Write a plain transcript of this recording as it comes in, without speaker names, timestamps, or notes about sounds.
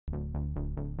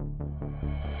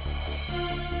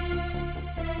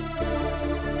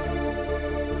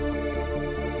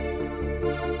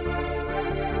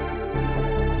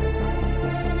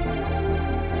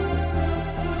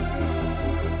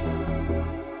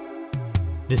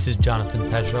This is Jonathan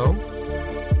Peugeot.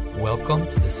 Welcome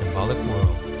to the symbolic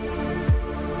world.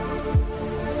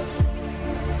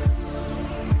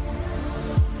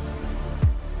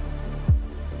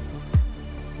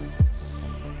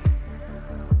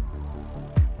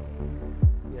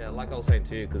 Yeah, like I was saying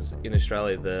too, because in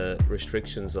Australia the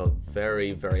restrictions are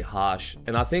very, very harsh.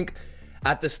 And I think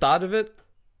at the start of it,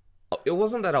 it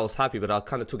wasn't that I was happy, but I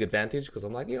kind of took advantage because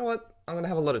I'm like, you know what? I'm going to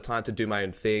have a lot of time to do my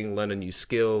own thing, learn a new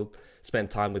skill,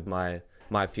 spend time with my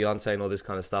fiance and all this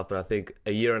kind of stuff. But I think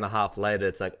a year and a half later,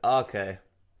 it's like, okay,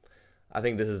 I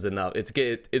think this is enough. It's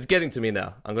getting to me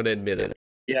now. I'm going to admit it.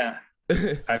 Yeah,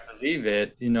 I believe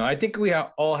it. I think we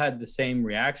all had the same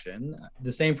reaction.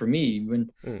 The same for me. When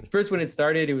it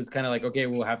started, it was kind of like, okay,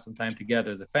 we'll have some time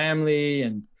together as a family,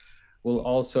 and we'll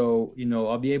also,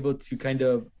 I'll be able to kind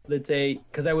of, let's say,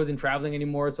 because I wasn't traveling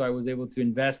anymore, so I was able to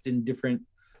invest in different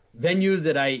venues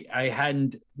that I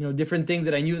hadn't, different things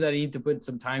that I knew that I need to put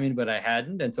some time in, but I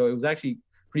hadn't. And so it was actually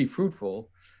pretty fruitful.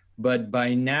 But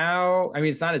by now, I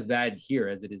mean, it's not as bad here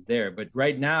as it is there. But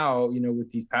right now,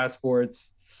 with these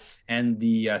passports and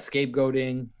the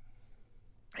scapegoating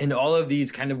and all of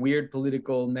these kind of weird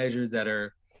political measures that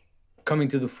are coming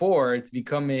to the fore, it's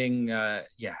becoming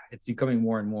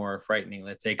more and more frightening,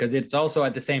 let's say, because it's also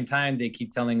at the same time, they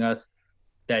keep telling us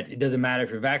that it doesn't matter if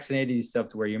you're vaccinated, you still have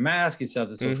to wear your mask, you still have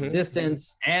to social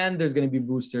distance, and there's going to be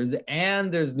boosters, and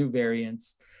there's new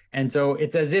variants. And so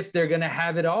it's as if they're going to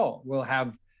have it all. We'll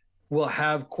have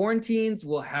quarantines,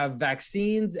 we'll have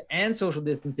vaccines and social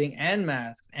distancing and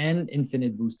masks and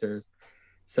infinite boosters.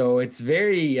 So it's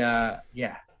very, And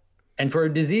for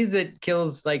a disease that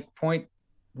kills like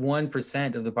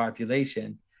 0.1% of the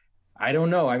population, I don't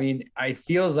know. I mean, it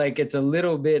feels like it's a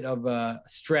little bit of a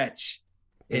stretch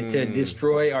to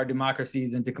destroy our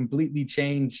democracies and to completely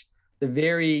change the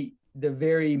very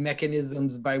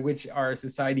mechanisms by which our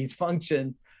societies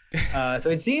function. So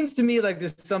it seems to me like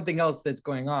there's something else that's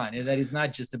going on, and that it's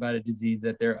not just about a disease,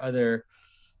 that there are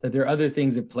other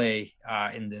things at play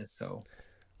in this. So,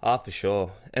 for sure.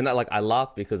 And I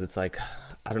laugh because it's like,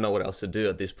 I don't know what else to do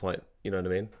at this point. You know what I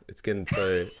mean? It's getting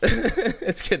so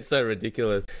it's getting so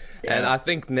ridiculous. Yeah. And I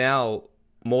think now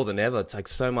more than ever, it's like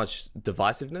so much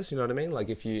divisiveness. You know what I mean? Like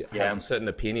if you have a certain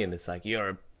opinion, it's like, you're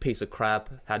a piece of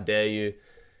crap. How dare you?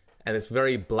 And it's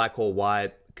very black or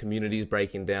white, communities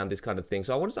breaking down, this kind of thing.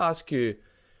 So I wanted to ask you,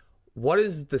 what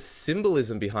is the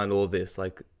symbolism behind all this?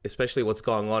 Like, especially what's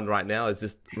going on right now. Is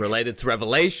this related to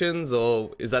revelations,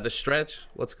 or is that a stretch?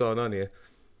 What's going on here?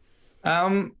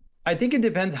 I think it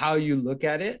depends how you look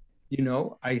at it.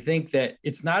 I think that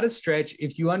it's not a stretch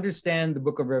if you understand the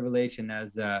Book of Revelation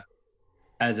as a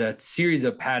series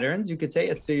of patterns, you could say,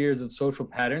 a series of social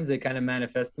patterns that kind of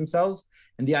manifest themselves.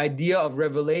 And the idea of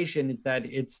revelation is that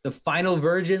it's the final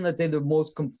version, let's say the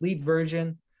most complete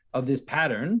version of this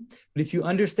pattern. But if you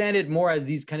understand it more as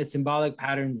these kind of symbolic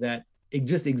patterns that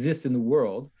just exist in the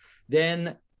world,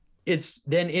 then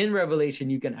in Revelation,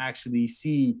 you can actually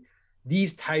see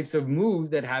these types of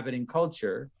moves that happen in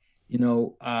culture.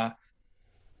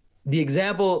 The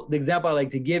example I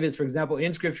like to give is, for example,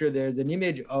 in scripture, there's an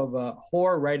image of a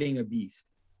whore riding a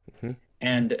beast.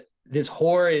 And this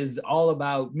whore is all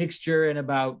about mixture and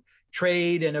about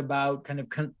trade and about kind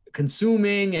of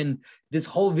consuming, and this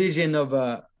whole vision of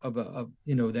that's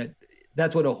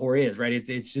what a whore is, right?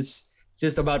 It's just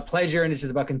about pleasure, and it's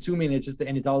just about consuming.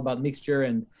 And it's all about mixture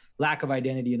and lack of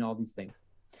identity and all these things.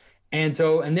 And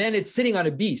then it's sitting on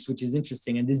a beast, which is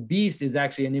interesting. And this beast is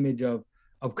actually an image of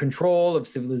control, of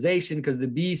civilization, because the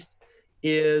beast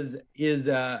is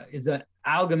an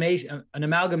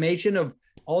amalgamation of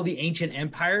all the ancient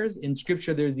empires. In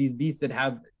scripture, there's these beasts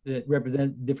that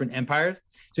represent different empires.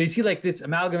 So you see like this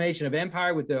amalgamation of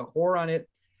empire with the whore on it.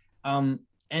 And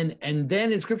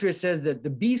then in scripture, it says that the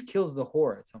beast kills the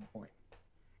whore at some point.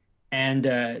 And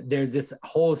there's this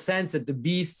whole sense that the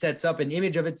beast sets up an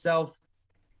image of itself,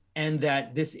 and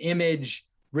that this image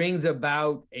brings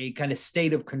about a kind of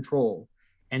state of control,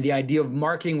 and the idea of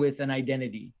marking with an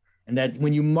identity. And that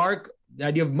when you the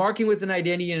idea of marking with an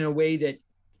identity in a way that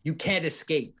you can't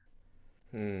escape.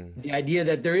 The idea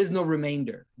that there is no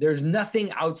remainder. There's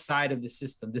nothing outside of the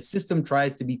system. The system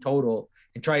tries to be total.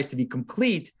 It tries to be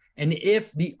complete. And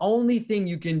if the only thing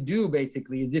you can do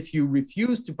basically is if you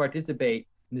refuse to participate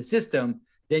in the system,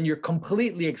 then you're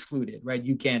completely excluded, right?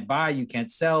 You can't buy, you can't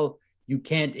sell, you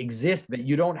can't exist, but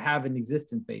you don't have an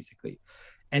existence basically.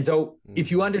 And so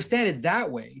if you understand it that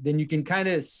way, then you can kind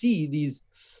of see these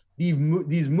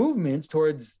movements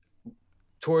towards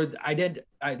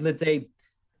let's say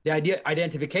the idea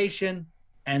identification,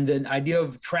 and the idea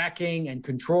of tracking and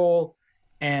control,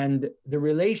 and the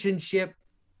relationship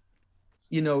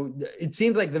you know, it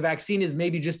seems like the vaccine is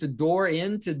maybe just a door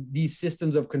into these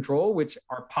systems of control, which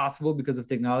are possible because of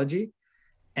technology.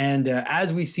 And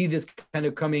as we see this kind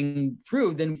of coming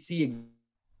through, then we see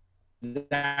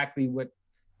exactly what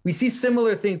we see,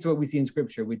 similar things to what we see in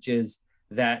scripture, which is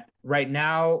that right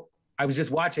now, I was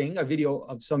just watching a video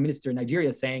of some minister in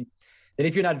Nigeria saying that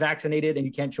if you're not vaccinated and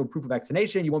you can't show proof of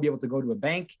vaccination, you won't be able to go to a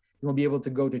bank, you won't be able to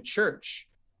go to church.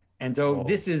 And so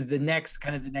this is the next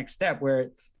step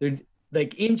where they're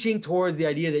like inching towards the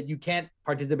idea that you can't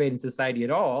participate in society at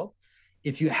all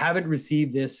if you haven't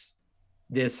received this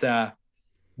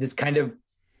kind of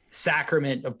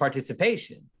sacrament of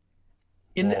participation.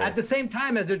 At the same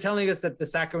time as they're telling us that the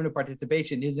sacrament of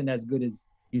participation isn't as good as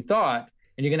you thought,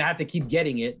 and you're going to have to keep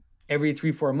getting it every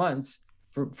 3-4 months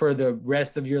for the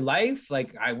rest of your life.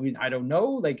 Like, I don't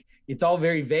know, like it's all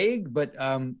very vague, but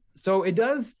so it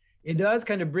does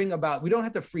kind of bring about, we don't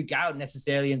have to freak out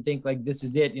necessarily and think like this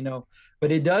is it, you know,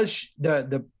 but it does,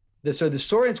 the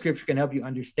story in scripture can help you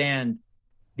understand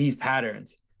these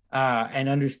patterns and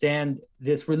understand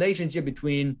this relationship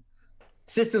between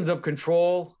systems of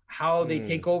control, how they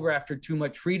take over after too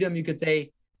much freedom. You could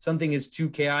say something is too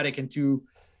chaotic and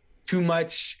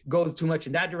goes too much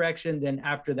in that direction. Then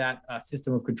after that, a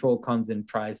system of control comes and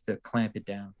tries to clamp it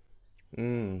down.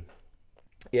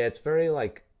 Yeah, it's very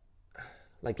like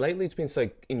lately it's been so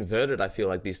inverted, I feel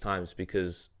like, these times,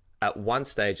 because at one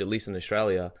stage, at least in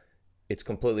Australia, it's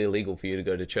completely illegal for you to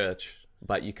go to church,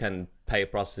 but you can pay a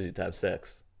prostitute to have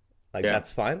sex. Like,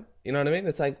 that's fine. You know what I mean?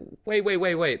 It's like,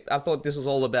 wait. I thought this was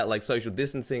all about like social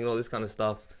distancing and all this kind of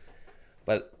stuff.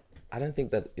 But I don't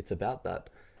think that it's about that.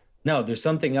 No, there's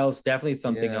something else, definitely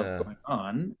something else going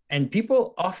on. And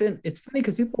people often, it's funny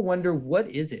because people wonder, what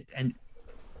is it? And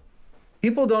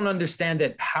people don't understand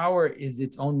that power is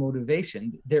its own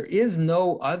motivation. There is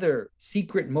no other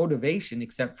secret motivation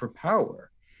except for power.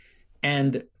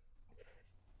 And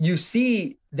you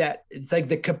see that it's like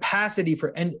the capacity for,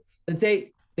 and let's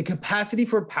say the capacity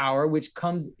for power, which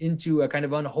comes into a kind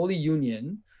of unholy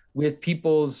union with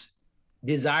people's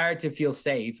desire to feel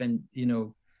safe and, you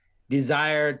know,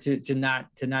 desire to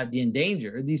not be in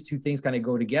danger. These two things kind of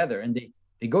go together, and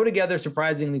they go together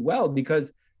surprisingly well,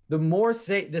 because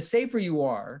the safer you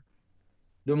are,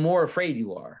 the more afraid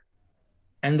you are,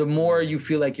 and the more you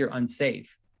feel like you're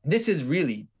unsafe. This is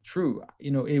really true.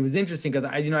 You know, it was interesting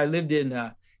because I lived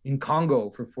in Congo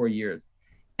for 4 years,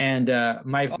 and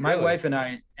my wife and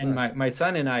I and my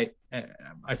son and I,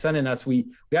 my son and us, we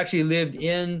actually lived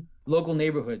in local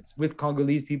neighborhoods with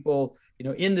Congolese people. You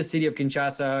know, in the city of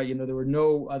Kinshasa, you know, there were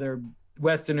no other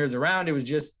Westerners around. It was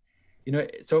just, you know,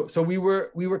 so we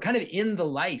were kind of in the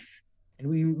life, and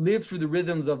we lived through the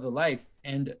rhythms of the life.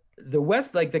 And the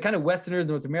West, like the kind of Westerners,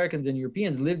 North Americans and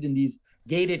Europeans, lived in these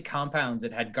gated compounds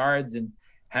that had guards and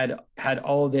had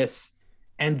all this,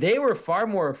 and they were far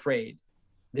more afraid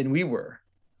than we were,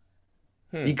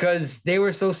 because they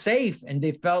were so safe and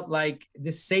they felt like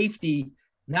this safety.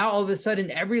 Now all of a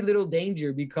sudden, every little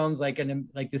danger becomes like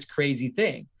this crazy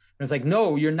thing. And it's like,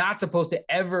 no, you're not supposed to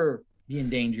ever be in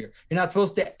danger. You're not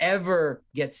supposed to ever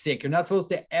get sick. You're not supposed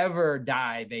to ever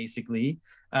die, basically.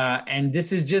 And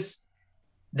this is just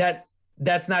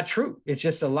that's not true. It's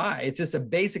just a lie. It's just a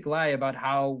basic lie about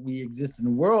how we exist in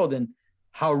the world, and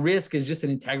how risk is just an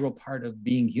integral part of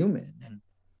being human. And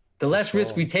the less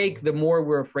risk we take, the more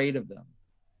we're afraid of them.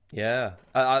 Yeah,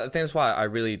 I think that's why I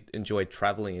really enjoy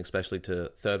traveling, especially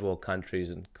to third world countries,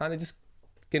 and kind of just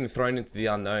getting thrown into the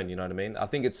unknown, you know what I mean? I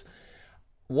think it's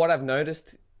what I've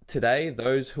noticed today,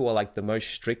 those who are like the most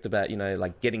strict about, you know,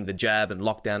 like getting the jab and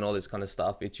lockdown, all this kind of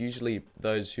stuff, it's usually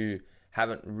those who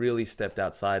haven't really stepped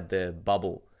outside their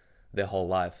bubble their whole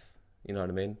life, you know what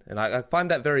I mean? And I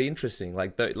find that very interesting.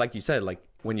 Like you said, like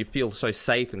when you feel so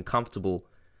safe and comfortable,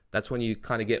 that's when you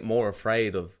kind of get more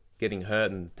afraid of getting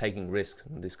hurt and taking risks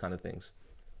and these kind of things.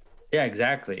 Yeah,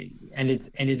 exactly. And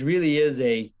it really is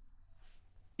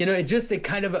it's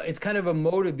kind of a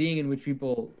mode of being in which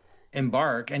people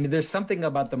embark. And there's something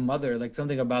about the mother, like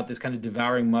something about this kind of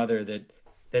devouring mother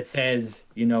that says,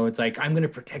 you know, it's like, I'm going to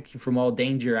protect you from all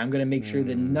danger. I'm going to make sure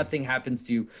that nothing happens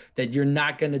to you, that you're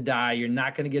not going to die. You're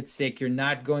not going to get sick. You're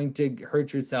not going to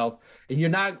hurt yourself. And you're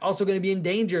not also going to be in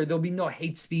danger. There'll be no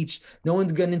hate speech. No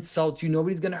one's going to insult you.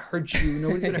 Nobody's going to hurt you.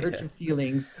 Nobody's going to hurt your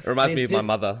feelings. It reminds me of my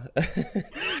mother.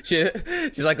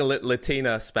 She's like a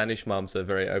Latina Spanish mom, so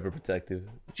very overprotective.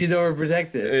 She's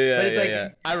overprotective. Yeah, but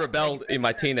it's I rebelled in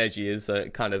my teenage years, so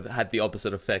it kind of had the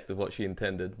opposite effect of what she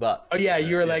intended. But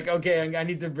you were like, okay, I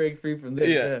need to break free from this.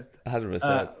 Yeah,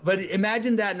 100%. But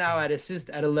imagine that now at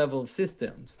a level of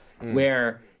systems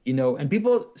where, you know, and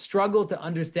people struggle to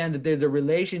understand that there's a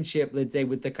relationship, let's say,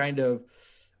 with the kind of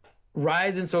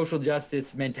rise in social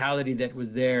justice mentality that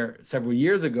was there several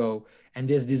years ago, and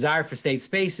this desire for safe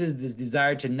spaces, this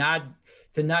desire to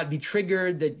not be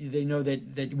triggered, that they know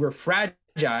that we're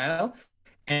fragile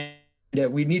and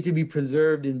that we need to be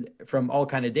preserved from all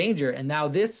kind of danger. And now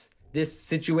this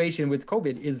situation with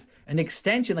COVID is an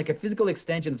extension, like a physical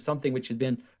extension of something which has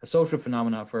been a social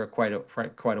phenomenon for quite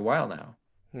a while now.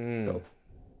 So,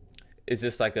 is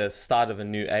this like a start of a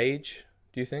new age,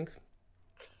 do you think?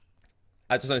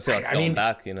 I just don't see us going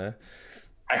back, you know?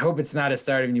 I hope it's not a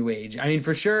start of a new age. I mean,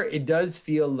 for sure, it does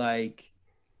feel like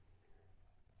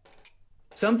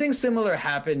something similar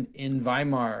happened in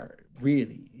Weimar,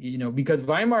 really, you know, because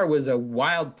Weimar was a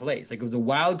wild place. Like, it was a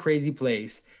wild, crazy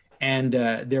place. And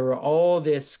there were all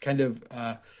this kind of,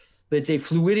 let's say,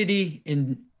 fluidity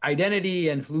in identity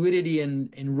and fluidity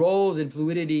in roles and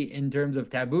fluidity in terms of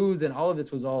taboos. And all of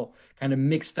this was all kind of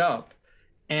mixed up.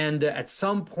 And at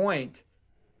some point,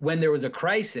 when there was a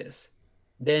crisis,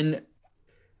 then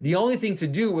the only thing to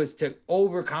do was to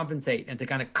overcompensate and to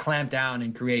kind of clamp down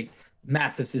and create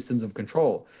massive systems of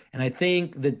control. And I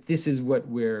think that this is what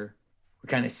we're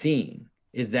kind of seeing,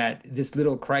 is that this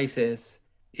little crisis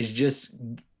is just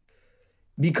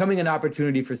becoming an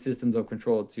opportunity for systems of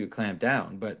control to clamp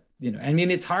down. But, you know, I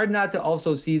mean, it's hard not to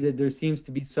also see that there seems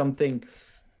to be something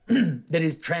that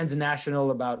is transnational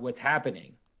about what's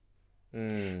happening.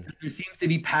 There seems to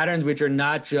be patterns which are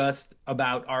not just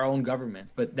about our own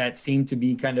governments, but that seem to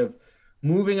be kind of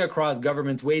moving across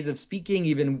governments, ways of speaking,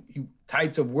 even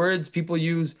types of words people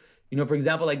use. You know, for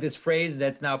example, like this phrase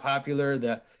that's now popular,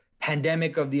 the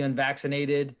pandemic of the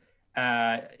unvaccinated.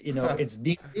 You know, it's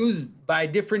being used by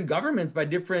different governments, by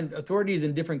different authorities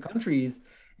in different countries.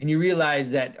 And you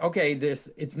realize that, okay,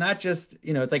 it's not just,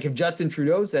 you know, it's like if Justin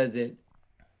Trudeau says it,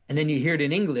 and then you hear it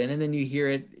in England, and then you hear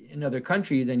it in other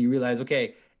countries, and you realize,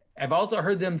 okay, I've also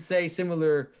heard them say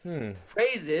similar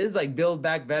phrases like build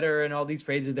back better and all these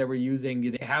phrases that we're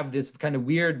using. They have this kind of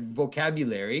weird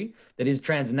vocabulary that is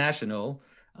transnational.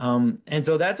 And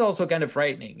so that's also kind of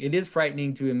frightening. It is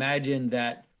frightening to imagine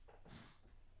that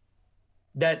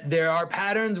there are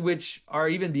patterns which are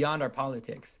even beyond our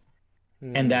politics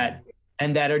and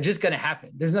that are just going to happen.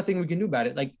 There's nothing we can do about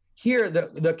it. Like here, the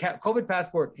COVID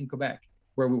passport in Quebec,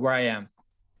 where I am,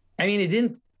 I mean, it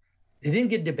didn't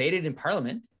get debated in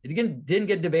Parliament. It didn't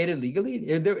get debated legally.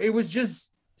 It was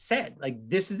just said, like,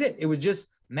 this is it. It was just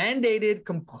mandated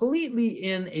completely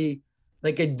in a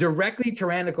directly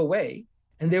tyrannical way.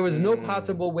 And there was no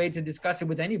possible way to discuss it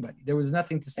with anybody. There was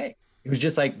nothing to say. It was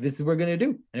just like, this is what we're going to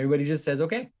do. And everybody just says,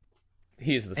 okay.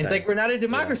 He's the same. It's like, we're not a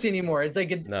democracy anymore. It's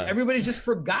like everybody's just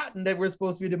forgotten that we're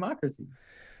supposed to be a democracy.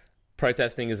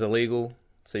 Protesting is illegal.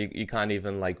 So you can't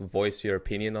even like voice your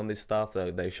opinion on this stuff.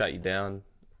 They shut you down.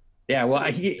 Yeah, well,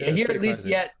 here at least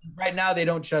yet right now they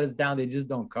don't shut us down. They just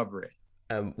don't cover it.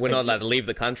 We're not allowed to leave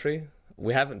the country.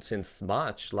 We haven't since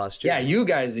March last year. Yeah, you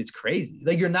guys, it's crazy.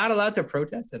 Like, you're not allowed to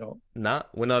protest at all. Nah,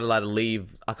 we're not allowed to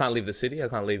leave. I can't leave the city. I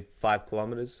can't leave 5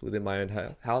 kilometers within my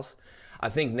own house. I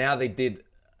think now they did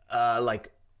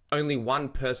like only one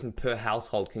person per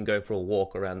household can go for a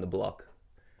walk around the block.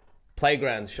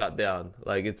 Playgrounds shut down.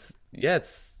 Like it's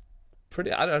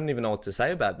pretty. I don't even know what to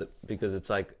say about it, because it's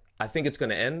like, I think it's going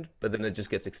to end, but then it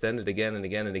just gets extended again and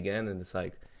again and again. And it's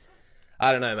like,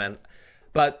 I don't know, man.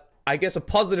 But I guess a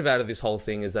positive out of this whole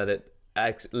thing is that it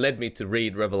led me to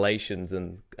read Revelations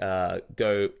and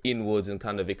go inwards and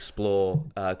kind of explore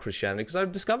Christianity. Because I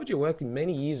discovered your work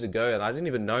many years ago, and I didn't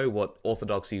even know what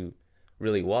orthodoxy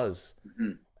really was.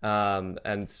 And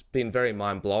it's been very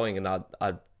mind-blowing, and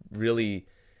I've really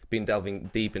been delving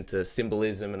deep into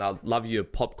symbolism, and I love your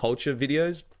pop culture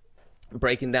videos,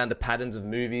 breaking down the patterns of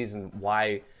movies and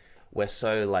why we're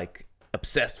so like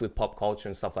obsessed with pop culture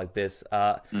and stuff like this.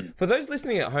 For those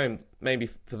listening at home, maybe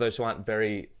for those who aren't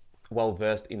very well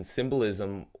versed in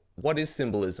symbolism, what is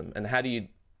symbolism, and how do you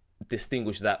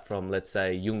distinguish that from, let's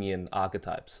say, Jungian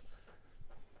archetypes?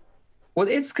 Well,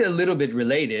 it's a little bit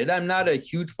related. I'm not a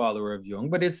huge follower of Jung,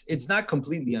 but it's not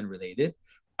completely unrelated.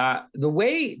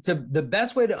 The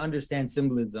best way to understand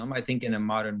symbolism, I think, in a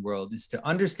modern world is to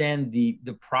understand the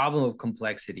problem of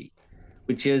complexity,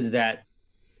 which is that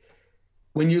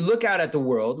when you look out at the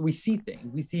world, we see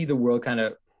things. We see the world kind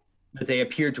of, let's say,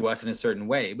 appear to us in a certain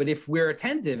way. But if we're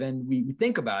attentive and we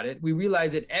think about it, we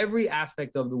realize that every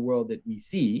aspect of the world that we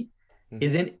see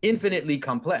is infinitely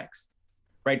complex,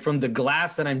 right? From the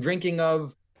glass that I'm drinking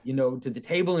of, you know, to the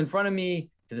table in front of me,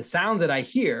 to the sounds that I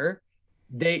hear,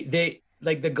 they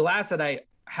like the glass that I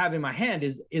have in my hand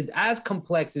is as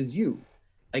complex as you.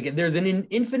 Like, there's an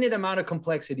infinite amount of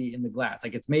complexity in the glass.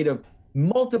 Like, it's made of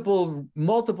multiple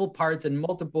parts and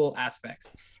multiple aspects,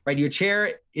 right? Your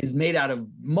chair is made out of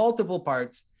multiple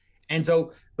parts, And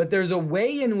so, but there's a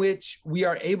way in which we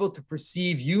are able to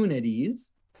perceive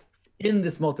unities in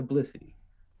this multiplicity,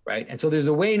 right? And so there's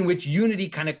a way in which unity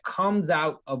kind of comes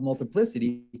out of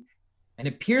multiplicity and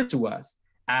appears to us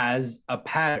as a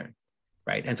pattern,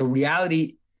 right? And so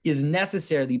reality is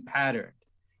necessarily patterned.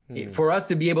 For us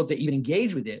to be able to even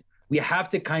engage with it, we have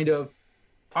to kind of,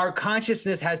 our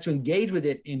consciousness has to engage with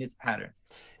it in its patterns.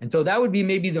 And so that would be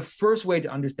maybe the first way to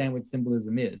understand what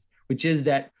symbolism is, which is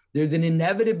that there's an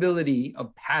inevitability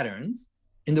of patterns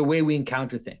in the way we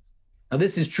encounter things. Now,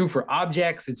 this is true for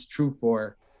objects, it's true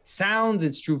for sounds,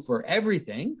 it's true for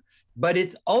everything, but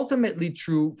it's ultimately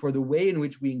true for the way in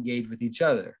which we engage with each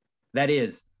other. That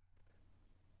is,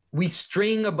 we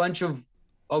string a bunch of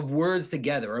words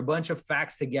together, or a bunch of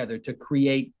facts together to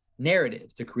create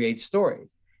narratives, to create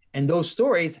stories. And those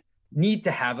stories need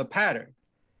to have a pattern.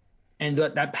 And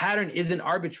that pattern isn't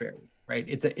arbitrary, right?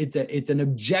 It's an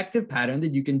objective pattern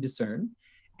that you can discern.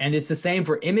 And it's the same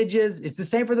for images. It's the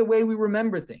same for the way we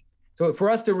remember things. So for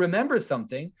us to remember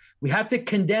something, we have to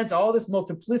condense all this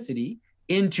multiplicity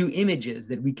into images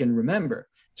that we can remember.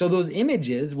 So those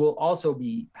images will also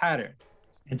be patterned.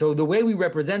 And so the way we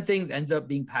represent things ends up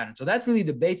being patterned. So that's really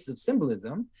the basis of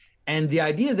symbolism. And the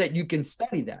idea is that you can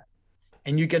study that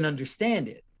and you can understand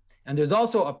it. And there's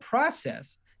also a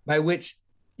process by which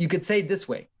you could say it this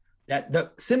way, that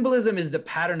the symbolism is the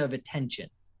pattern of attention,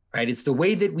 right? It's the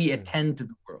way that we attend to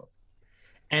the world.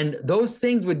 And those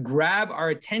things would grab our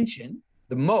attention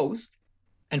the most,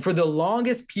 and for the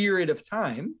longest period of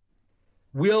time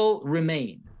will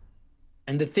remain.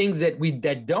 And the things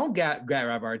that don't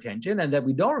grab our attention and that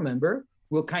we don't remember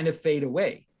will kind of fade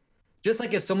away. Just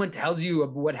like if someone tells you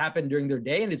what happened during their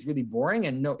day and it's really boring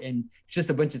and it's just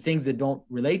a bunch of things that don't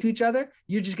relate to each other,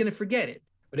 you're just going to forget it.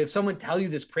 But if someone tells you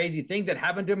this crazy thing that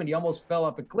happened to him and he almost fell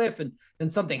off a cliff and then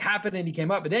something happened and he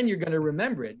came up, and then you're going to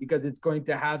remember it because it's going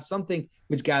to have something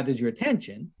which gathers your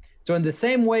attention. So in the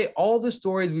same way, all the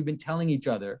stories we've been telling each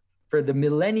other for the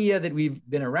millennia that we've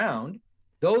been around,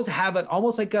 those have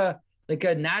almost like a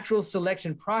natural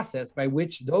selection process by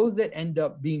which those that end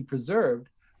up being preserved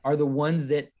are the ones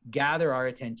that gather our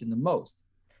attention the most.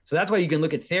 So that's why you can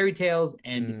look at fairy tales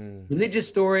and religious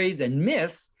stories and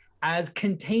myths as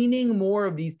containing more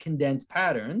of these condensed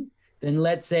patterns than,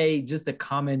 let's say, just the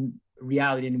common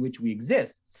reality in which we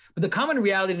exist. But the common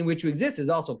reality in which we exist is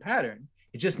also patterned.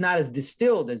 It's just not as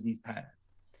distilled as these patterns.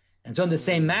 And so in the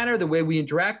same manner, the way we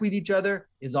interact with each other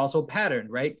is also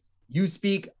patterned, right? You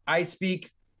speak, I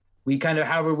speak. We kind of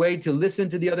have a way to listen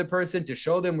to the other person, to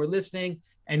show them we're listening.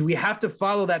 And we have to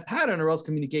follow that pattern or else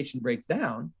communication breaks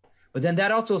down. But then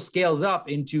that also scales up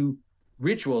into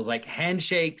rituals like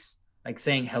handshakes, like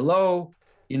saying hello,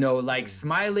 like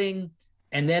smiling.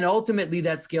 And then ultimately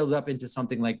that scales up into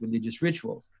something like religious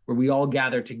rituals, where we all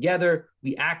gather together,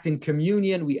 we act in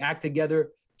communion, we act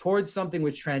together towards something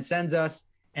which transcends us.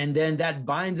 And then that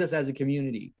binds us as a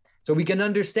community. So we can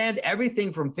understand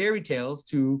everything from fairy tales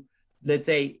to, let's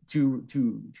say, to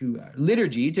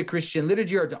liturgy, to Christian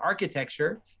liturgy, or to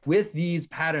architecture, with these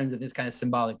patterns of this kind of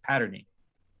symbolic patterning.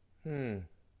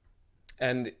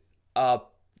 And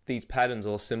these patterns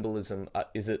or symbolism,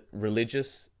 is it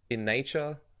religious in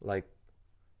nature? Like,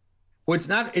 well, it's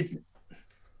not.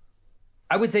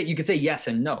 I would say you could say yes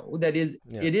and no. That is,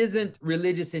 It isn't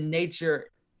religious in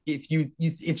nature. If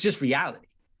it's just reality.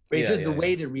 Right? It's just the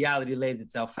way that reality lays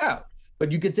itself out.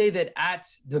 But you could say that at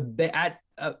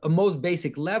a most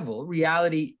basic level,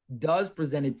 reality does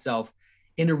present itself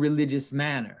in a religious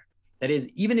manner. That is,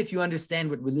 even if you understand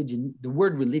what the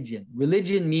word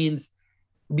religion means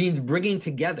bringing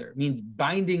together, means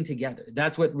binding together.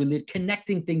 That's what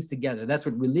connecting things together. That's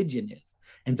what religion is.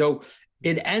 And so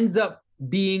it ends up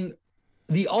being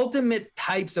the ultimate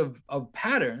types of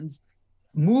patterns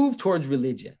move towards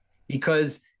religion,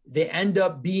 because they end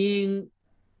up being,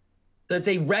 let's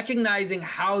say, recognizing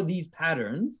how these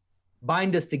patterns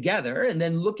bind us together and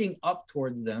then looking up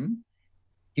towards them.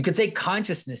 You could say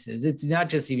consciousnesses. It's not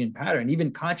just even pattern.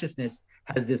 Even consciousness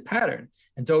has this pattern.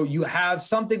 And so you have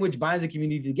something which binds the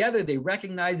community together. They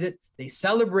recognize it. They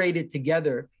celebrate it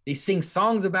together. They sing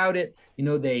songs about it.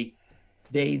 They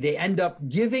end up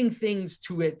giving things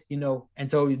to it. And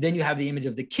so then you have the image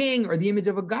of the king or the image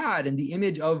of a god and the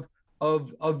image of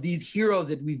these heroes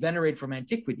that we venerate from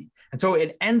antiquity. And so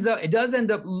it does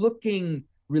end up looking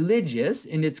religious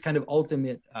in its kind of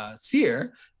ultimate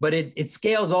sphere, but it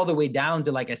scales all the way down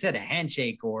to, like I said, a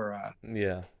handshake or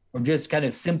just kind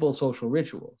of simple social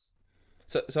rituals.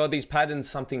 So are these patterns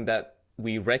something that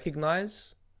we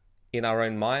recognize in our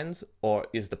own minds, or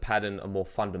is the pattern a more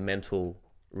fundamental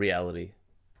reality?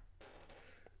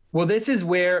 Well, this is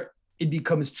where it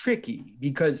becomes tricky,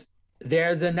 because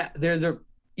there's a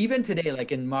even today,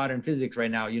 like in modern physics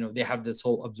right now, they have this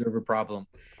whole observer problem,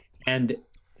 and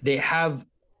they have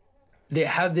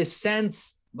this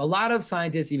sense. A lot of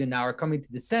scientists even now are coming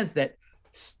to the sense that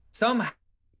somehow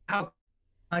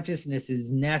consciousness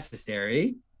is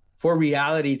necessary for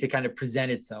reality to kind of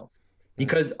present itself,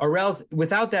 because or else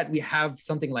without that we have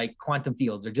something like quantum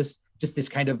fields, or just this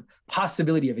kind of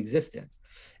possibility of existence.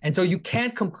 And so you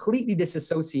can't completely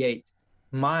disassociate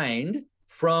mind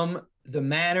from the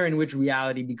manner in which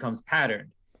reality becomes patterned,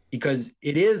 because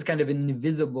it is kind of an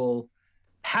invisible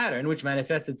pattern which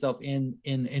manifests itself in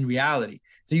reality.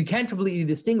 So you can't completely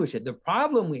distinguish it. The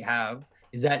problem we have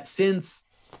is that since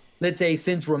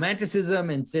romanticism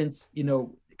and since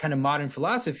kind of modern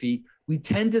philosophy, we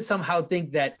tend to somehow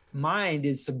think that mind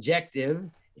is subjective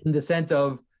in the sense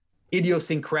of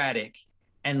idiosyncratic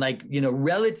and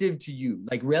relative to you,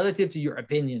 like relative to your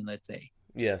opinion, let's say.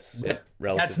 Yes. But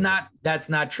that's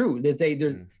not true. Let's say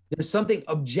there's something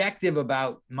objective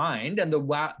about mind and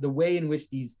the way in which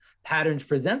these patterns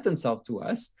present themselves to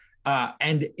us.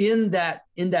 And in that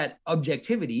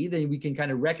objectivity, then we can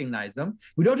kind of recognize them.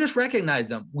 We don't just recognize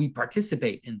them, we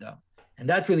participate in them. And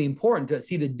that's really important to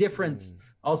see the difference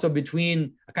also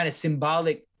between a kind of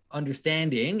symbolic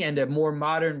understanding and a more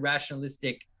modern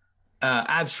rationalistic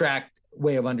abstract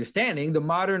way of understanding. The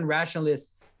modern rationalist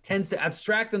tends to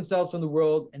abstract themselves from the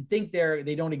world and think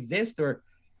they don't exist, or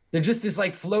they're just this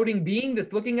like floating being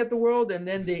that's looking at the world, and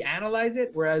then they analyze it.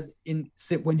 Whereas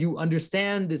when you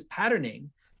understand this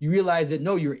patterning, you realize that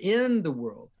no, you're in the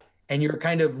world and you're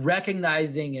kind of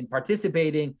recognizing and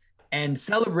participating and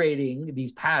celebrating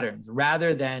these patterns,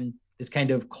 rather than this kind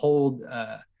of cold,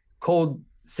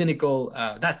 cynical,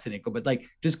 not cynical, but like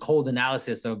just cold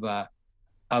analysis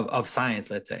of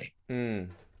science, let's say. Do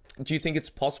you think it's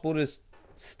possible to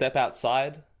step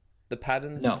outside the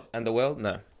patterns and the world?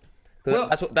 No. Well,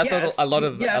 that's yes, a lot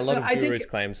of gurus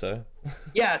claim so.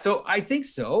 Yeah, so I think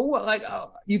so. Like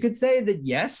you could say that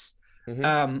yes,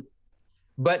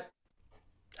 but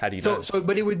how do you know?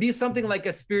 But it would be something like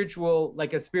a spiritual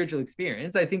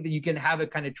experience. I think that you can have a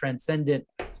kind of transcendent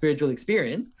spiritual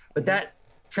experience, but that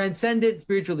transcendent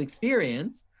spiritual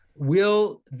experience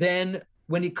will then,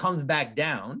 when it comes back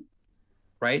down,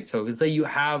 right? So let's say you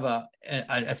have a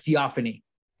theophany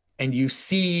and you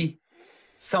see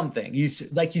something, you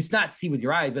not see with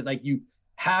your eyes, but like you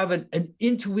have an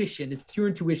intuition, this pure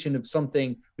intuition of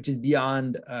something which is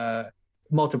beyond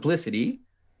multiplicity.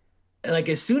 Like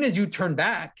as soon as you turn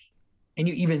back and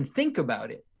you even think about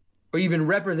it, or even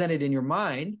represent it in your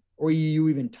mind, or you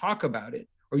even talk about it,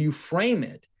 or you frame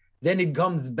it, then it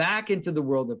comes back into the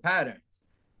world of patterns.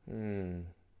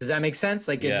 Does that make sense?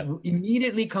 Like it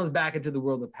immediately comes back into the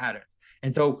world of patterns.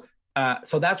 And so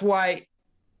that's why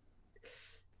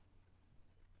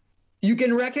you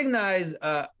can recognize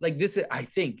like this. I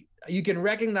think you can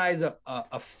recognize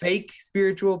a fake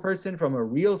spiritual person from a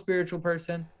real spiritual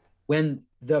person when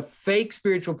the fake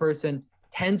spiritual person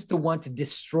tends to want to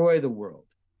destroy the world.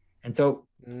 And so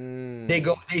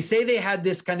they say they had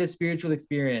this kind of spiritual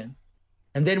experience.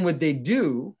 And then what they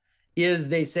do is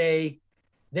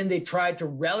then they try to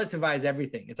relativize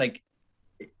everything. It's like,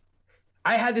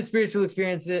 I had this spiritual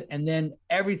experience and then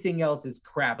everything else is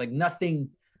crap. Like nothing,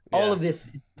 all of this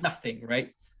is nothing,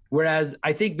 right? Whereas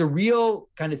I think the real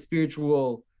kind of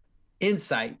spiritual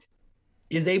insight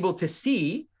is able to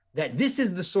see that this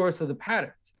is the source of the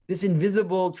patterns. This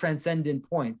invisible transcendent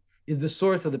point is the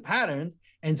source of the patterns.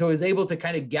 And so is able to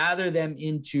kind of gather them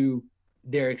into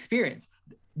their experience.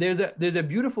 There's a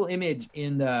beautiful image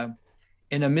in a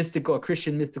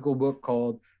Christian mystical book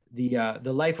called The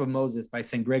Life of Moses by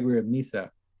St. Gregory of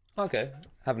Nyssa. Okay,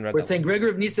 haven't read where that. St. Gregory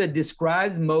of Nyssa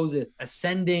describes Moses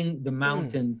ascending the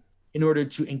mountain in order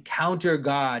to encounter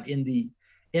God in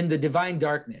the divine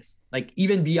darkness, like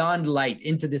even beyond light,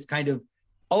 into this kind of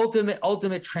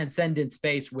ultimate transcendent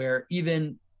space where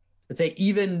even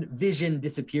vision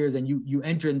disappears and you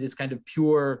enter in this kind of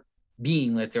pure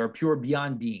being, let's say, or pure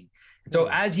beyond being. And so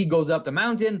as he goes up the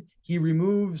mountain, he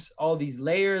removes all these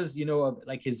layers, of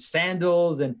like his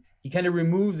sandals, and he kind of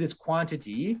removes this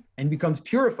quantity and becomes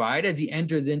purified as he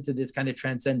enters into this kind of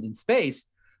transcendent space.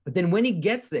 But then when he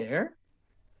gets there,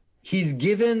 he's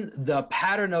given the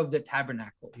pattern of the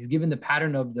tabernacle. He's given the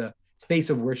pattern of the space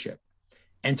of worship.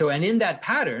 And in that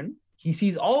pattern, he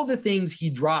sees all the things he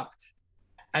dropped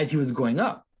as he was going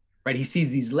up, right? He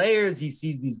sees these layers, he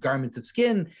sees these garments of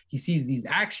skin, he sees these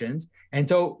actions. And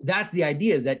so that's the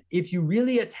idea, is that if you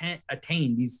really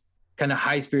attain these kind of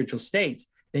high spiritual states,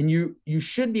 then you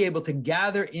should be able to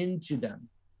gather into them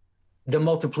the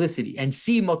multiplicity and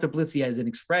see multiplicity as an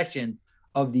expression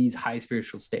of these high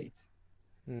spiritual states.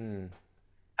 I don't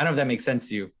know if that makes sense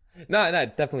to you. No,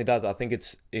 it definitely does. I think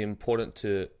it's important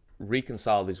to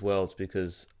reconcile these worlds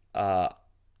because I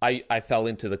fell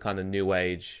into the kind of new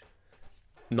age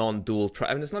non-dual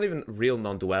I mean, it's not even real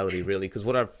non-duality really, because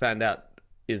what I've found out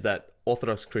is that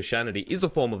Orthodox Christianity is a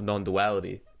form of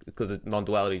non-duality, because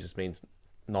non-duality just means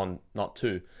not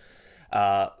two.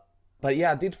 But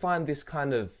yeah, I did find this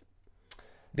path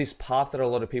that a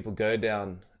lot of people go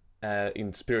down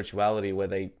in spirituality, where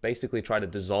they basically try to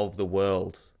dissolve the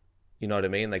world. You know what I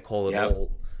mean? They call it all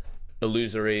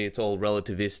illusory, it's all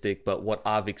relativistic, but what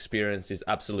I've experienced is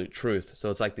absolute truth.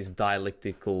 So it's like this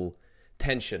dialectical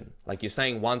tension. Like you're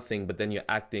saying one thing, but then you're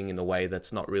acting in a way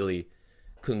that's not really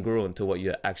congruent to what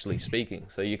you're actually speaking.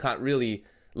 So you can't really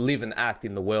live and act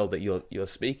in the world that you're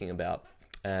speaking about.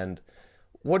 And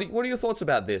what are your thoughts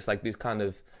about this? Like this kind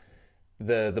of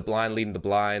the blind leading the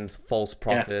blind, false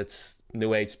prophets,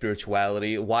 new age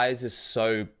spirituality. Why is this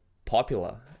so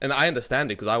popular? And I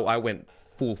understand it because I went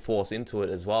full force into it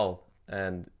as well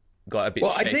and got a bit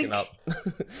shaken up.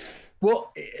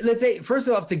 Well, let's say, first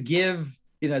off, to give,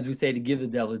 as we say, to give the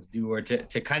devil its due, or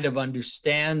to kind of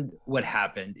understand what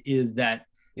happened, is that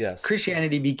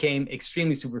Christianity became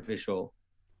extremely superficial.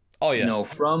 Oh, yeah.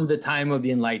 From the time of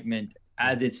the Enlightenment,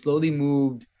 as it slowly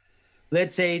moved,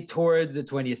 let's say, towards the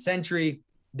 20th century,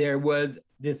 there was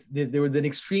an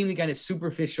extremely kind of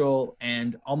superficial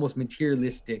and almost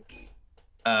materialistic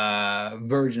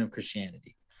version of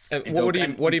Christianity. And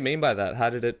what do you mean by that? How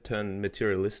did it turn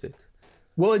materialistic?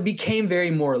 Well, it became very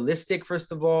moralistic,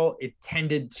 first of all. It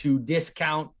tended to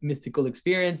discount mystical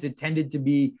experience. It tended to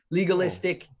be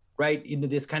legalistic, right? Into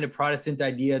this kind of Protestant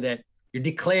idea that you're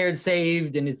declared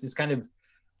saved, and it's this kind of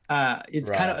it's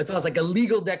almost like a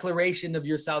legal declaration of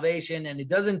your salvation, and it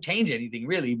doesn't change anything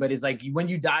really, but it's like when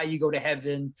you die you go to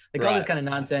heaven, like all this kind of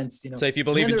nonsense, So if you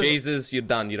believe in Jesus, you're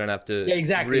done. You don't have to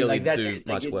really do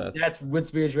much work. That's what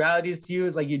spirituality is to you.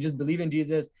 It's like you just believe in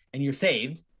Jesus and you're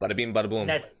saved. Bada bing, bada boom.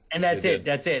 That's it.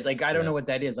 That's it. Like I don't know what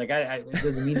that is. Like it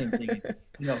doesn't mean anything.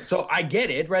 So I get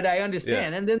it, right? I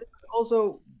understand. And then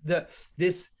also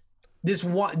this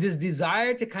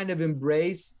desire to kind of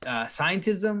embrace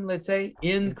scientism, let's say,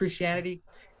 in Christianity,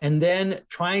 and then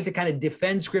trying to kind of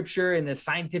defend scripture in a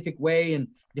scientific way and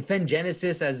defend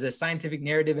Genesis as a scientific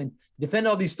narrative and defend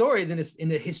all these stories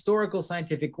in a historical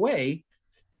scientific way,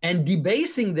 and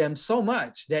debasing them so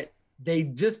much that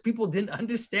people didn't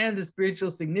understand the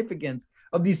spiritual significance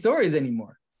of these stories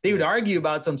anymore. They would argue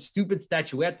about some stupid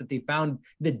statuette that they found in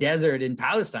the desert in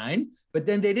Palestine, but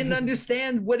then they didn't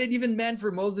understand what it even meant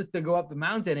for Moses to go up the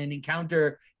mountain and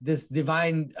encounter this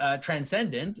divine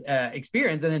transcendent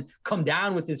experience and then come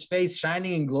down with his face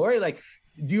shining in glory. Like,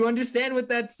 do you understand what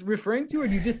that's referring to, or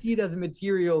do you just see it as a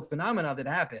material phenomenon that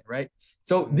happened, right?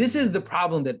 So this is the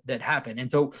problem that happened.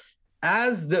 And so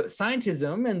as the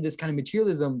scientism and this kind of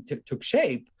materialism took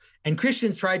shape, and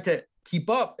Christians tried to keep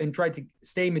up and tried to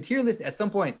stay materialist, at some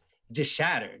point it just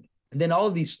shattered. And then all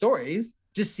of these stories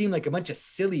just seem like a bunch of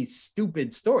silly,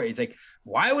 stupid stories. Like,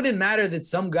 why would it matter that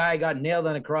some guy got nailed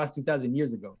on a cross 2,000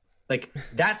 years ago? Like,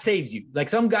 that saves you. Like,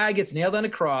 some guy gets nailed on a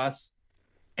cross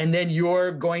and then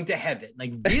you're going to heaven.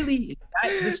 Like, really? Is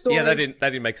that the story? Yeah, that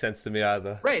didn't make sense to me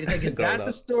either. Right. It's like, is that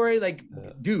the story? Like,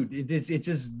 dude, it's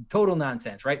just total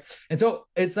nonsense, right? And so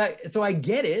it's like, so I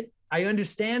get it. I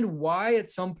understand why at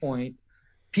some point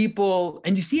people,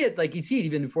 and you see it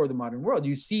even before the modern world,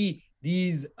 you see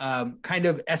these kind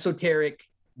of esoteric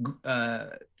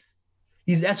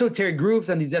groups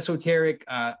and these esoteric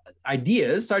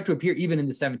ideas start to appear even in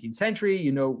the 17th century.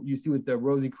 You see with the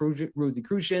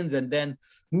Rosicrucians, and then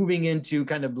moving into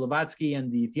kind of Blavatsky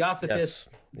and the Theosophists.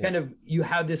 Kind of, you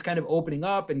have this kind of opening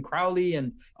up, and Crowley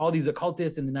and all these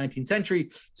occultists in the 19th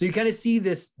century. So you kind of see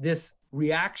this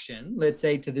reaction, let's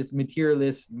say, to this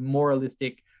materialist,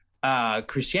 moralistic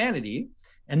Christianity.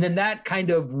 And then that kind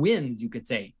of wins, you could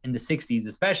say, in the 60s,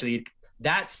 especially.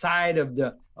 That side of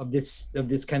this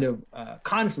kind of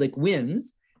conflict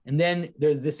wins. And then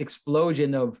there's this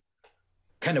explosion of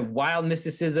kind of wild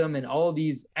mysticism and all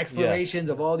these explorations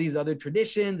of all these other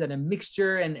traditions, and a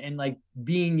mixture, and like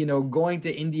being, going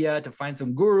to India to find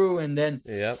some guru, and then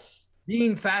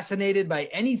being fascinated by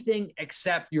anything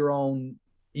except your own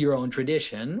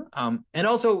tradition, and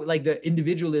also like the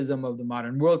individualism of the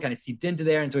modern world kind of seeped into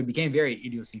there, and so it became very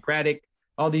idiosyncratic.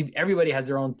 Everybody has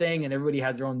their own thing, and everybody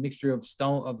has their own mixture of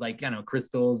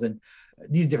crystals and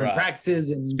these different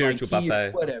practices and spiritual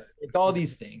buffet, whatever, all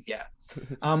these things,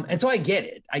 and so I get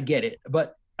it,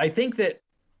 but I think that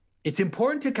it's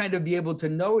important to kind of be able to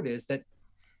notice that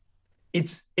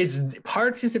it's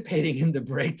participating in the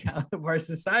breakdown of our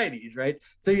societies, right?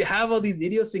 So you have all these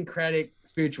idiosyncratic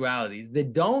spiritualities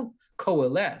that don't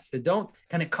coalesce, that don't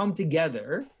kind of come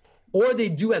together or they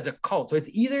do as a cult. So it's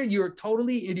either you're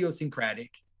totally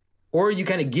idiosyncratic, or you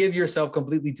kind of give yourself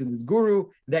completely to this guru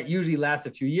that usually lasts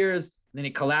a few years, then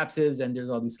it collapses, and there's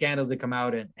all these scandals that come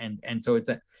out, and so it's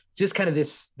just kind of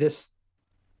this.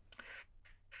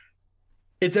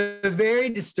 It's a very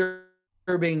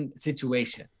disturbing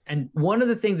situation. And one of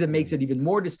the things that makes it even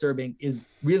more disturbing is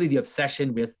really the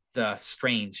obsession with the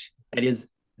strange. That is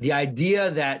the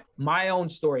idea that my own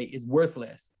story is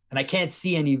worthless and I can't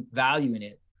see any value in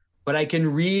it, but I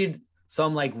can read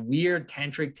some like weird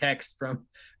tantric text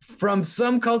from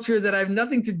some culture that I have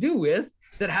nothing to do with,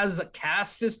 that has a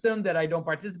caste system that I don't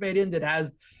participate in, that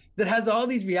has all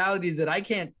these realities that I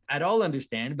can't at all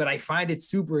understand, but I find it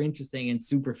super interesting and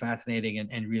super fascinating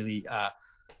and really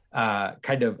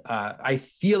I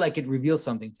feel like it reveals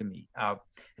something to me.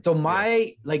 So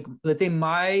my, like, let's say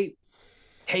my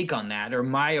take on that, or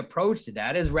my approach to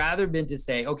that, has rather been to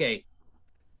say, okay,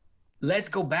 let's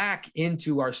go back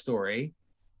into our story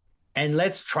and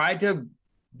let's try to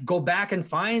go back and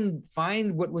find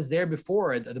what was there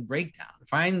before the breakdown,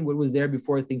 find what was there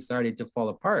before things started to fall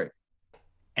apart.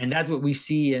 And that's what we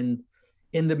see in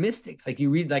the mystics. Like you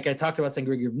read, like I talked about St.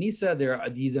 Gregory of Nyssa, there are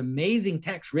these amazing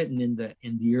texts written in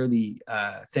the early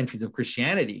centuries of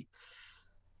Christianity,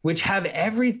 which have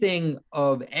everything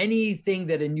of anything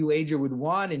that a New Ager would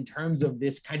want in terms of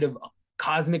this kind of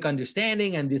cosmic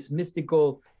understanding and this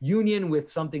mystical union with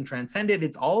something transcendent.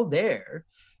 It's all there,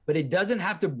 but it doesn't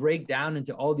have to break down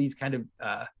into all these kind of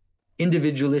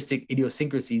individualistic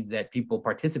idiosyncrasies that people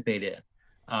participate in,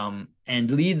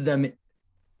 and leads them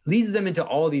into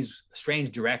all these strange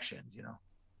directions, you know?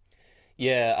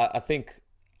 Yeah, I think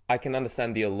I can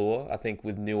understand the allure. I think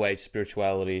with New Age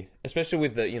spirituality, especially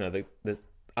with the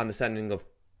understanding of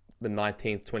the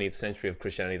 19th, 20th century of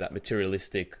Christianity, that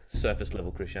materialistic surface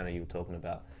level Christianity you were talking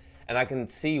about. And I can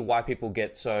see why people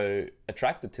get so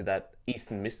attracted to that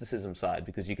Eastern mysticism side,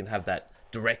 because you can have that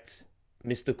direct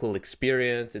mystical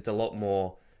experience. It's a lot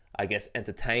more, I guess,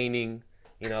 entertaining,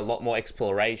 a lot more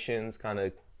explorations, kind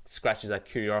of scratches that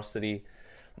curiosity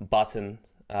button.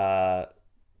 But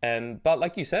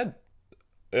like you said,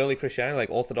 early Christianity, like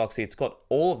Orthodoxy, it's got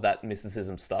all of that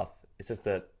mysticism stuff. It's just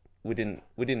that we didn't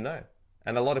know.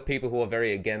 And a lot of people who are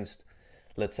very against,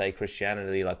 let's say,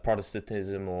 Christianity, like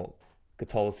Protestantism or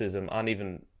Catholicism, aren't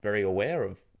even very aware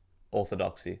of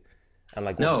Orthodoxy and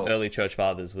like what the early church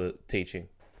fathers were teaching.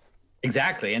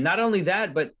 Exactly. And not only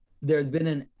that, but there's been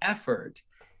an effort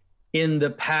in the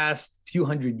past few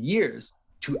hundred years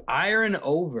to iron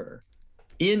over,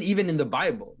 even in the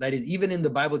Bible, that is, even in the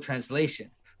Bible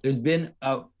translations, there's been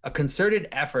a concerted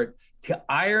effort to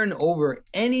iron over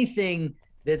anything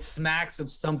that smacks of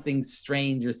something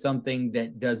strange or something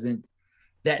that doesn't,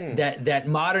 that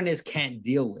modernists can't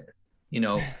deal with,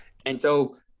 And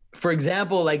so, for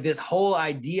example, like this whole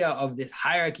idea of this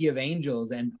hierarchy of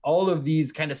angels and all of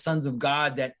these kind of sons of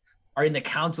God that are in the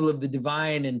council of the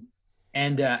divine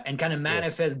and kind of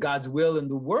manifest God's will in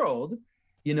the world,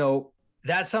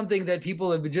 that's something that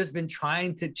people have just been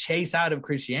trying to chase out of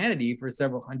Christianity for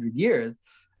several hundred years,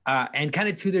 and kind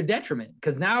of to their detriment,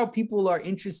 because now people are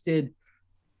interested.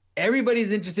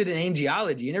 Everybody's interested in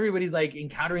angelology, and everybody's like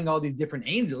encountering all these different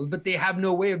angels, but they have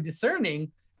no way of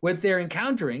discerning what they're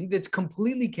encountering. That's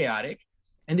completely chaotic.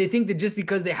 And they think that just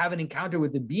because they have an encounter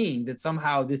with a being, that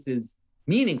somehow this is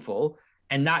meaningful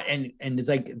and not, and it's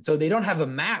like, so they don't have a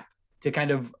map to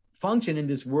kind of function in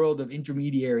this world of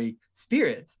intermediary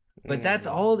spirits. But that's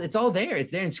all, it's all there.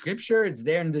 It's there in scripture. It's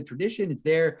there in the tradition. It's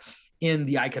there in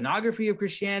the iconography of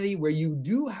Christianity, where you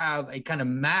do have a kind of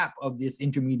map of this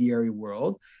intermediary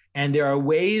world. And there are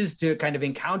ways to kind of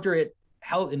encounter it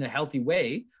in a healthy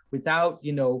way without,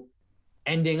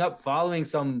 ending up following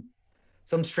some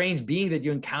strange being that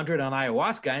you encountered on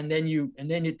ayahuasca. And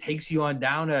then it takes you on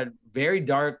down a very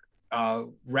dark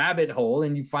rabbit hole,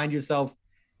 and you find yourself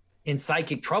in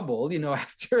psychic trouble,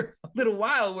 after a little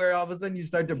while, where all of a sudden you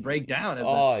start to break down.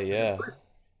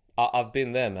 I've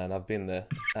been there, man. I've been there.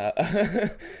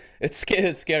 It's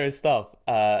scary stuff.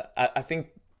 I think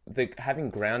having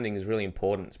grounding is really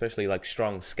important, especially like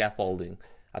strong scaffolding.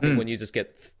 I think when you just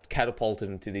get catapulted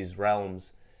into these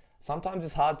realms, sometimes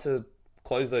it's hard to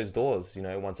close those doors,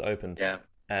 once opened. Yeah.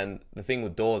 And the thing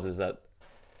with doors is that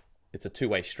it's a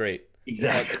two-way street.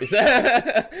 Exactly.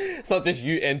 It's not just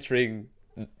you entering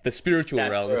the spiritual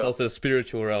realm. It's also a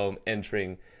spiritual realm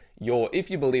entering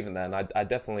if you believe in that. And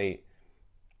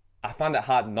I find it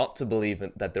hard not to believe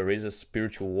that there is a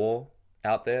spiritual war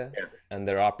out there, and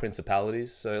there are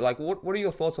principalities. So like, what are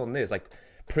your thoughts on this? Like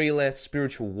Prelest,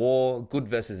 spiritual war, good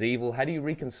versus evil. How do you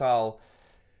reconcile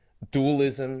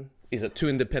dualism? Is it two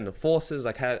independent forces?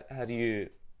 Like how do you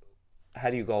How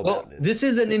do you go about this? This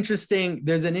is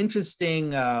there's an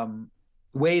interesting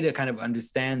way to kind of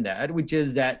understand that, which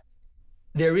is that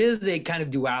there is a kind of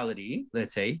duality,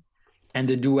 let's say, and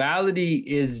the duality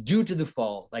is due to the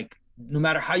fall. Like, no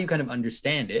matter how you kind of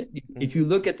understand it, if you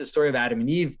look at the story of Adam and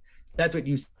Eve, that's what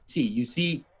you see. You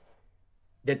see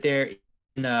that they're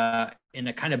in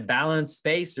a kind of balanced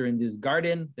space, or in this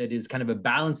garden that is kind of a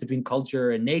balance between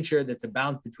culture and nature, that's a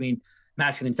balance between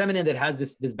masculine and feminine, that has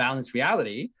this balanced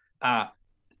reality.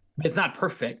 But it's not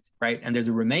perfect, right? And there's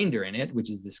a remainder in it, which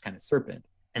is this kind of serpent.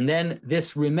 And then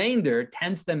this remainder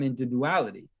tempts them into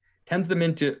duality, tempts them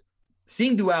into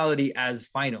seeing duality as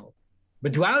final.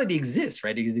 But duality exists,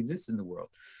 right? It exists in the world.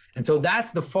 And so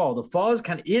that's the fall. The fall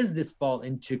is this fall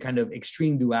into kind of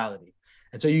extreme duality.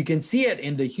 And so you can see it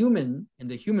in the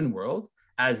human world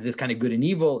as this kind of good and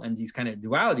evil and these kind of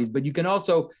dualities, but you can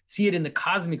also see it in the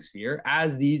cosmic sphere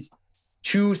as these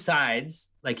two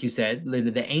sides, like you said,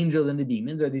 the angels and the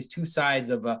demons are these two sides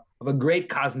of a great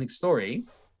cosmic story.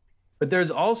 But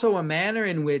there's also a manner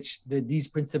in which these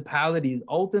principalities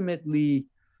ultimately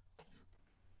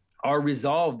are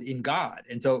resolved in God.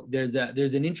 And so there's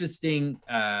an interesting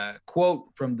quote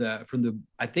from the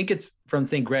I think it's from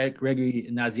St. Gregory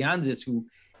Nazianzus, who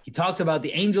he talks about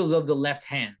the angels of the left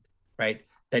hand, right?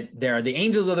 That there are the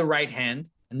angels of the right hand,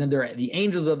 and then there are the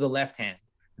angels of the left hand.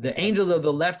 The angels of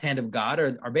the left hand of God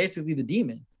are basically the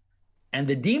demons. And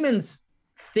the demons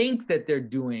think that they're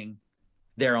doing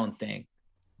their own thing,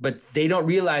 but they don't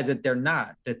realize that they're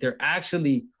not, that they're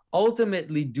actually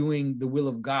ultimately doing the will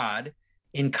of God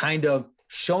in kind of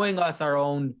showing us our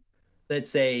own,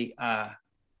 let's say,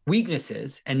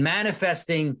 weaknesses, and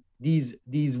manifesting these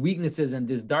weaknesses and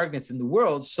this darkness in the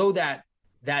world, so that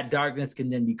that darkness can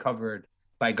then be covered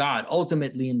by God,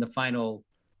 ultimately in the final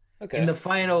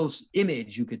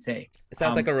image, you could say. It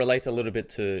sounds like it relates a little bit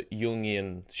to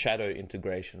Jungian shadow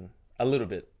integration, a little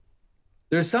bit.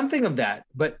 There's something of that,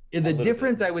 but the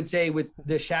difference I would say with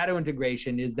the shadow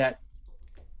integration is that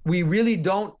we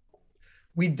don't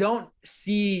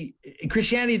see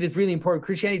Christianity. That's really important.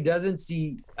 Christianity doesn't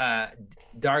see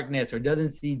darkness or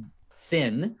doesn't see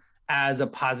sin as a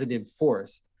positive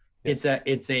force. Yes.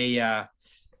 It's a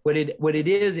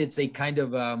kind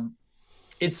of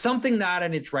it's something not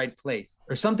in its right place,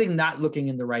 or something not looking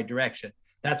in the right direction.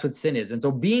 That's what sin is. And so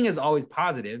being is always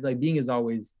positive, like being is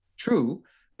always true,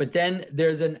 but then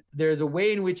there's a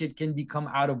way in which it can become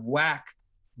out of whack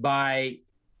by,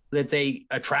 let's say,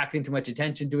 attracting too much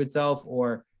attention to itself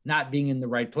or not being in the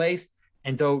right place.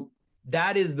 And so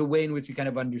that is the way in which we kind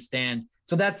of understand.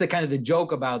 So that's the kind of the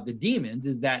joke about the demons,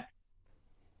 is that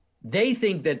they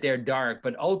think that they're dark,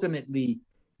 but ultimately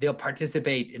they'll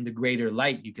participate in the greater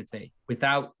light, you could say,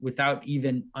 without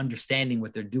even understanding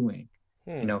what they're doing.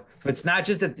 You know, so it's not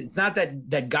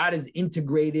that God is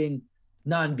integrating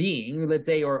non-being, let's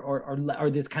say, or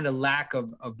this kind of lack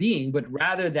of being, but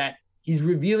rather that he's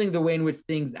revealing the way in which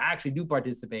things actually do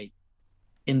participate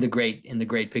in the great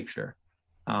picture.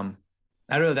 I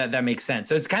don't know if that makes sense.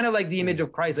 So it's kind of like the image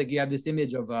of Christ. Like you have this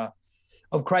image of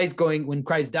Christ going, when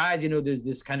Christ dies, you know, there's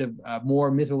this kind of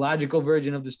more mythological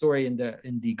version of the story in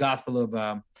the Gospel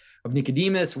of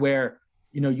Nicodemus, where,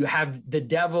 you know, you have the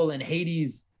devil and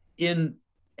Hades in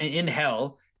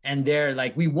hell, and they're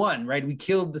like, we won, right? We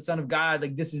killed the Son of God.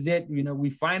 Like, this is it. You know, we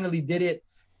finally did it.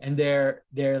 And they're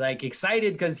like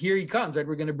excited because here he comes, right?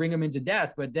 We're going to bring him into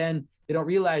death. But then they don't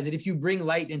realize that if you bring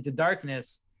light into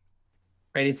darkness,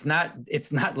 right, it's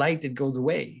not light that goes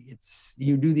away. It's,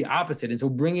 you do the opposite. And so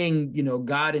bringing, you know,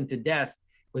 God into death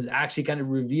was actually kind of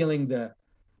revealing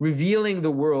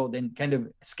the world and kind of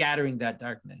scattering that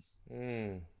darkness.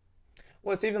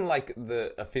 Well, it's even like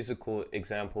a physical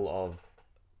example of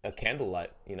a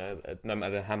candlelight, you know, no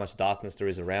matter how much darkness there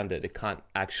is around it, it can't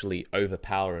actually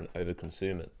overpower and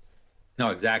overconsume it.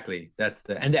 No, exactly. That's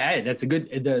a good,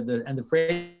 the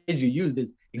phrase you used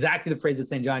is exactly the phrase that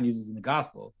St. John uses in the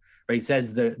gospel, right? He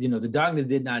says the darkness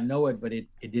did not know it, but it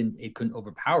couldn't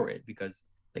overpower it, because,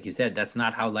 like you said, that's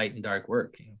not how light and dark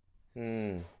work.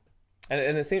 And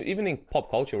it seems even in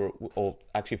pop culture, or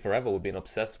actually forever, we've been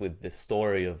obsessed with this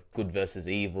story of good versus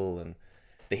evil and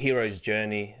the hero's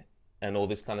journey and all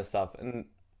this kind of stuff. And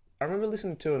I remember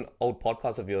listening to an old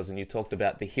podcast of yours, and you talked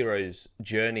about the hero's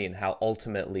journey and how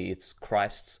ultimately it's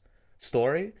Christ's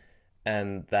story,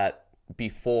 and that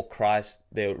before Christ,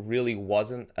 there really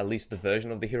wasn't at least the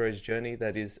version of the hero's journey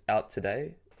that is out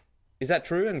today. Is that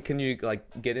true? And can you like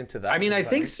get into that? I mean, I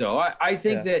think so. I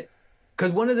think that,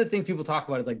 because one of the things people talk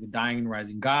about is like the dying and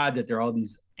rising God, that there are all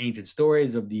these ancient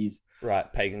stories of these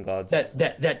pagan gods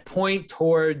that point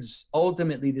towards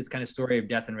ultimately this kind of story of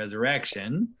death and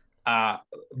resurrection.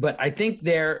 But I think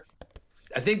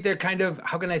I think they're kind of,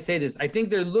 how can I say this? I think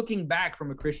they're looking back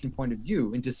from a Christian point of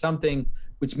view into something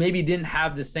which maybe didn't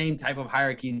have the same type of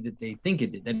hierarchy that they think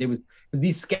it did. That it was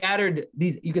these scattered,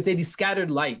 these, you could say, these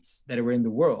scattered lights that were in the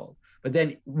world. But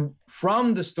then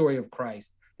from the story of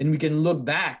Christ, then we can look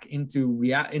back into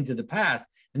the past,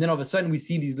 and then all of a sudden we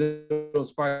see these little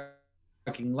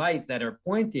sparking lights that are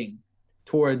pointing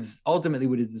towards ultimately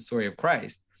what is the story of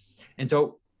Christ. And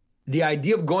so the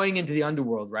idea of going into the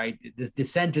underworld, right? This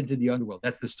descent into the underworld,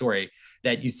 that's the story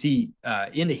that you see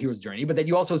in the hero's journey, but that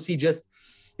you also see just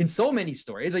in so many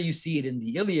stories. Like you see it in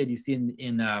the Iliad, you see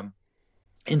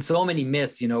in so many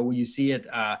myths, you know, where you see it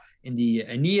in the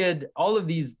Aeneid. All of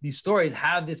these stories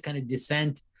have this kind of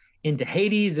descent into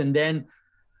Hades, and then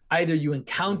either you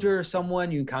encounter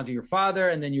someone, you encounter your father,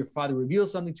 and then your father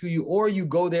reveals something to you, or you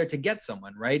go there to get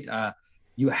someone, right?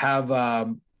 You have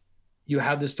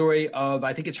the story of,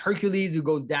 I think it's Hercules, who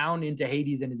goes down into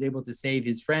Hades and is able to save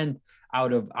his friend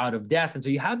out of death. And so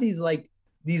you have these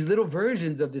little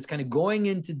versions of this kind of going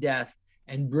into death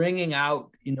and bringing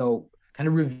out, you know, kind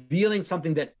of revealing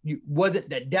something that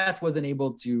death wasn't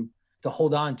able to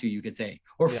hold on to, you could say,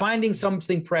 or finding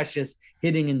something precious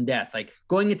hidden in death, like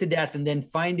going into death and then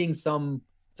finding some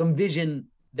vision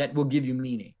that will give you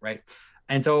meaning, right?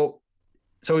 And so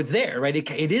it's there, right?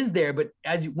 It is there, but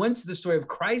once the story of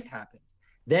Christ happens,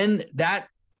 then that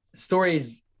story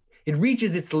it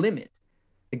reaches its limit.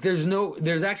 Like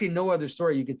there's actually no other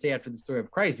story you could say after the story of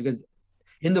Christ, because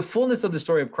in the fullness of the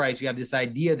story of Christ, you have this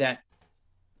idea that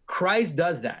Christ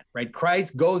does that, right?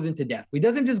 Christ goes into death. He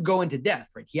doesn't just go into death,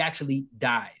 right? He actually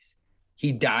dies.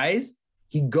 He dies,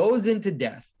 he goes into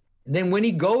death. And then when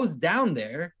he goes down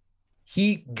there,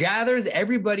 he gathers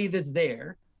everybody that's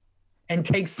there and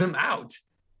takes them out.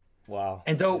 Wow.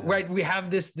 And so, right, we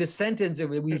have this sentence that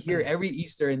we hear every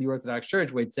Easter in the Orthodox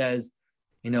Church, where it says,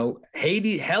 you know,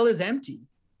 hell is empty.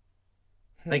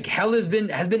 Like hell has been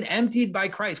emptied by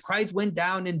Christ. Christ went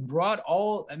down and brought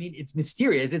all, I mean, it's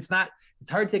mysterious. It's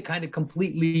hard to kind of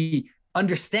completely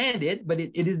understand it, but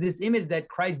it is this image that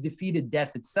Christ defeated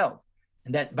death itself.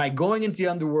 And that by going into the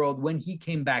underworld, when he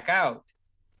came back out,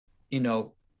 you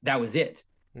know, that was it.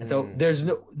 And so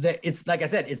it's like I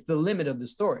said, it's the limit of the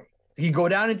story. So you go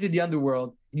down into the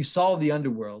underworld, you solve the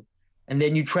underworld, and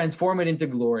then you transform it into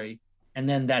glory. And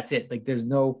then that's it. Like there's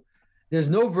no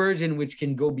version which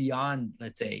can go beyond,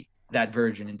 let's say, that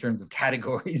version in terms of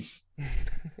categories.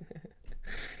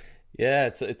 Yeah,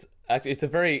 it's actually, it's a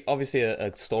very obviously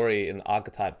a story, an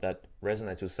archetype that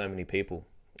resonates with so many people,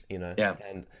 you know. Yeah.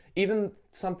 And even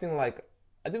something like,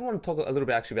 I did want to talk a little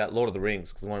bit actually about Lord of the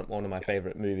Rings, because one of my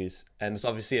favorite movies, and it's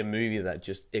obviously a movie that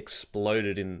just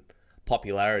exploded in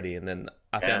popularity. And then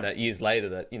I found out years later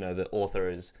that, you know, the author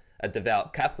is a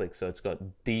devout Catholic, so it's got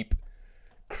deep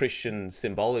Christian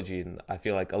symbology, and I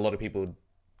feel like a lot of people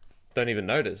don't even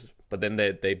notice, but then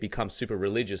they become super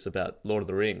religious about Lord of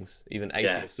the Rings, even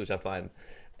atheists, which I find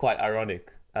quite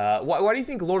ironic. Why do you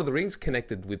think Lord of the Rings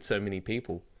connected with so many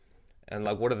people, and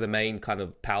like what are the main kind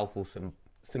of powerful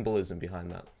symbolism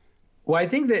behind that? Well, I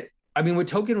think that, I mean, what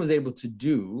Tolkien was able to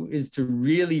do is to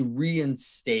really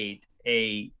reinstate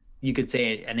you could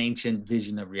say, an ancient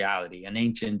vision of reality, an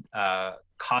ancient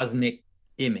cosmic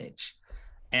image.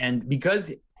 And because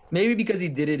he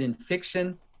did it in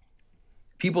fiction,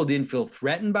 people didn't feel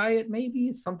threatened by it,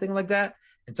 maybe something like that.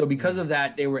 And so because of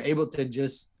that, they were able to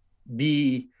just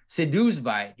be seduced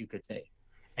by it, you could say.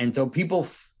 And so people,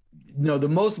 you know, the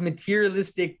most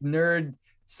materialistic nerd,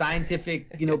 scientific,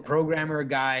 you know, programmer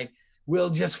guy will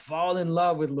just fall in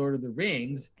love with Lord of the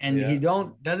Rings, and he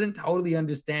doesn't totally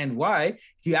understand why.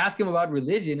 If you ask him about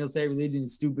religion, he'll say religion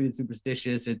is stupid, it's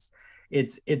superstitious,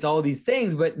 it's all these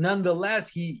things, but nonetheless,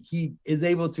 he is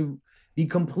able to be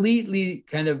completely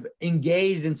kind of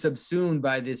engaged and subsumed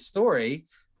by this story,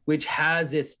 which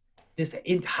has this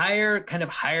entire kind of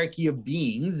hierarchy of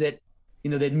beings that,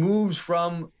 you know, that moves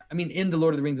from, I mean, in the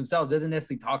Lord of the Rings themselves, doesn't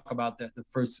necessarily talk about the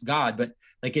first god, but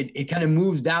like it kind of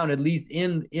moves down, at least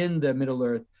in the Middle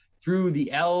Earth, through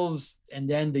the elves, and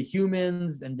then the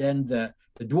humans, and then the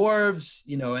dwarves,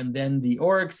 you know, and then the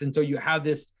orcs. And so you have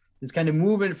this kind of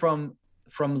movement from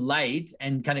light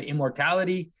and kind of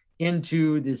immortality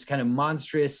into this kind of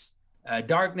monstrous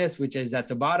darkness, which is at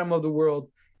the bottom of the world.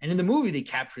 And in the movie, they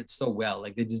capture it so well.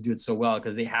 Like they just do it so well,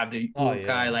 because they have the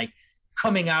Uruk-hai like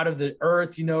coming out of the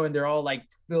earth, you know, and they're all like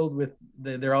filled with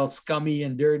they're all scummy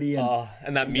and dirty,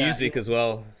 and that music as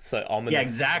well, so ominous. Yeah,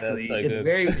 exactly. So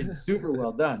it's super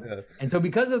well done. Yeah. And so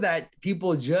because of that,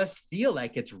 people just feel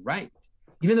like it's right,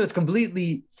 even though it's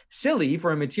completely silly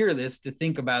for a materialist to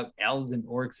think about elves and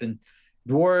orcs and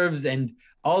dwarves and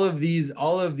all of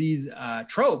these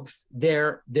tropes.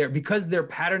 They're because they're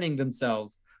patterning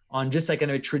themselves on just like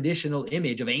kind of a traditional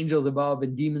image of angels above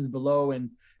and demons below, and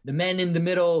the men in the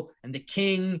middle, and the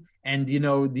king, and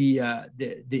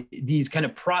these kind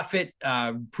of prophet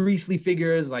priestly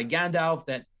figures like Gandalf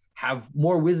that have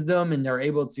more wisdom and are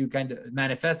able to kind of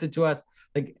manifest it to us.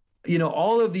 Like,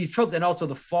 all of these tropes, and also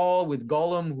the fall with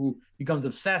Gollum, who becomes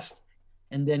obsessed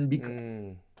and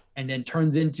then and then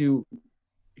turns into,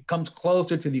 comes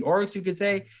closer to the orcs, you could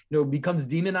say, becomes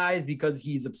demonized because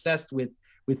he's obsessed with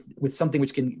something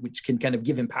which can kind of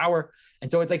give him power.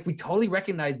 And so it's like we totally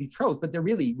recognize these tropes, but they're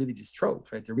really just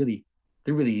tropes, right? It's really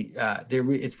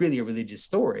a religious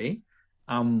story.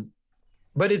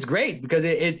 But it's great because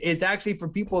it's actually, for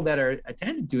people that are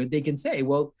attentive to it, they can say,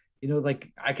 well,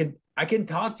 like I can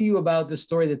talk to you about the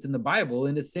story that's in the Bible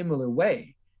in a similar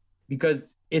way,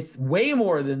 because it's way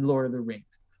more than Lord of the Rings.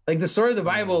 Like, the story of the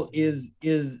Bible is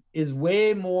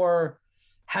way more,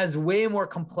 has way more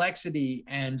complexity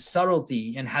and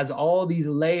subtlety, and has all these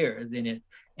layers in it,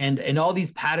 and all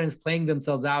these patterns playing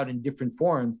themselves out in different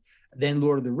forms than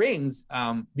Lord of the Rings.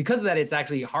 Because of that, it's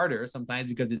actually harder sometimes,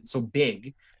 because it's so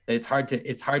big that it's hard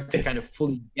to kind of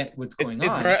fully get what's going on.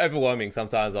 It's very overwhelming.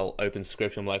 Sometimes I'll open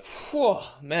scripture, I'm like, whew,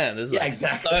 man, there's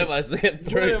exactly so much to get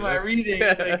through. What am I reading?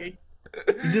 Like,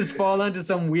 you just fall into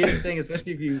some weird thing,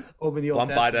 especially if you open the Old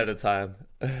Testament. One bite at a time.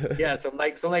 Yeah, some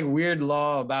weird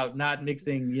law about not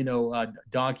mixing, a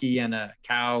donkey and a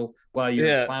cow while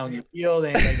you're plowing your field,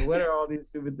 and like, what are all these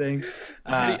stupid things?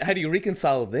 How do you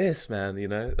reconcile this, man?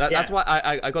 That's why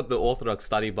I got the Orthodox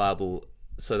Study Bible,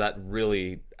 so that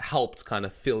really helped kind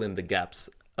of fill in the gaps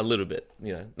a little bit.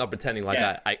 Not pretending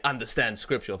like I understand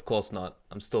scripture, of course not.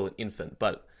 I'm still an infant,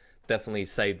 but definitely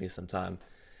saved me some time.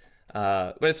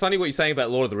 But it's funny what you're saying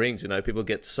about Lord of the Rings. People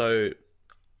get so,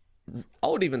 I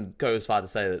would even go as far to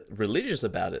say that religious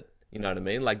about it. You know what I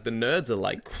mean? Like, the nerds are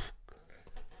like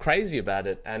crazy about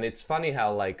it. And it's funny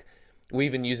how, like, we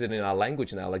even use it in our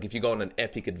language now. Like, if you go on an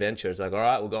epic adventure, it's like, all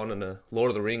right, we're going on a Lord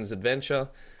of the Rings adventure,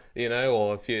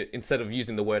 or if you, instead of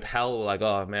using the word hell, we're like,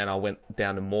 oh man, I went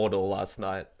down to Mordor last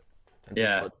night and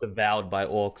just got devoured by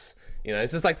orcs.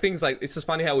 It's just like things like, it's just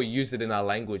funny how we use it in our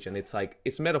language, and it's like,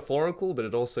 it's metaphorical, but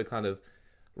it also kind of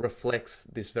reflects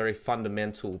this very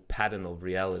fundamental pattern of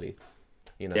reality,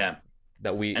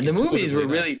 that we, and the movies were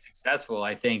really successful,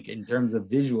 I think, in terms of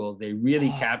visuals. They really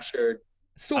captured.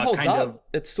 It still holds up.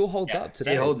 It still holds up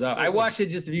today. It holds up. I watched it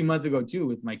just a few months ago too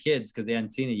with my kids, because they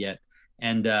hadn't seen it yet,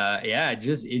 and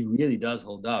it really does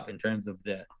hold up in terms of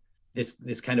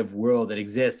this kind of world that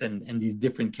exists, and these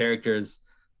different characters.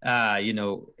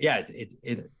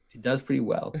 It does pretty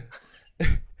well.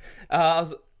 I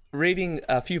was reading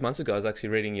a few months ago. I was actually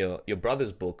reading your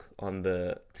brother's book on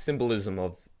the symbolism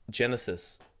of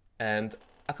Genesis, and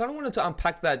I kind of wanted to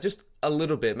unpack that just a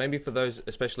little bit, maybe for those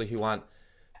especially who aren't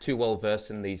too well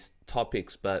versed in these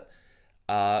topics. But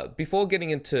before getting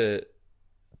into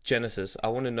Genesis, I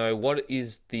want to know, what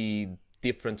is the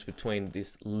difference between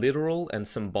this literal and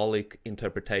symbolic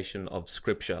interpretation of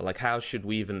scripture? Like, how should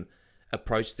we even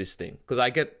approach this thing? Because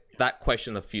I get that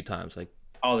question a few times, like,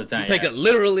 all the time. Do you take it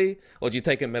literally, or do you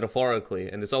take it metaphorically?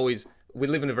 And it's always, we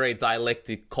live in a very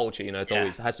dialectic culture, it's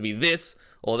always, it has to be this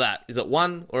or that. Is it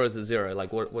one or is it zero?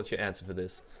 Like, what's your answer for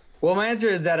this? Well, my answer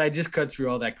is that I just cut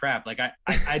through all that crap. Like,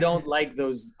 I don't like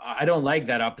those. I don't like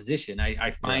that opposition.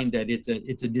 I find that it's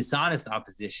a dishonest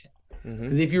opposition.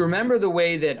 Because if you remember the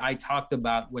way that I talked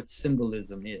about what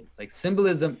symbolism is, like,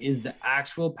 symbolism is the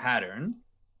actual pattern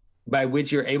by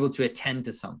which you're able to attend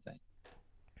to something.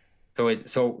 So it's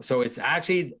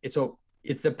the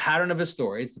pattern of a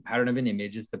story. It's the pattern of an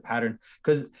image. It's the pattern,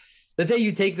 because let's say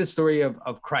you take the story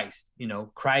of Christ,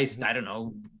 Christ, I don't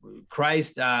know,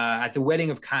 Christ at the wedding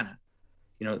of Cana.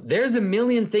 There's a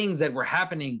million things that were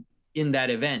happening in that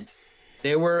event.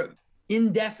 There were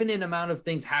indefinite amount of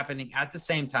things happening at the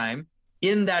same time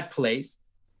in that place,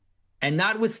 and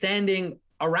notwithstanding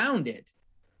around it,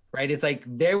 right? It's like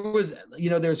there was,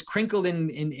 there's crinkle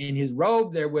in his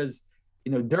robe. There was,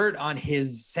 dirt on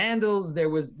his sandals.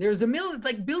 There's a million,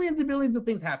 like billions and billions of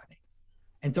things happening.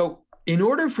 And so in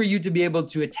order for you to be able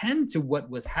to attend to what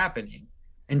was happening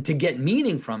and to get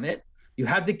meaning from it, you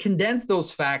have to condense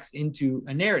those facts into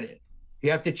a narrative.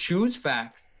 You have to choose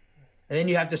facts, and then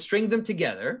you have to string them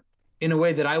together in a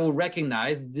way that I will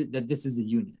recognize that this is a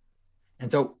unit.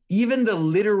 And so even the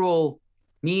literal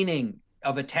meaning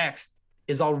of a text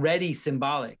is already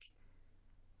symbolic.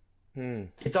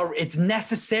 It's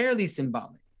necessarily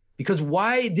symbolic, because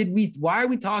why are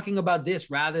we talking about this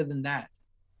rather than that?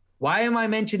 Why am I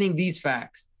mentioning these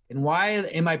facts, and why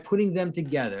am I putting them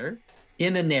together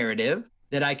in a narrative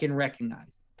that I can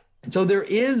recognize? And so there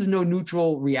is no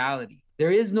neutral reality.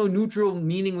 There is no neutral,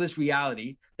 meaningless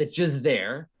reality that's just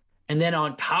there, And then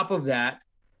on top of that,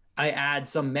 I add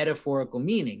some metaphorical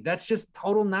meaning. That's just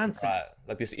total nonsense. Right.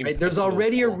 Like this, right? There's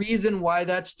already form. a reason why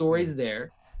that story's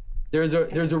there. There's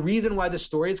a reason why the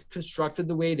story is constructed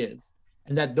the way it is,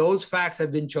 and that those facts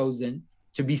have been chosen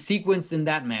to be sequenced in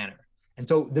that manner. And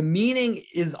so the meaning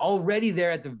is already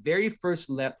there at the very first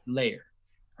layer,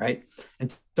 right?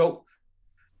 And so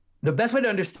the best way to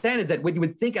understand it, that what you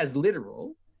would think as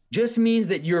literal just means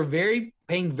that you're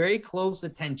paying very close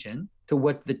attention to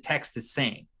what the text is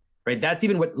saying, right? That's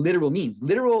even what literal means.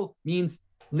 Literal means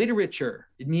literature.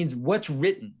 It means what's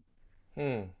written.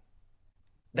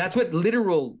 That's what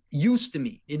literal used to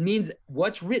mean. It means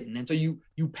what's written. And so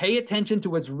you pay attention to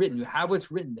what's written. You have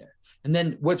what's written there. And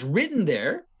then what's written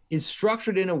there is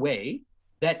structured in a way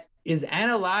that is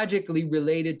analogically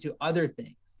related to other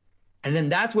things. And then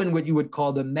that's when what you would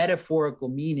call the metaphorical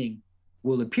meaning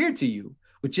will appear to you,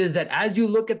 which is that as you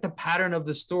look at the pattern of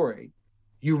the story,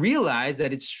 you realize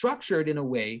that it's structured in a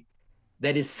way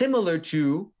that is similar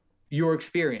to your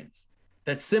experience,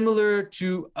 that's similar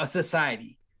to a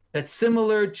society, that's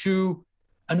similar to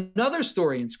another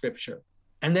story in scripture,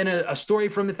 and then a story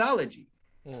from mythology.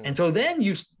 And so then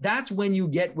that's when you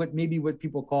get what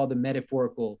people call the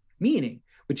metaphorical meaning,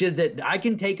 which is that I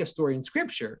can take a story in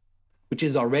scripture, which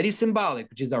is already symbolic,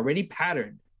 which is already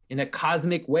patterned in a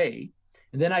cosmic way.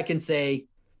 And then I can say,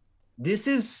 this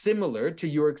is similar to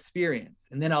your experience.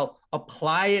 And then I'll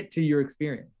apply it to your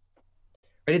experience.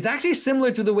 Right? It's actually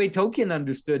similar to the way Tolkien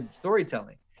understood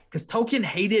storytelling, because Tolkien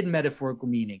hated metaphorical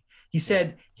meaning. He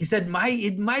said,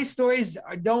 my stories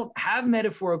don't have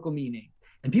metaphorical meanings,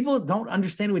 and people don't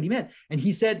understand what he meant. And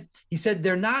he said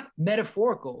they're not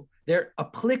metaphorical, they're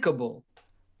applicable.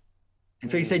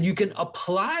 And so he said, you can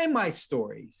apply my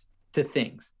stories to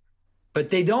things, but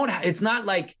they don't, it's not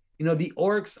like, the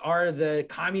orcs are the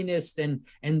communists and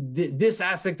this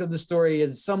aspect of the story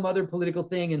is some other political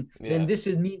thing. And then this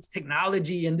means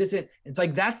technology and it's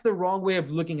like, that's the wrong way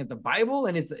of looking at the Bible.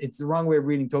 And it's the wrong way of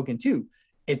reading Tolkien too.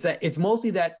 It's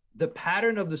mostly that the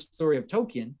pattern of the story of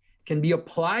Tolkien can be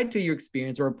applied to your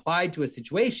experience or applied to a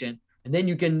situation. And then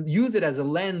you can use it as a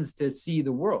lens to see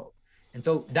the world. And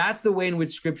so that's the way in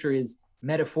which scripture is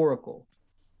metaphorical.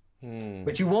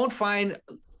 But you won't find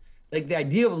like the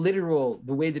idea of literal,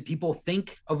 the way that people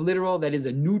think of literal, that is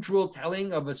a neutral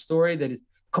telling of a story that is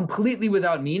completely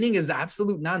without meaning, is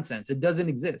absolute nonsense. It doesn't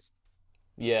exist.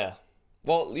 Yeah.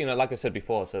 Well, like I said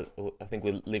before, so I think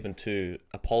we live into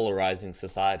a polarizing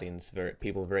society, and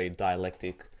people are very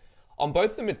dialectic on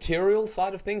both the material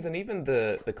side of things and even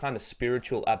the kind of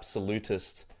spiritual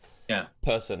absolutist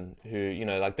person who,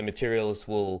 like the materialists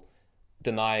will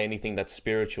deny anything that's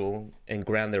spiritual and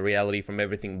ground their reality from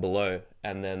everything below,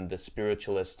 and then the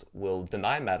spiritualist will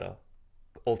deny matter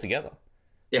altogether.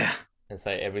 Yeah. And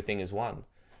say everything is one.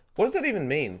 What does that even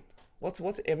mean? What's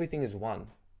everything is one?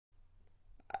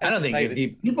 I don't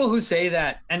think people who say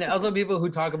that, and also people who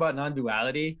talk about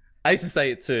non-duality. I used to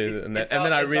say it too, and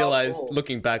then I realized,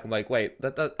 looking back, I'm like, wait,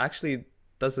 that actually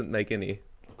doesn't make any.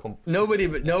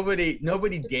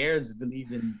 Nobody dares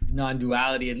believe in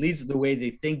non-duality, at least the way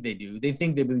they think they do. They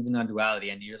think they believe in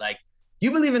non-duality, and you're like, you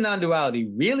believe in non-duality?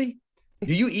 Really?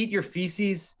 Do you eat your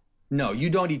feces? No, you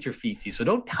don't eat your feces. So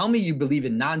don't tell me you believe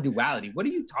in non-duality. What are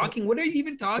you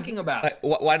even talking about?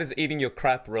 Why does eating your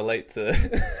crap relate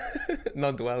to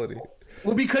non-duality?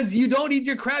 Well, because you don't eat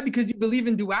your crap because you believe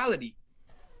in duality.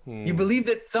 You believe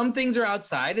that some things are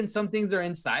outside and some things are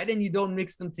inside, and you don't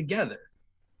mix them together.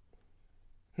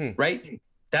 Right?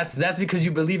 That's because you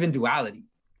believe in duality.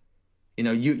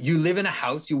 You live in a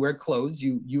house, you wear clothes,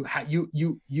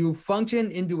 you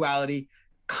function in duality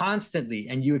constantly,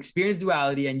 and you experience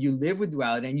duality and you live with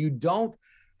duality, and you don't,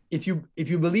 if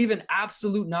you believe in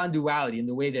absolute non-duality in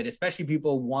the way that especially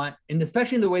people want, and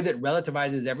especially in the way that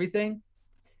relativizes everything,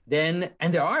 then,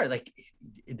 and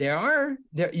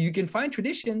you can find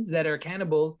traditions that are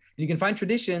cannibals, and you can find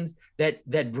traditions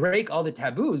that break all the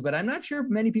taboos, but I'm not sure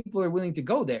many people are willing to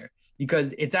go there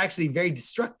because it's actually very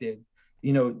destructive.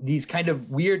 These kind of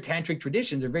weird tantric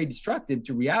traditions are very destructive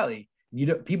to reality.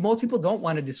 Most people don't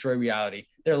want to destroy reality.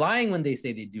 They're lying when they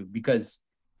say they do, because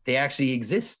they actually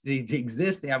exist. They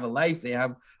exist. They have a life. They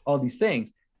have all these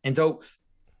things. And so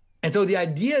the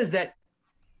idea is that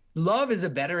love is a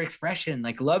better expression.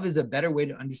 Like love is a better way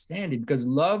to understand it, because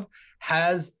love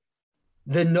has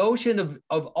the notion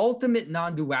of ultimate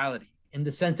non-duality in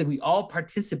the sense that we all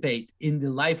participate in the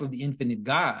life of the infinite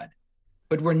God,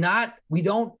 but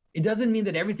it doesn't mean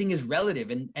that everything is relative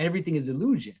and everything is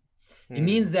illusion. It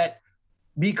means that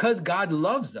because God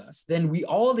loves us, then we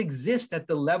all exist at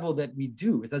the level that we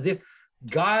do. It's as if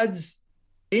God's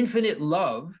infinite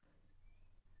love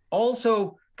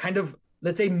also kind of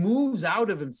let's say, moves out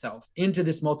of himself into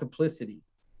this multiplicity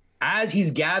as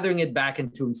he's gathering it back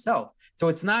into himself. So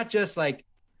it's not just like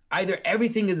either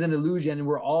everything is an illusion and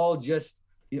we're all just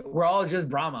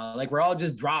Brahma, like we're all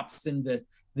just drops in the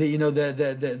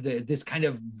this kind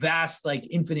of vast, like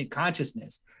infinite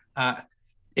consciousness.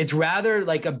 It's rather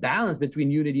like a balance between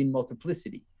unity and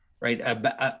multiplicity, right?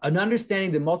 An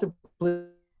understanding that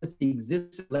multiplicity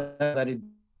exists, that it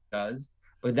does,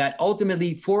 but that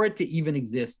ultimately, for it to even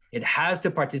exist, it has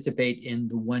to participate in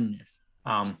the oneness.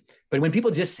 But when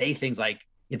people just say things like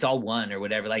it's all one or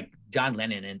whatever, like John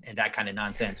Lennon and that kind of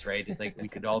nonsense, right? It's like we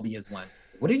could all be as one.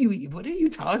 What are you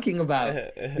talking about?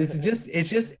 It's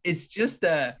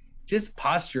just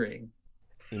posturing.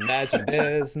 Imagine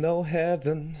there's no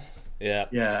heaven. Yeah.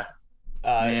 Yeah.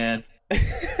 Man.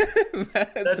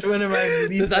 That's one of my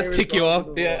least. Does that tick you off?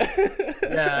 Yeah.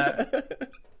 Yeah.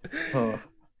 Oh.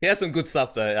 He has some good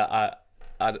stuff though.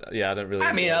 I don't really.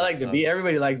 I mean, I like the Beatles.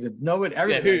 Everybody likes it. Nobody.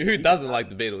 Yeah. Who doesn't like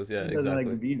the Beatles? Yeah. Who doesn't like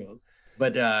the Beatles?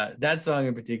 But that song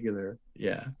in particular,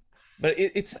 yeah. But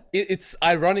it's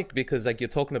ironic because like you're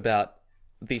talking about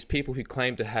these people who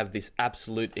claim to have this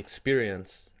absolute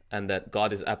experience and that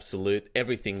God is absolute,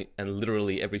 everything and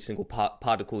literally every single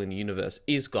particle in the universe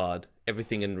is God,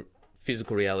 everything in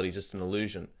physical reality is just an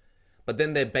illusion. But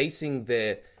then they're basing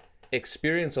their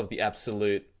experience of the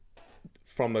absolute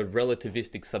from a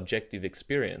relativistic subjective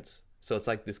experience. So it's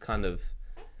like this kind of,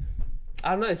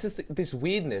 I don't know, it's just this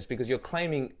weirdness because you're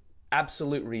claiming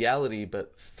absolute reality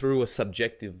but through a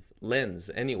subjective lens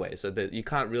anyway, so that you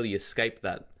can't really escape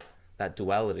that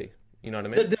duality. You know what I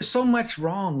mean? There's so much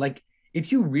wrong. Like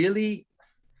if you really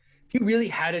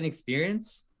had an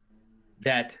experience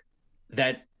that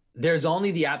there's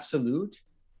only the absolute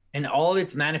and all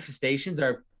its manifestations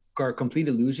are complete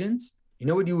illusions, you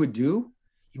know what you would do?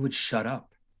 You would shut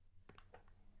up.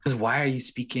 Because why are you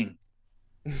speaking?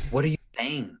 What are you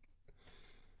saying?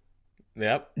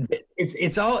 Yep.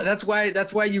 It's all, that's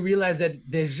why you realize that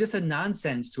there's just a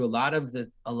nonsense to a lot of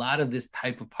this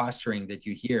type of posturing that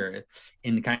you hear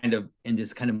in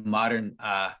this kind of modern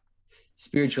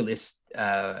spiritualist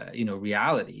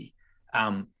reality.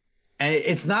 And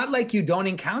it's not like you don't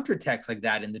encounter texts like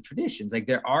that in the traditions. Like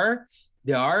there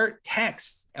are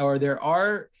texts or there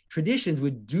are traditions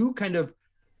which do kind of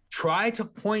try to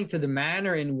point to the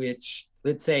manner in which,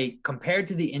 let's say, compared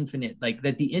to the infinite, like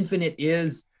that the infinite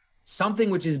is something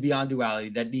which is beyond duality,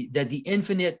 that the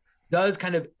infinite does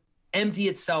kind of empty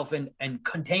itself and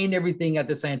contain everything at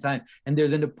the same time. And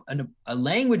there's a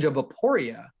language of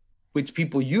aporia, which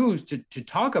people use to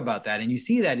talk about that. And you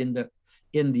see that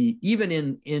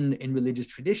even in religious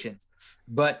traditions.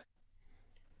 But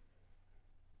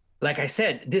like I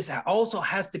said, this also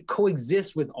has to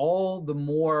coexist with all the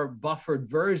more buffered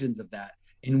versions of that,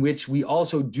 in which we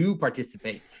also do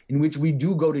participate, in which we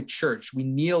do go to church, we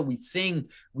kneel, we sing,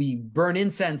 we burn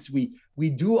incense, we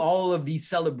do all of these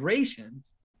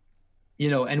celebrations,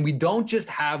 and we don't just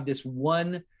have this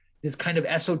kind of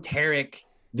esoteric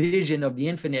vision of the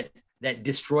infinite that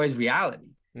destroys reality.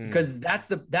 Because that's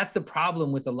the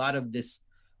problem with a lot of this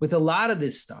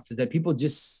stuff, is that people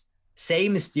just say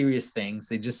mysterious things.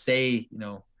 They just say,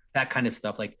 that kind of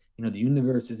stuff, like, the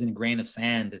universe is in a grain of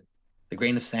sand. The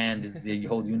grain of sand is the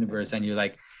whole universe. And you're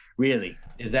like, really?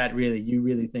 Is that really? You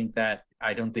really think that?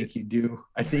 I don't think you do.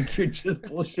 I think you're just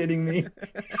bullshitting me.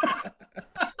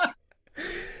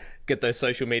 Get those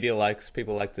social media likes.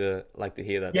 People like to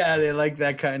hear that. Yeah, they like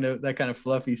that kind of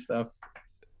fluffy stuff.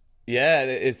 Yeah,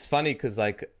 it's funny because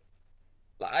like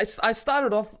I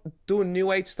started off doing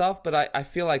new age stuff, but I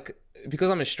feel like because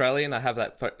I'm Australian, I have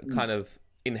that kind of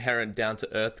inherent down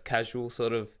to earth, casual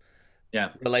sort of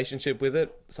relationship with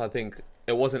it. So I think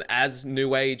it wasn't as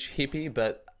new age hippie,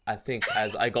 but I think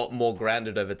as I got more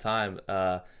grounded over time,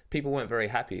 people weren't very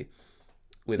happy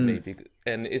with me.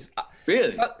 And it's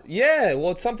really, yeah.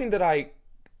 Well, it's something that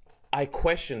I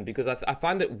question because I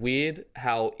find it weird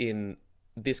how in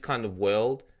this kind of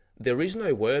world there is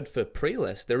no word for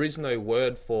prelest. There is no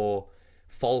word for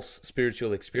false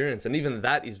spiritual experience, and even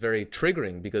that is very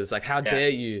triggering because like, how dare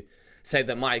you say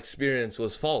that my experience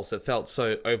was false? It felt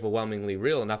so overwhelmingly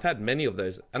real, and I've had many of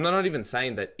those. And I'm not even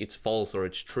saying that it's false or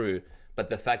it's true,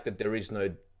 but the fact that there is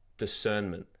no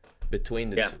discernment between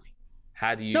the two.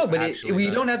 How do you? No, but we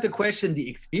don't have to question the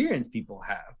experience people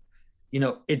have.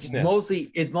 It's mostly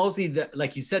the,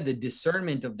 like you said, the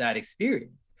discernment of that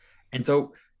experience. And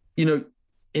so,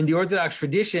 in the Orthodox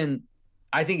tradition,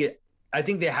 I think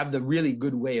they have the really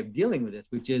good way of dealing with this,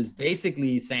 which is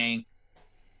basically saying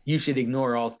you should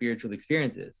ignore all spiritual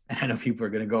experiences. And I know people are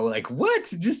going to go like,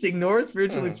 what? Just ignore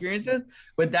spiritual experiences?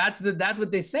 But that's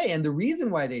what they say. And the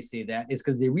reason why they say that is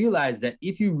because they realize that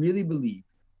if you really believe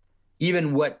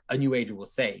even what a New Ager will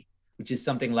say, which is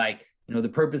something like, you know, the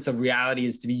purpose of reality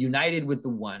is to be united with the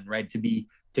one, right?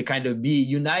 To kind of be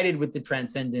united with the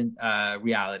transcendent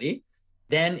reality.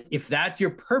 Then if that's your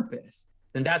purpose,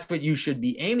 then that's what you should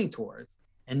be aiming towards.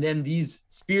 And then these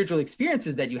spiritual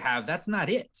experiences that you have, that's not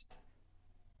it,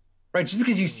 right? Just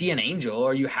because you see an angel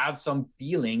or you have some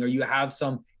feeling or you have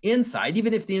some insight,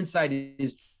 even if the insight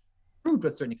is true to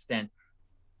a certain extent,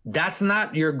 that's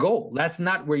not your goal. That's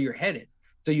not where you're headed.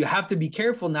 So you have to be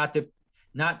careful not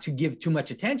to give too much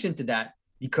attention to that,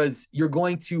 because you're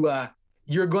going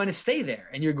to stay there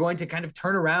and you're going to kind of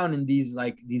turn around in these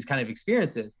kind of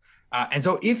experiences. And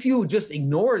so if you just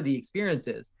ignore the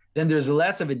experiences, then there's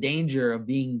less of a danger of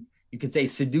being, you could say,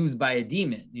 seduced by a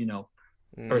demon, you know,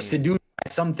 or seduced by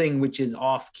something which is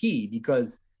off key,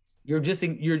 because you're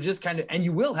just kind of, and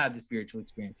you will have the spiritual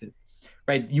experiences,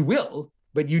 right? You will,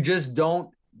 but you don't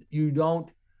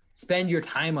spend your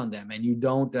time on them, and you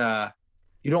don't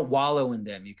wallow in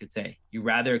them, you could say. You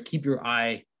rather keep your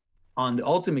eye on the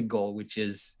ultimate goal, which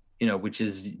is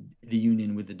the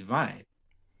union with the divine.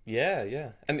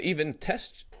 Yeah. And even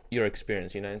test your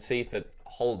experience, you know, and see if it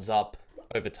holds up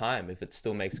over time, if it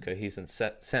still makes cohesive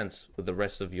sense with the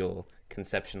rest of your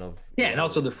conception of... Yeah, and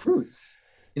also the fruits.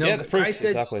 You know, yeah, the fruits, Christ said,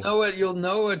 exactly. You'll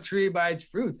know a tree by its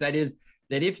fruits. That is,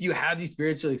 that if you have these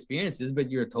spiritual experiences, but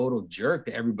you're a total jerk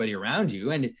to everybody around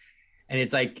you, and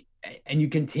it's like, and you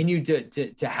continue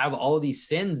to have all these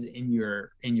sins in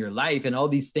your life, and all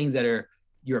these things that are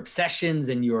your obsessions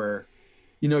and your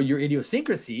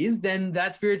idiosyncrasies, then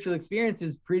that spiritual experience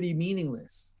is pretty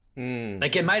meaningless.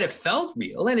 Like, it might have felt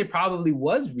real, and it probably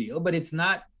was real, but it's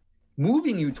not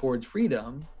moving you towards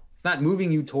freedom. It's not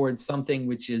moving you towards something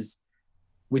which is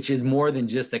more than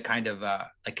just a kind of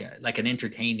like an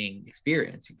entertaining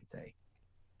experience, you could say.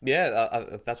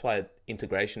 Yeah, that's why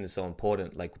integration is so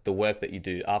important, like the work that you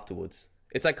do afterwards.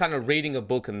 It's like kind of reading a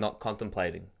book and not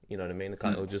contemplating, you know what I mean? It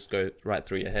kind of will just go right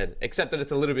through your head, except that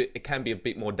it can be a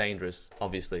bit more dangerous,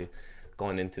 obviously,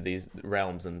 going into these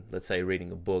realms and, let's say,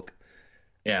 reading a book.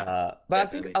 Yeah. But I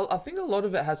think a lot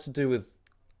of it has to do with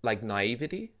like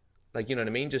naivety, like, you know what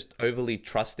I mean? Just overly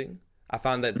trusting. I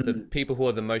found that the people who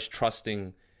are the most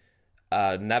trusting,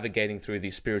 navigating through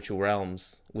these spiritual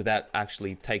realms without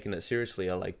actually taking it seriously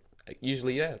are like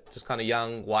usually just kind of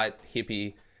young, white,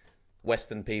 hippie,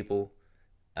 Western people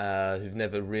who've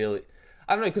never really,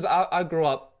 I don't know, because I grew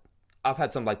up, I've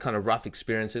had some like kind of rough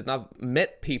experiences, and I've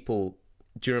met people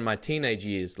during my teenage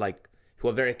years like who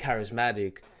are very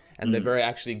charismatic, and they're very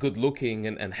actually good looking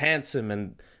and handsome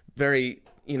and very,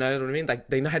 you know what I mean? Like,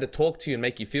 they know how to talk to you and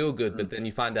make you feel good, but then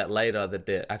you find out later that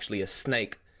they're actually a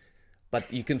snake.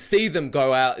 But you can see them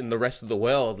go out in the rest of the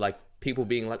world, like people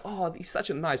being like, oh, he's such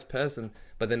a nice person.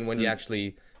 But then when you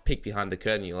actually peek behind the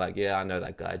curtain, you're like, yeah, I know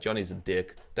that guy. Johnny's a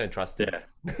dick. Don't trust him.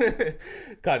 Yeah.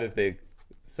 Kind of thing.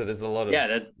 So there's a lot of...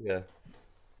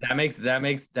 That makes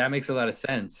a lot of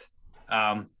sense.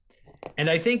 And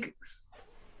I think,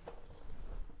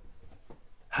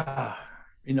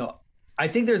 you know, I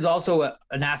think there's also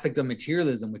an aspect of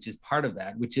materialism, which is part of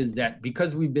that, which is that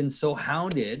because we've been so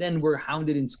hounded, and we're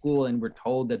hounded in school, and we're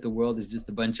told that the world is just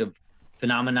a bunch of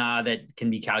phenomena that can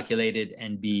be calculated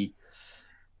and be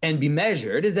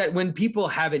measured, is that when people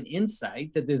have an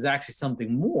insight that there's actually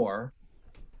something more,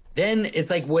 then it's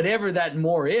like whatever that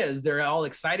more is, they're all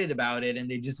excited about it,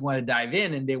 and they just want to dive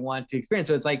in and they want to experience.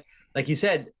 So it's like you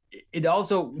said, it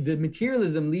also, the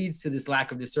materialism leads to this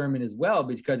lack of discernment as well,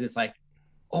 because it's like,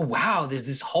 oh, wow, there's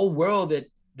this whole world that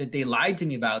they lied to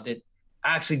me about that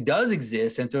actually does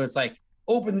exist. And so it's like,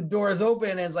 open the doors open,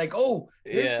 and it's like, oh,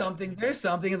 there's something. It's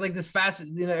like this fast,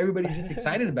 you know, everybody's just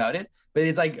excited about it. But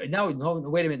it's like, no,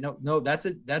 wait a minute. No, that's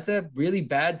a really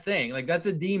bad thing. Like, that's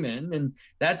a demon, and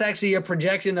that's actually a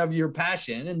projection of your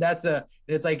passion. And but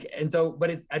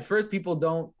it's, at first people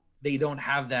don't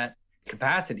have that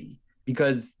capacity,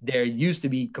 because they're used to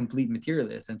be complete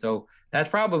materialists. And so that's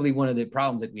probably one of the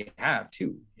problems that we have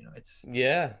too. You know, it's...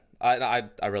 Yeah, I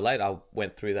relate. I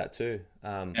went through that too.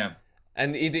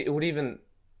 And it would even,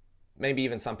 maybe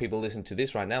even some people listen to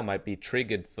this right now might be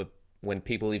triggered for when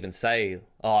people even say,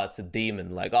 oh, it's a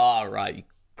demon. Like, oh, right, you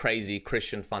crazy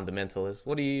Christian fundamentalist.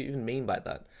 What do you even mean by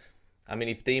that? I mean,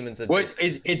 if demons are just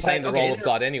it's playing the role of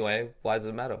God anyway, why does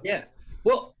it matter? Yeah.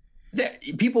 Well,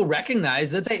 people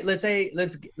recognize, let's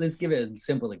give it a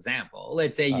simple example.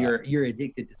 Let's say you're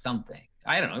addicted to something.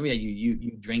 I don't know,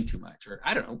 you drink too much, or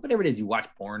I don't know, whatever it is, you watch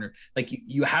porn, or like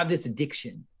you have this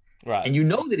addiction. Right. And you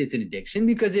know that it's an addiction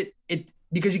because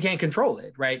because you can't control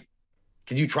it, right?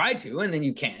 Because you try to, and then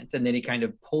you can't, and then it kind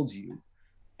of pulls you.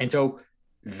 And so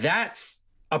that's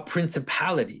a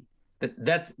principality.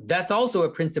 That's also a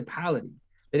principality.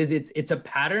 That is, it's a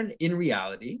pattern in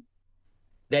reality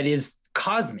that is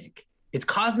cosmic. It's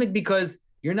cosmic because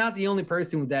you're not the only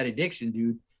person with that addiction,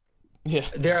 dude. Yeah.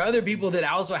 There are other people that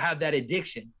also have that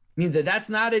addiction. I mean, that's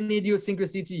not an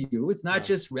idiosyncrasy to you. It's not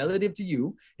just relative to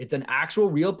you. It's an actual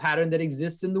real pattern that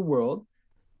exists in the world,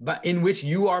 but in which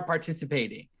you are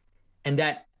participating. And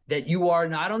that you are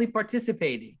not only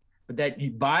participating, but that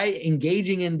you, by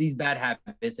engaging in these bad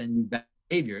habits and these bad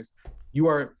behaviors, you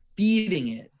are feeding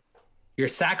it. You're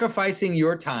sacrificing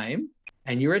your time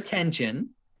and your attention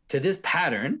to this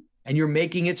pattern, and you're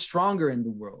making it stronger in the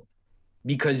world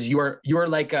because you're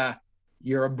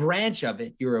a branch of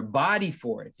it. You're a body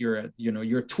for it.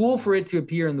 You're a tool for it to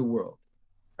appear in the world,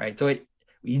 right? So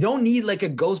you don't need like a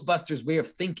Ghostbusters way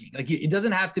of thinking. Like it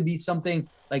doesn't have to be something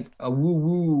like a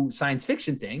woo-woo science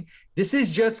fiction thing. This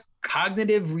is just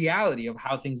cognitive reality of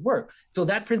how things work. So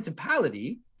that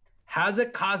principality has a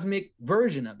cosmic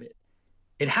version of it.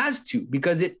 It has to,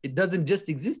 because it doesn't just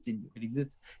exist in you. It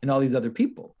exists in all these other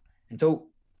people. And so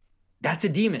that's a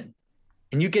demon,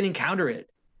 and you can encounter it,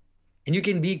 and you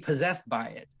can be possessed by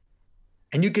it,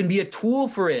 and you can be a tool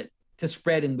for it to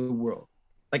spread in the world.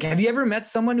 Like, have you ever met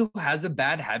someone who has a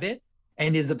bad habit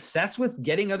and is obsessed with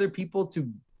getting other people to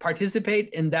participate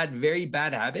in that very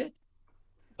bad habit?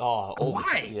 Oh,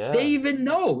 why? Yeah. They even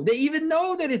know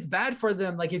that it's bad for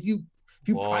them. Like if you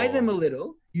pry them a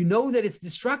little, you know that it's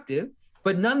destructive,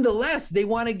 but nonetheless, they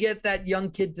want to get that young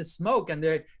kid to smoke, and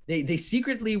they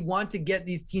secretly want to get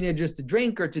these teenagers to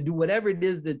drink or to do whatever it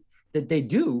is that they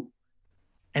do.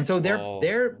 And so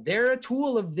they're a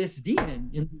tool of this demon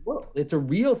in the world. It's a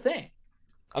real thing.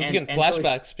 I'm just getting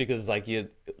flashbacks because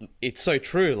it's so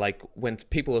true. Like when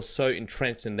people are so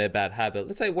entrenched in their bad habit,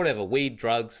 let's say whatever, weed,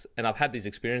 drugs, and I've had these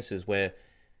experiences where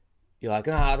you're like,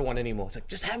 I don't want any more. It's like,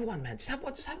 just have one, man. Just have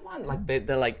one. Like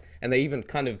they're like, and they even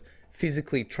kind of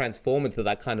physically transform into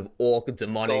that kind of orc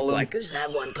demonic, like, just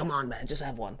have one. Come on, man. Just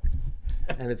have one.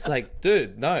 And it's like,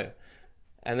 dude, no.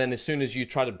 And then as soon as you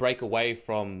try to break away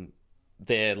from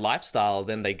their lifestyle,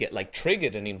 then they get like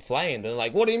triggered and inflamed and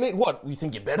like, what do you mean? What? You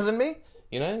think you're better than me?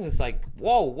 You know, it's like,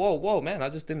 whoa, man. I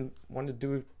just didn't want to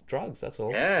do drugs. That's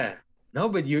all. Yeah. No,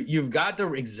 but you've got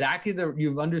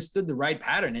you've understood the right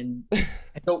pattern. And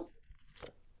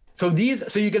so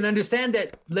you can understand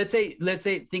that, let's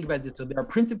say, think about this. So there are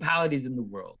principalities in the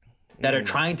world that are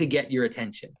trying to get your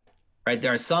attention, right?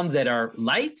 There are some that are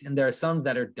light and there are some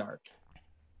that are dark.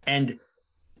 And,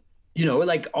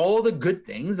 like all the good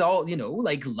things,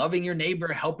 like loving your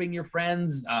neighbor, helping your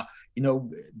friends,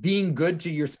 being good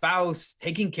to your spouse,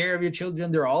 taking care of your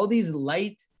children. There are all these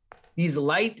light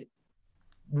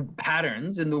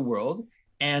patterns in the world,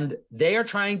 and they are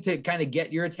trying to kind of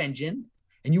get your attention,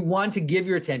 and you want to give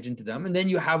your attention to them. And then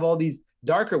you have all these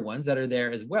darker ones that are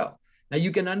there as well. Now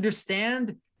you can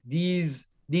understand these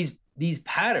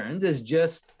patterns as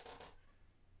just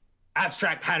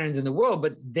abstract patterns in the world,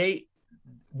 but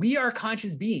we are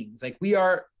conscious beings, like we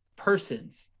are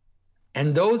persons.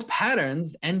 And those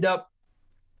patterns end up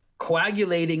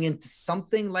coagulating into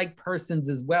something like persons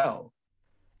as well.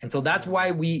 And so that's why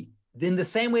in the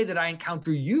same way that I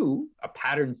encounter you, a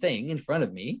pattern thing in front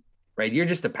of me, right? You're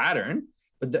just a pattern,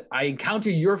 but I encounter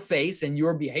your face and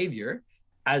your behavior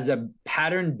as a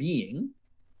pattern being.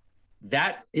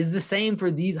 That is the same for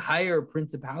these higher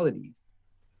principalities,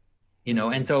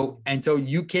 and so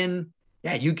you can,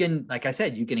 like I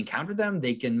said, you can encounter them.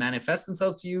 They can manifest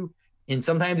themselves to you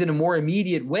sometimes in a more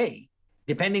immediate way,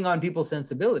 depending on people's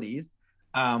sensibilities.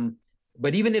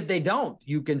 But even if they don't,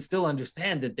 you can still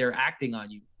understand that they're acting on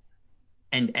you.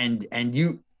 And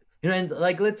you and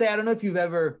like, let's say, I don't know if you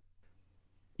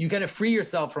kind of free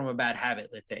yourself from a bad habit.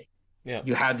 Let's say,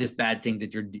 you have this bad thing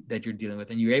that you're dealing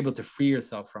with, and you're able to free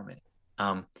yourself from it.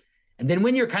 And then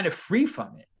when you're kind of free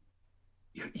from it,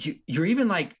 you're even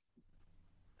like,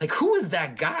 who was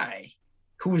that guy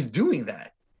who was doing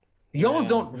that? You almost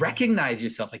don't recognize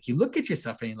yourself. Like you look at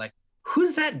yourself and you're like,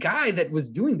 who's that guy that was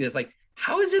doing this? Like,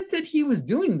 how is it that he was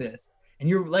doing this? And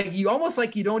you're like, you almost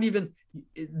like you don't even,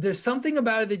 there's something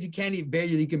about it that you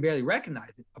can barely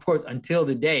recognize it. Of course, until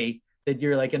the day that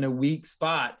you're like in a weak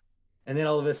spot. And then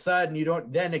all of a sudden you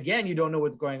don't know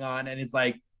what's going on. And it's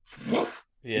like,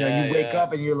 you wake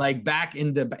up and you're like back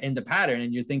in the pattern,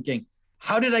 and you're thinking,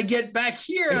 how did I get back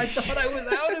here? I thought I was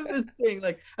out of this thing.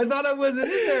 Like I thought I wasn't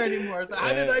in there anymore. So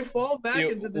how did I fall back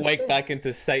into this thing? Back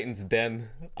into Satan's den.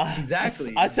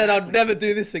 Exactly. I said I'd never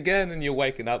do this again, and you're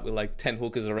waking up with like 10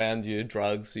 hookers around you,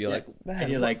 drugs. So you're like, man.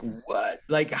 And you're like, what?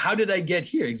 Like, how did I get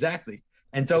here? Exactly.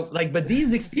 And so but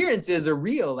these experiences are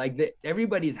real. Like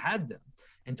everybody's had them.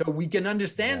 And so we can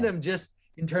understand them just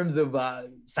in terms of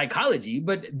psychology,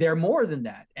 but they're more than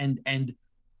that. And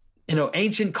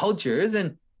ancient cultures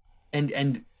and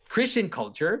and Christian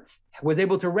culture was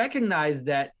able to recognize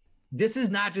that this is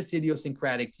not just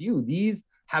idiosyncratic to you. These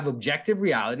have objective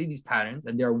reality, these patterns,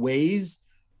 and there are ways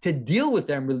to deal with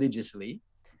them religiously.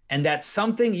 And that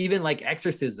something even like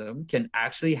exorcism can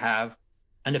actually have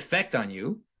an effect on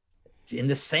you in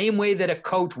the same way that a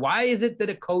coach. Why is it that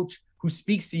a coach who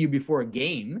speaks to you before a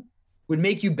game would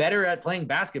make you better at playing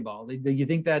basketball? You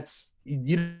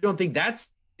don't think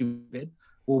that's stupid?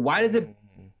 Well, why does it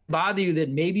bother you that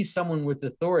maybe someone with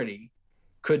authority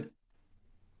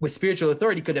with spiritual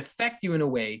authority could affect you in a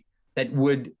way that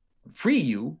would free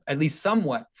you at least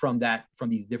somewhat from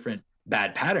these different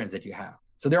bad patterns that you have?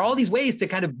 So there are all these ways to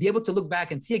kind of be able to look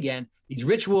back and see again these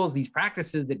rituals, these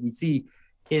practices that we see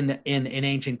in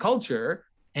ancient culture,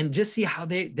 and just see how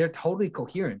they're totally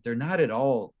coherent. They're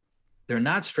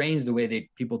not strange the way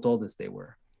people told us they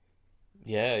were.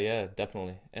 Yeah,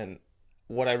 definitely. And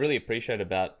what I really appreciate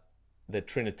about the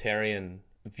Trinitarian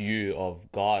view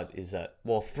of God is that,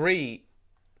 well,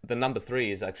 the number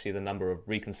 3 is actually the number of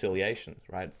reconciliation,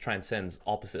 right? It transcends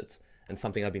opposites, and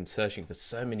something I've been searching for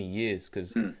so many years,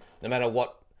 because no matter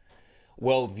what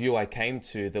worldview I came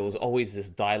to, there was always this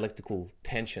dialectical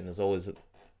tension. There's always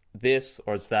this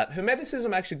or it's that.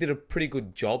 Hermeticism actually did a pretty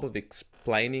good job of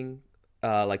explaining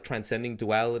like transcending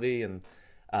duality and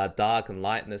dark and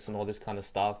lightness and all this kind of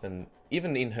stuff. And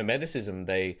even in Hermeticism,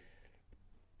 they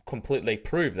completely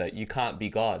prove that you can't be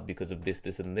God because of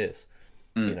this, and this.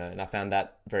 You know, and I found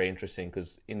that very interesting,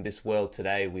 because in this world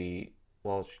today,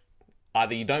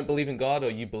 either you don't believe in God or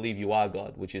you believe you are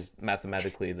God, which is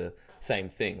mathematically the same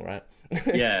thing, right?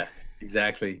 Yeah,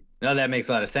 exactly. No, that makes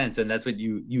a lot of sense, and that's what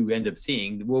you end up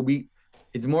seeing. Well,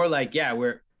 it's more like,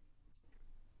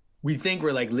 we think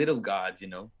we're like little gods, you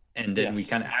know, and then we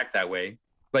kind of act that way.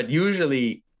 But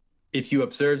usually, if you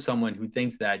observe someone who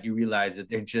thinks that, you realize that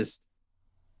they're just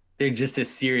a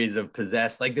series of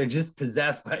possessed, like they're just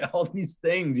possessed by all these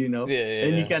things, you know.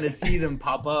 And you kind of see them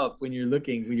pop up when you're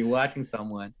watching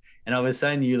someone, and all of a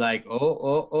sudden you're like,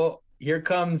 oh, here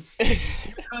comes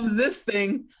this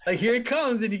thing, like here it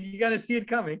comes, and you gotta see it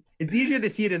coming. It's easier to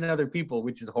see it in other people,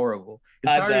 which is horrible.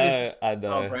 It's harder I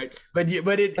know, right? But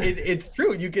it's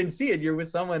true. You can see it. You're with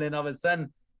someone, and all of a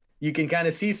sudden you can kind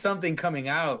of see something coming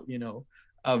out, you know,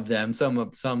 of them,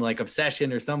 some like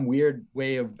obsession or some weird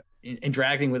way of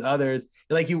interacting with others.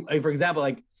 Like for example,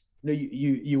 like, you know,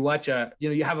 you watch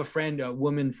you have a friend, a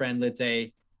woman friend, let's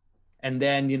say, and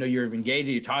then, you know, you're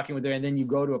engaging, you're talking with her, and then you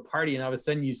go to a party, and all of a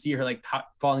sudden you see her like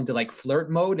fall into like flirt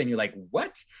mode, and you're like,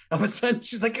 what? All of a sudden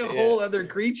she's like a whole other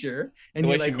creature, and the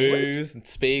way you're like, she moves and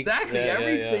speaks, exactly,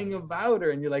 everything about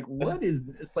her, and you're like, what is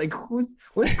this? Like,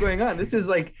 what's going on? This is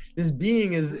like, this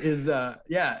being is not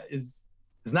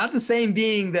the same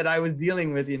being that I was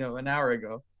dealing with, you know, an hour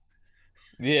ago.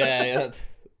 Yeah,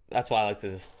 that's why I like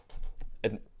to just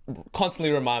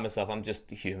constantly remind myself I'm just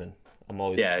human. I'm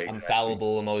always I'm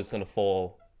fallible. I'm always going to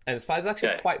fall. And it's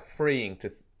actually quite freeing to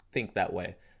think that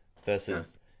way,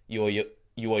 versus you are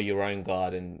your own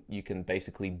God, and you can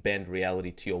basically bend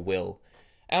reality to your will.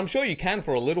 And I'm sure you can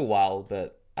for a little while,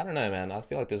 but I don't know, man. I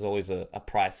feel like there's always a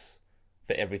price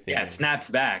for everything. Yeah, it snaps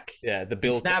back. Yeah, the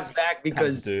bill snaps back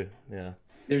because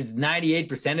there's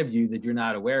 98% of you that you're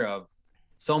not aware of.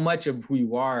 So much of who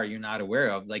you are, you're not aware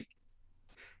of. Like,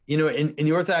 you know, in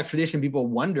the Orthodox tradition, people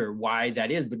wonder why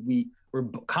that is, but we're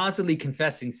constantly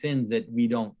confessing sins that we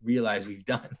don't realize we've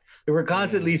done. We're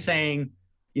constantly saying,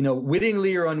 you know,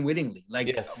 wittingly or unwittingly,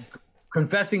 like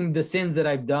confessing the sins that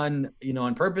I've done, you know,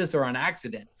 on purpose or on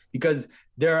accident, because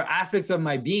there are aspects of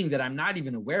my being that I'm not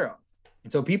even aware of.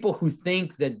 And so people who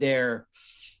think that they're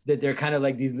kind of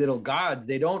like these little gods,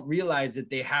 they don't realize that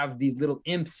they have these little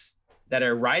imps that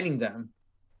are riding them.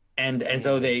 And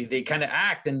so they kind of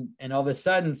act, and all of a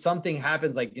sudden something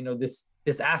happens, like, you know, this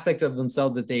aspect of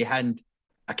themselves that they hadn't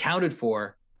accounted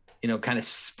for, you know, kind of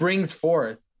springs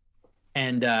forth,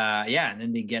 and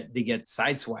then they get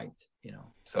sideswiped, you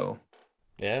know. So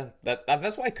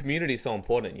that's why community is so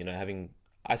important, you know.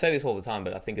 I say this all the time,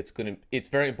 but I think it's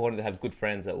very important to have good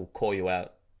friends that will call you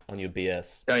out on your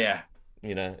BS. Oh yeah,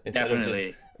 you know, instead of just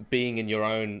being in your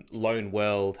own lone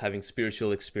world, having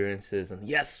spiritual experiences,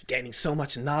 and gaining so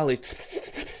much knowledge,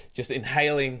 just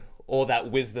inhaling all that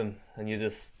wisdom, and you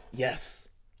just,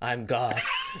 I'm God.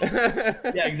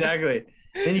 Yeah, exactly.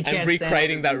 Then you can't and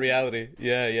recreating that reality.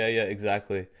 Yeah,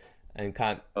 exactly. And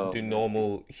can't do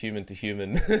normal human to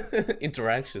human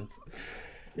interactions.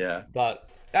 Yeah. But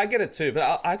I get it too.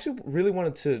 But I actually really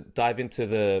wanted to dive into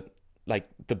the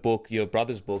book, your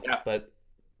brother's book. Yeah. But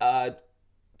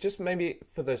just maybe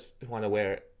for those who aren't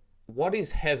aware, what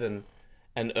is heaven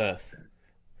and earth?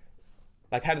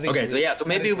 Like, how do these? Okay, so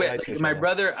maybe with my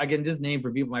brother, I can just name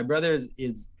for people. My brother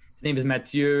is His name is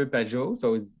Mathieu Pajot,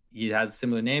 so he has a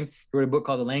similar name. He wrote a book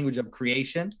called The Language of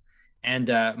Creation. And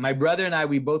my brother and I,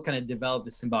 we both kind of developed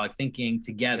the symbolic thinking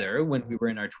together when we were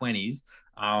in our 20s.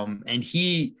 And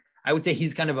I would say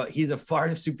he's a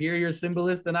far superior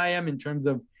symbolist than I am in terms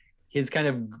of his kind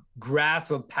of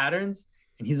grasp of patterns.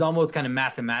 And he's almost kind of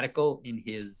mathematical in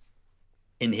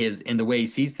the way he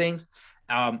sees things.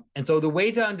 And so the way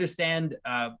to understand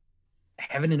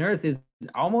heaven and earth is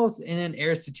almost in an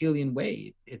Aristotelian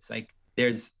way. It's like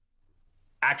there's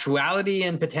actuality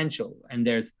and potential, and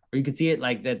or you could see it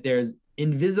like that there's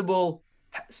invisible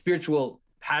spiritual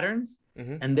patterns,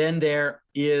 and then there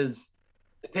is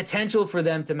the potential for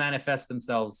them to manifest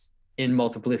themselves in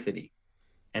multiplicity.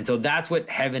 And so that's what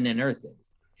heaven and earth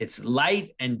is. It's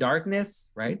light and darkness,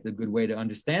 right? A good way to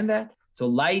understand that. So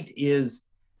light is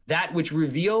that which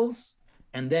reveals,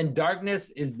 and then darkness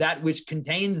is that which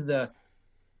contains the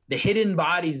hidden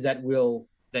bodies that will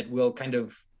kind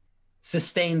of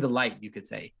sustain the light, you could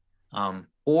say.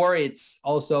 Or it's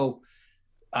also,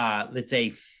 let's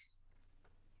say,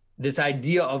 this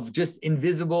idea of just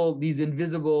these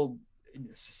invisible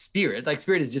spirit, like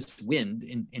spirit is just wind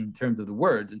in terms of the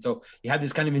words. And so you have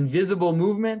this kind of invisible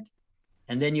movement,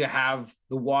 and then you have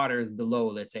the waters below,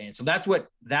 let's say. And so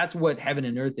that's what heaven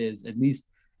and earth is, at least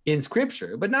in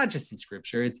scripture, but not just in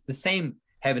scripture. It's the same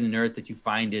heaven and earth that you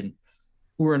find in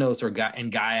Uranus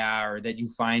and Gaia, or that you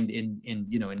find in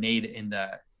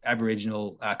the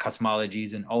Aboriginal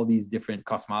cosmologies and all these different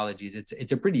cosmologies.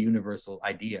 It's a pretty universal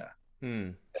idea.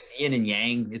 It's yin and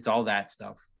yang. It's all that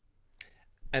stuff.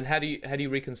 And how do you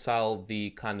reconcile the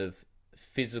kind of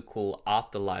physical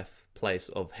afterlife place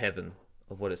of heaven,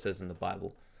 of what it says in the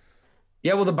Bible?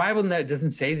 Yeah, well, the Bible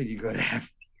doesn't say that you go to heaven.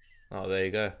 Oh, there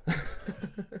you go.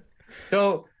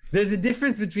 So there's a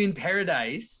difference between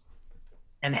paradise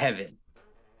and heaven.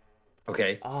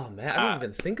 Okay. Oh man, I didn't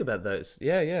even think about those.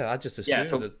 Yeah. I just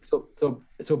assumed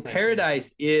So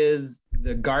paradise is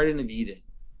the Garden of Eden,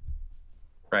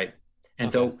 right?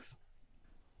 And so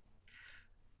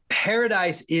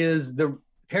paradise is the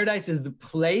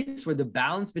place where the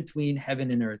balance between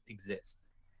heaven and earth exists.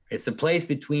 It's the place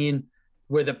between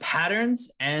where the patterns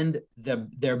and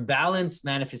their balanced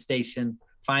manifestation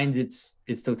finds its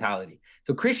totality.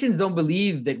 So Christians don't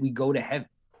believe that we go to heaven.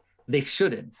 They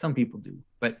shouldn't. Some people do,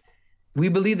 but we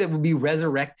believe that we'll be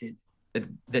resurrected,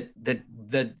 that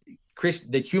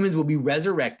humans will be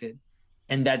resurrected,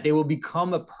 and that they will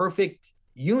become a perfect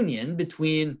union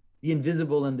between the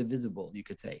invisible and the visible, you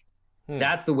could say.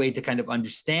 That's the way to kind of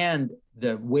understand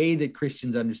the way that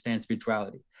Christians understand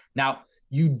spirituality. Now,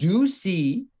 you do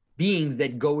see beings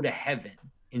that go to heaven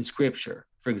in scripture.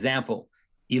 For example,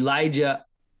 Elijah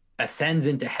ascends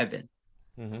into heaven.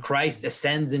 Christ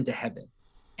ascends into heaven.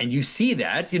 And you see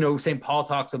that, St. Paul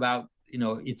talks about,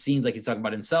 it seems like he's talking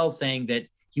about himself, saying that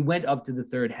he went up to the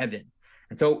third heaven.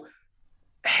 And so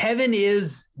heaven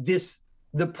is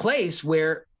the place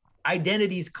where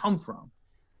identities come from.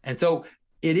 And so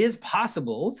it is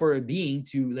possible for a being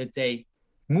to, let's say,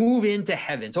 move into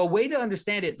heaven. So a way to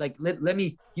understand it, like, let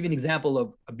me give you an example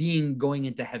of a being going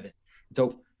into heaven.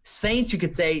 So saints, you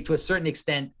could say, to a certain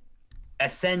extent,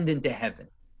 ascend into heaven.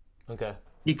 Okay.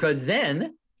 Because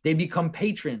then they become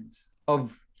patrons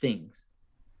of things.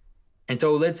 And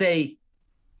so let's say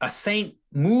a saint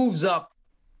moves up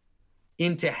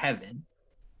into heaven,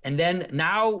 and then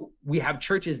now we have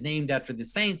churches named after the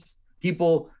saints.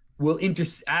 People will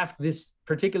ask this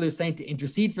particular saint to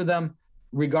intercede for them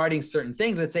regarding certain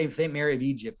things. Let's say St. Mary of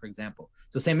Egypt, for example.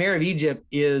 So St. Mary of Egypt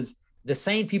is the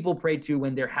saint people pray to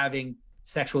when they're having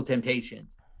sexual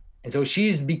temptations. And so she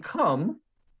is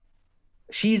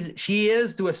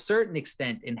to a certain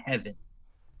extent in heaven,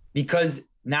 because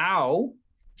now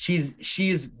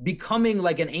she's becoming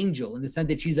like an angel, in the sense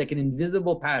that she's like an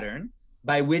invisible pattern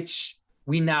by which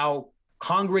we now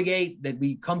congregate, that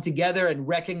we come together and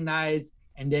recognize,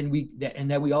 and then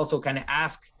we also kind of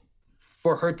ask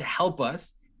for her to help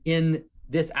us in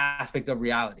this aspect of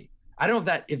reality. I don't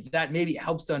know if that maybe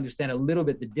helps to understand a little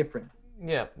bit the difference.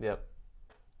 Yeah.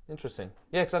 Interesting.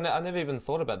 Yeah, because I never even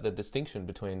thought about the distinction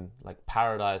between like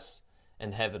paradise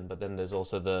and heaven, but then there's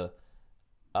also the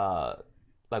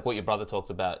like what your brother talked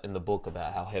about in the book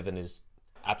about how heaven is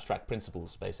abstract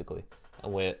principles, basically,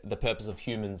 and where the purpose of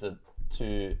humans are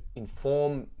to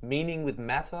inform meaning with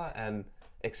matter and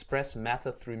express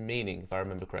matter through meaning, if I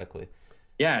remember correctly.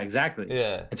 Yeah, exactly.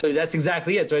 Yeah. And so that's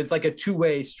exactly it. So it's like a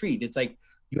two-way street. It's like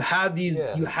you have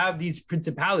these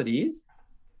principalities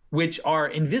which are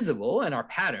invisible and are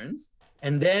patterns,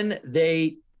 and then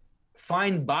they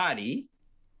find body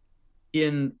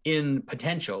in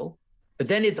potential, but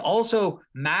then it's also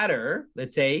matter,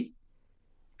 let's say,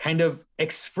 kind of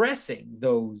expressing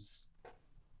those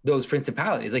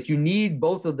principalities. Like you need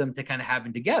both of them to kind of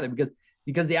happen together,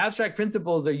 because the abstract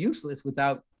principles are useless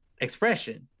without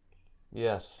expression.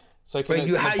 Yes. So can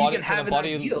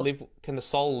the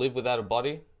soul live without a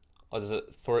body, or does it,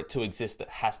 for it to exist, it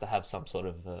has to have some sort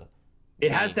of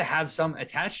it has to have some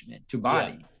attachment to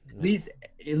body,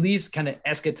 at least kind of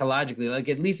eschatologically, like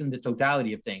at least in the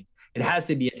totality of things, it has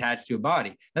to be attached to a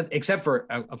body. Except for,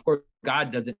 of course,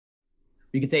 God doesn't.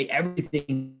 You could say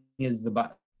everything is the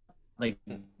body, like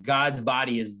God's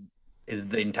body is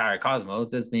the entire cosmos.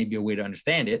 That's maybe a way to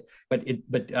understand it. But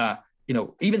you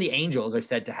know, even the angels are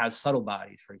said to have subtle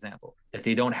bodies, for example, that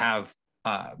they don't have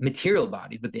material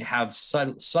bodies, but they have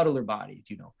subtler bodies,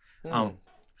 you know.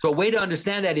 So a way to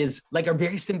understand that is like a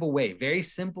very simple way,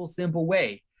 simple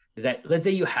way is that, let's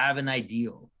say you have an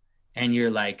ideal and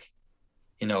you're like,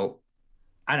 you know,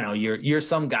 I don't know, you're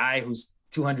some guy who's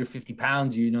 250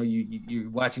 pounds, you know, you're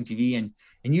watching TV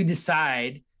and you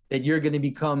decide that you're going to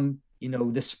become, you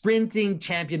know, the sprinting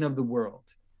champion of the world.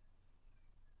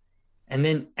 And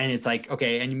it's like,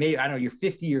 okay, and I don't know, you're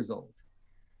 50 years old.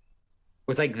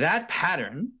 It's like that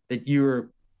pattern that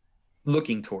you're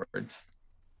looking towards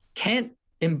can't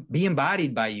be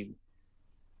embodied by you.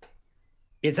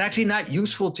 It's actually not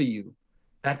useful to you.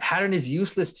 That pattern is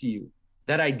useless to you.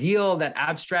 That ideal, that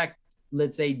abstract,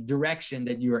 let's say, direction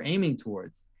that you are aiming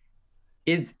towards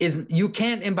is you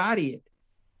can't embody it.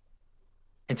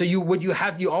 And so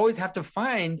you always have to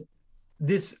find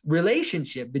this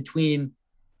relationship between,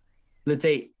 let's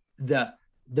say,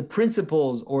 the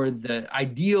principles or the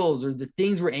ideals or the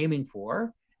things we're aiming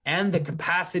for and the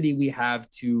capacity we have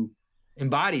to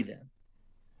embody them.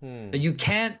 You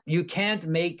can't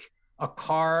make a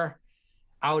car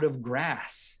out of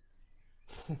grass.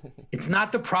 It's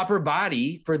not the proper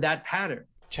body for that pattern.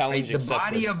 Challenge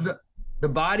accepted. The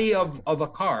body of a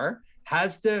car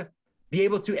has to be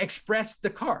able to express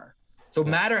the car. So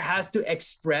matter has to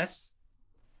express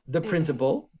the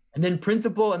principle, and then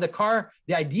principle and the car,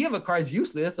 the idea of a car is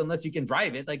useless unless you can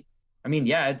drive it. Like, I mean,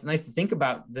 yeah, it's nice to think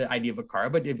about the idea of a car,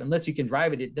 but unless you can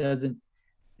drive it,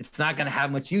 it's not going to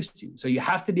have much use to you. So you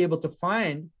have to be able to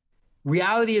find,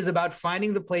 reality is about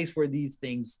finding the place where these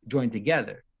things join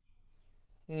together.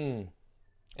 And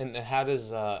how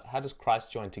does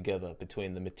Christ join together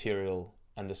between the material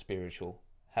and the spiritual?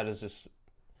 How does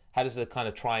the kind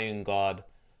of triune God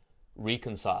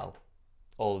reconcile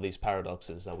all of these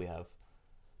paradoxes that we have,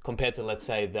 compared to, let's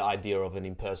say, the idea of an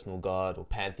impersonal God or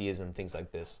pantheism, things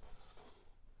like this?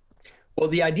 Well,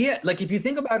 the idea, like if you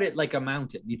think about it like a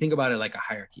mountain, you think about it like a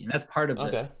hierarchy, and that's part of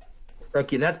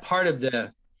that's part of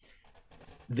the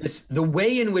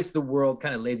way in which the world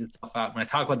kind of lays itself out. When I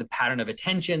talk about the pattern of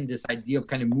attention, this idea of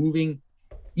kind of moving,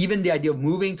 even the idea of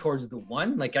moving towards the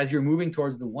one, like as you're moving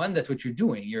towards the one, that's what you're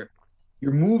doing. You're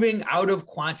moving out of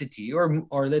quantity, or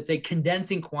let's say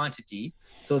condensing quantity,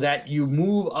 so that you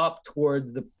move up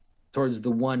towards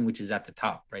the one which is at the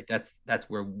top, right? That's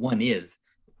where one is.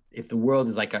 If the world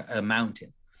is like a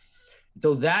mountain.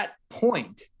 So that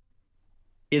point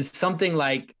is something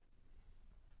like,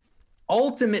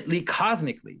 ultimately,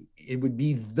 cosmically, it would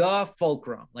be the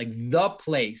fulcrum, like the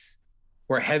place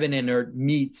where heaven and earth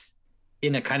meets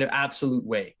in a kind of absolute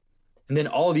way. And then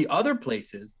all the other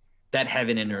places that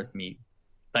heaven and earth meet,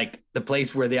 like the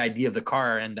place where the idea of the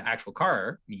car and the actual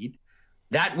car meet,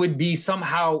 that would be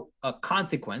somehow a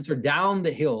consequence or down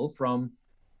the hill from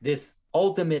this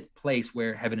ultimate place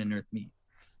where heaven and earth meet.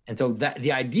 And so that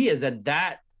the idea is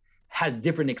that has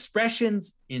different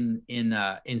expressions in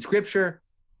scripture.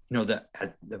 You know, the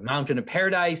mountain of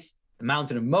paradise, the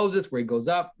mountain of Moses, where he goes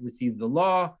up, receives the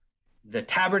law, the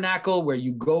tabernacle, where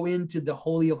you go into the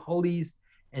Holy of Holies,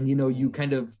 and you know, you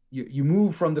kind of you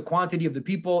move from the quantity of the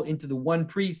people into the one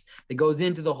priest that goes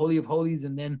into the Holy of Holies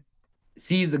and then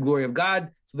sees the glory of God.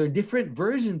 So there are different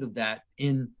versions of that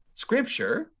in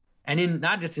scripture. And in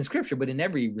not just in scripture, but in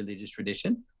every religious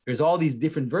tradition, there's all these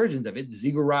different versions of it,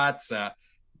 ziggurats,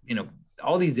 you know,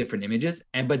 all these different images.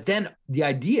 But then the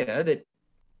idea that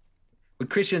what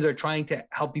Christians are trying to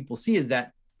help people see is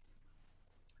that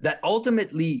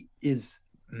ultimately is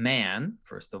man,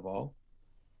 first of all,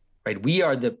 right? We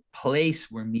are the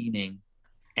place where meaning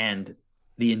and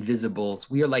the invisibles,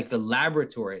 we are like the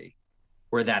laboratory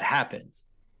where that happens.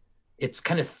 It's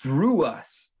kind of through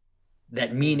us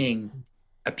that meaning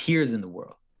appears in the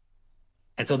world.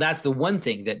 And so that's the one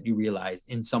thing that you realize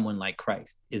in someone like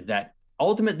Christ, is that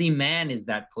ultimately man is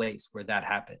that place where that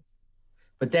happens.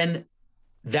 But then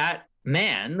that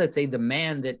man, let's say the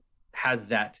man that has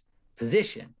that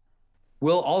position,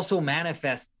 will also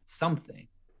manifest something.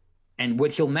 And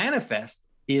what he'll manifest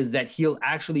is that he'll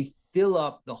actually fill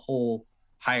up the whole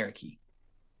hierarchy.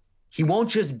 he won't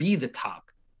just be the top.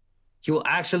 He will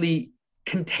actually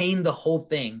contain the whole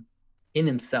thing in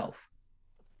himself.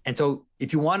 And so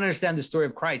if you want to understand the story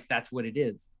of Christ, that's what it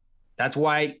is. That's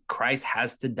why Christ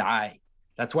has to die.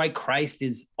 That's why Christ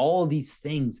is all these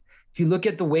things. If you look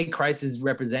at the way Christ is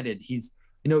represented, he's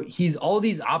all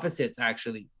these opposites,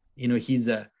 actually.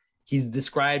 He's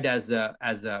described as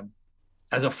a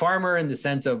farmer in the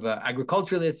sense of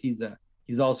agriculturalist.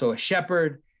 He's also a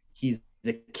shepherd. He's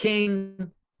a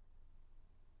king.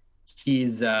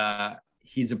 He's a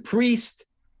priest.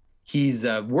 He's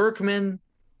a workman.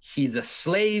 He's a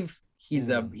slave. He's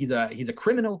a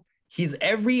criminal. He's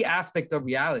every aspect of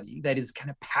reality that is kind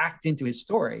of packed into his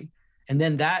story. And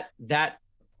then that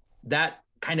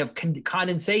kind of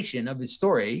condensation of his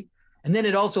story. And then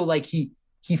it also, like, he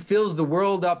fills the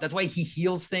world up. That's why he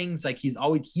heals things. Like, he's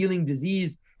always healing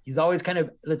disease. He's always kind of,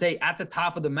 let's say, at the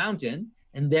top of the mountain,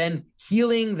 and then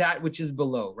healing that which is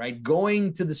below, right?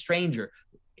 Going to the stranger.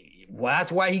 Well,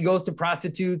 that's why he goes to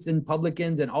prostitutes and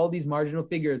publicans and all these marginal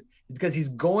figures, because he's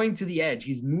going to the edge.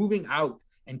 He's moving out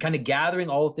and kind of gathering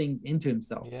all things into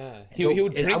himself. Yeah, he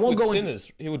would drink with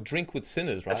sinners. He would drink with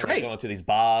sinners, right? That's right. Go into these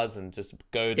bars and just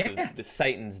go to the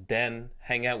Satan's den,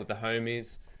 hang out with the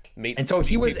homies, meet. And so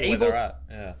he was able.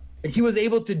 Yeah. He was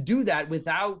able to do that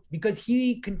because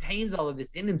he contains all of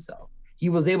this in himself. He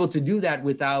was able to do that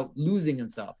without losing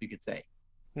himself, you could say.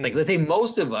 It's like, let's say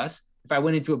most of us, if I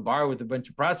went into a bar with a bunch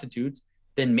of prostitutes,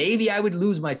 then maybe I would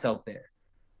lose myself there.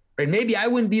 Right? Maybe I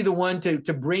wouldn't be the one to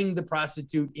bring the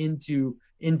prostitute into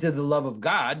the love of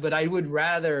God, but I would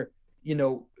rather,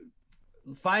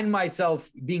 find myself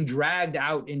being dragged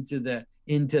out into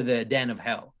the den of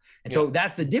hell. And so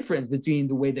that's the difference between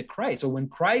the way that Christ. So when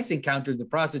Christ encounters the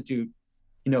prostitute,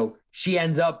 she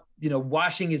ends up,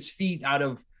 washing his feet out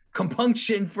of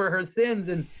compunction for her sins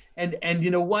and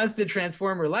wants to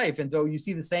transform her life. And so you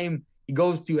see the same. He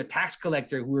goes to a tax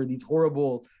collector who are these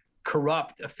horrible,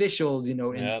 corrupt officials,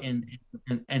 and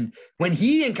when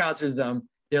he encounters them,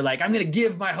 they're like, I'm going to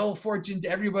give my whole fortune to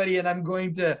everybody, and I'm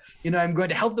going to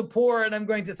help the poor, and I'm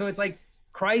going to. So it's like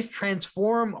Christ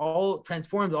transforms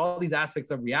all these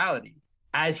aspects of reality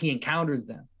as he encounters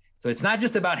them. So it's not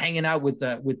just about hanging out with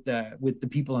the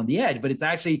people on the edge, but it's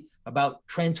actually about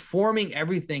transforming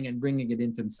everything and bringing it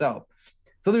into himself.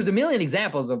 So there's a million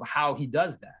examples of how he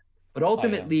does that. But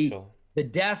ultimately, the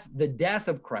death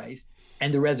of Christ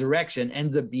and the resurrection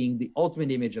ends up being the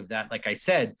ultimate image of that, like I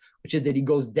said, which is that he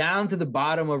goes down to the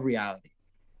bottom of reality.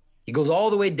 He goes all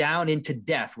the way down into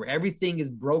death, where everything is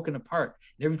broken apart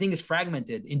and everything is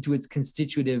fragmented into its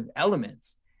constitutive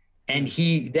elements. And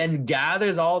he then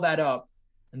gathers all that up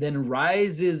and then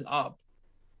rises up,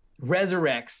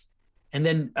 resurrects, and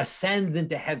then ascends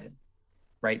into heaven,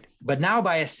 right? But now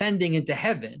by ascending into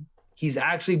heaven, he's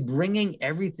actually bringing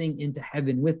everything into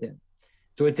heaven with him.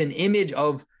 So it's an image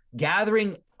of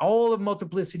gathering all of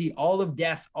multiplicity, all of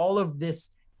death, all of this,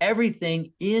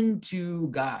 everything into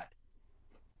God.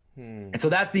 And so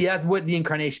that's what the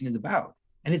incarnation is about.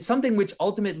 And it's something which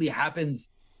ultimately happens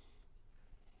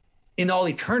in all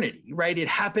eternity, right? It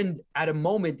happened at a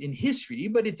moment in history,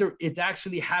 but it's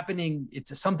actually happening.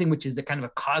 It's something which is a kind of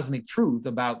a cosmic truth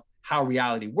about how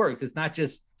reality works. It's not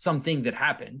just something that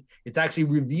happened. It's actually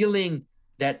revealing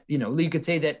that, you could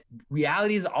say that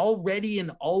reality is already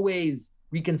and always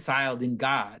reconciled in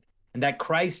God, and that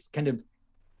Christ kind of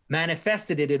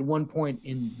manifested it at one point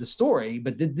in the story,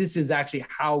 but this is actually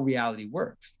how reality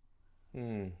works.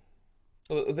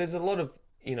 Well, there's a lot of,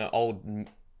 old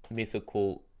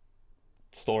mythical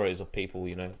stories of people,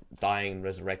 dying and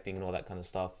resurrecting and all that kind of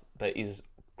stuff. But is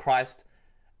Christ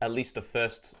at least the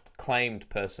first claimed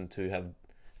person to have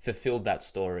fulfilled that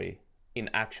story in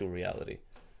actual reality?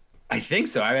 I think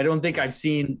so. I don't think I've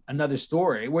seen another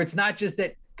story where it's not just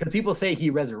that, because people say he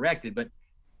resurrected, but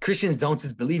Christians don't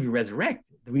just believe he resurrected.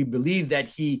 We believe that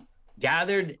he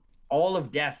gathered all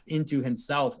of death into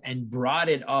himself and brought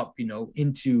it up,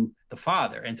 into the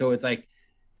Father. And so it's like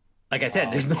I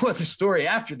said, there's no other story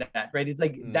after that, right? It's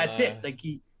like, that's it. Like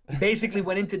he basically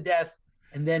went into death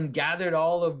and then gathered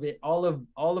all of it, all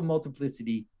of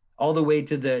multiplicity, all the way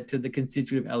to the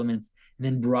constitutive elements, and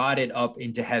then brought it up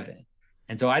into heaven.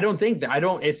 And so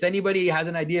if anybody has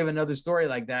an idea of another story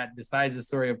like that, besides the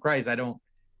story of Christ, I've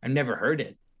never heard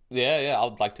it. Yeah,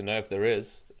 I'd like to know if there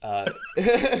is.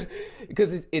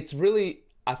 Because it's really,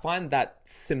 I find that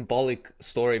symbolic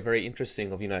story very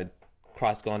interesting of,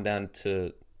 Christ gone down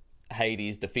to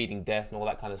Hades, defeating death and all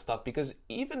that kind of stuff. Because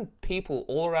even people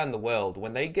all around the world,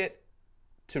 when they get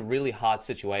to really hard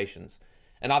situations,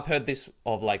 and I've heard this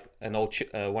of like an old,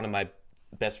 one of my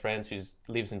best friends who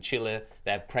lives in Chile,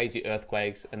 they have crazy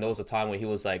earthquakes, and there was a time where he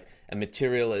was like a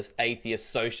materialist, atheist,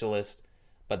 socialist,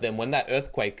 But then when that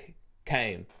earthquake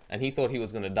came and he thought he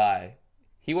was going to die,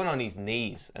 he went on his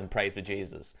knees and prayed for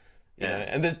Jesus. You know,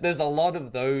 and there's a lot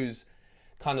of those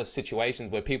kind of situations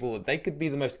where people, they could be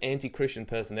the most anti-Christian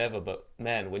person ever, but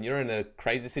man, when you're in a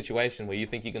crazy situation where you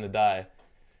think you're going to die,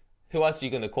 who else are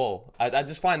you going to call?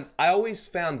 I always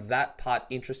found that part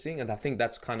interesting, and I think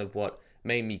that's kind of what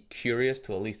made me curious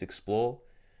to at least explore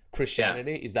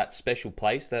Christianity, is that special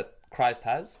place that Christ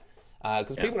has.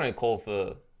 Because people don't call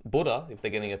for Buddha if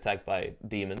they're getting attacked by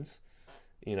demons,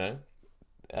 you know.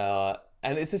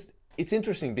 And it's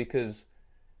interesting because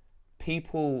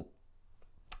people,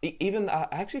 even, I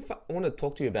actually want to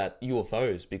talk to you about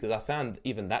UFOs, because I found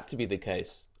even that to be the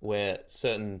case, where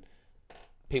certain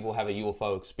people have a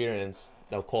UFO experience,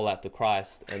 they'll call out to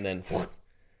Christ and then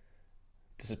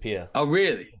disappear. Oh,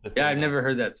 really? Yeah, I've never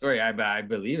heard that story. I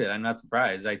believe it. I'm not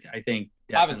surprised. I think definitely...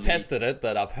 I haven't tested it,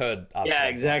 but I've heard.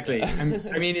 Exactly.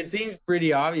 I mean, it seems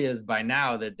pretty obvious by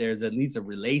now that there's at least a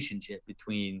relationship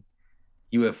between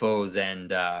UFOs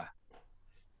and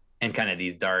kind of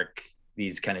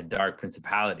these kind of dark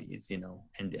principalities, you know,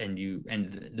 and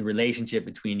the relationship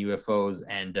between UFOs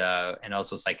and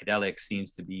also psychedelics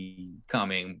seems to be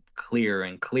becoming clearer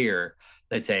and clearer.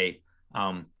 Let's say,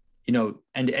 you know,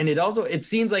 and it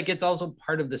seems like it's also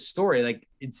part of the story. Like,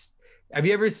 have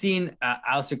you ever seen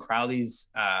Aleister Crowley's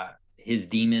his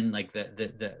demon, like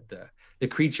the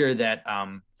creature that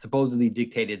supposedly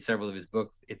dictated several of his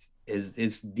books?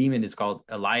 His demon is called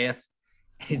Alioth.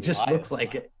 It just looks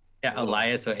like it. Yeah,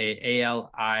 Alioth, so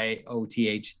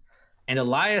Alioth, and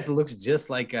Alioth looks just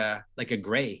like a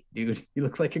gray dude. He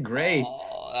looks like a gray.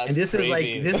 Oh, that's and this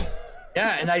creepy. is like this.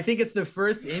 Yeah, and I think it's the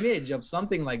first image of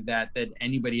something like that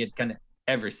anybody had kind of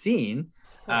ever seen.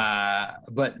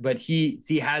 But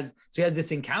he had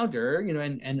this encounter, you know,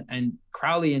 and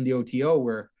Crowley and the OTO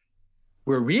were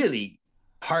really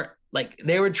hard. Like,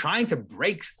 they were trying to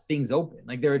break things open.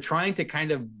 Like, they were trying to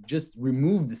kind of just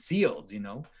remove the seals, you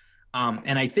know.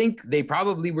 And I think they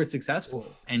probably were successful.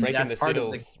 And breaking that's the part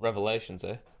seals, of the revelations,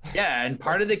 eh? Yeah, and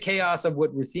part of the chaos of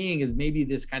what we're seeing is maybe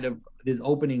this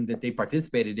opening that they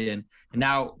participated in, and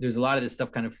now there's a lot of this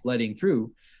stuff kind of flooding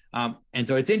through. And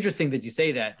so it's interesting that you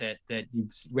say that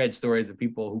you've read stories of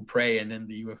people who pray and then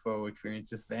the UFO experience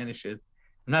just vanishes.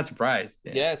 I'm not surprised.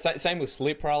 Yeah, same with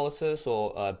sleep paralysis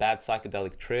or bad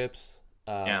psychedelic trips,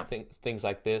 things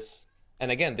like this. And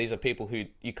again, these are people who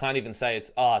you can't even say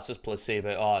it's just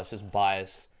placebo, it's just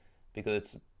bias, because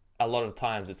it's a lot of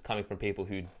times it's coming from people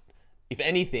who, if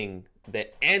anything,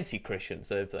 they're anti-Christian.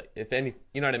 So it's like, if any,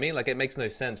 you know what I mean? Like, it makes no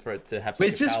sense for it to have. But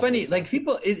it's just funny. Like,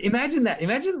 people, imagine that.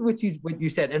 Imagine what you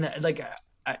said, and like,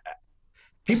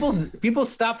 people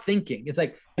stop thinking. It's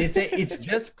like it's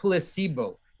just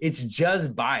placebo. It's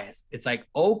just bias. It's like,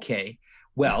 okay,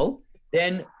 well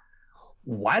then,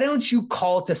 why don't you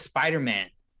call to Spider-Man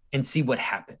and see what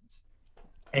happens,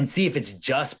 and see if it's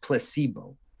just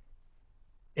placebo?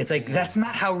 It's like, that's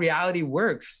not how reality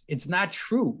works. It's not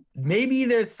true. Maybe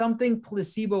there's something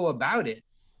placebo about it,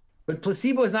 but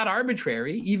placebo is not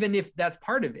arbitrary, even if that's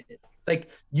part of it. It's like,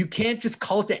 you can't just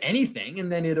call to anything and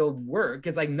then it'll work.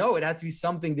 It's like, no, it has to be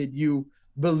something that you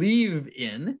believe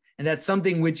in, and that's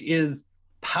something which is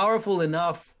powerful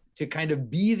enough to kind of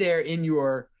be there in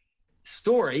your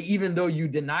story, even though you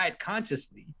deny it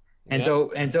consciously. And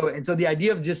so the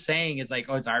idea of just saying it's like,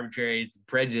 oh, it's arbitrary, it's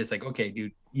prejudice, like, okay,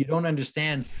 dude, you don't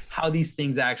understand how these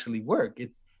things actually work.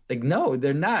 It's like, no,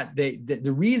 they're not.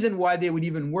 The reason why they would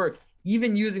even work,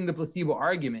 even using the placebo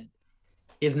argument,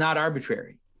 is not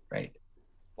arbitrary, right?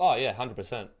 Oh yeah,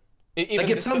 100%.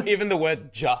 Even the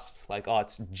word "just," like, oh,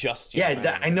 it's just.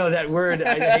 I know that word.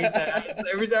 I hate that.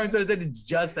 Every time someone said it's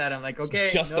just that, I'm like, okay,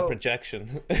 it's just a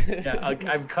projection. Yeah,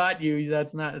 I've caught you.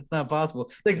 It's not possible.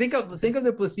 Like, think of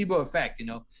the placebo effect. You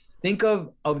know, think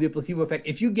of the placebo effect.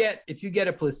 If you get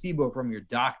a placebo from your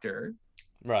doctor,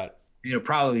 right, it'll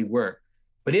probably work.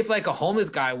 But if, like, a homeless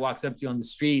guy walks up to you on the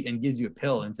street and gives you a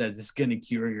pill and says, "This is gonna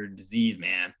cure your disease,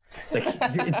 man," like,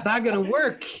 it's not gonna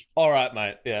work. All right,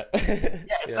 mate. Yeah.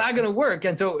 It's not gonna work.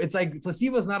 And so it's like,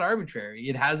 placebo is not arbitrary.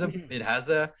 It has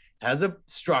a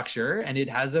structure, and it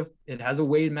has a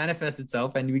way to manifest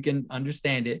itself, and we can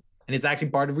understand it. And it's actually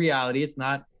part of reality. It's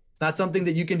not something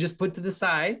that you can just put to the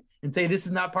side and say this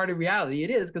is not part of reality.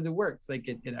 It is, because it works. Like,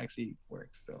 it actually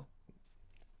works. So.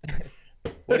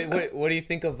 What do you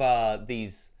think of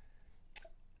these?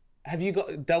 Have you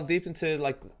delved deep into,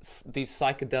 like, these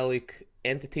psychedelic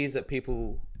entities that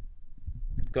people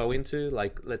go into?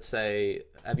 Like, let's say,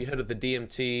 have you heard of the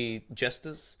DMT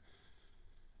jesters?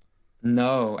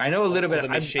 No, I know a little bit. The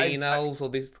machine elves, or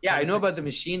these. Yeah, I know about the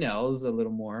machine elves a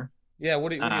little more. Yeah,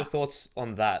 what are your thoughts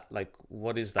on that? Like,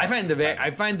 what is that?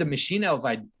 I find the machine elf,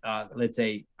 let's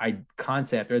say,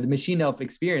 concept, or the machine elf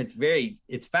experience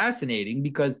it's fascinating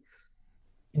because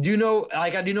do you know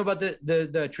about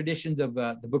the traditions of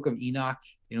the Book of Enoch?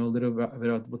 You know a little bit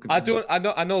about the Book of Enoch?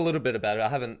 I know a little bit about it. I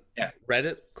haven't read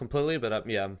it completely, but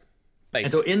yeah.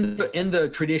 Basically. And so in the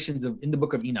traditions in the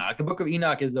Book of Enoch, the Book of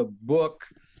Enoch is a book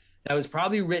that was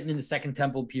probably written in the Second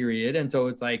Temple period, and so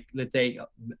it's like, let's say,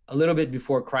 a little bit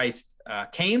before Christ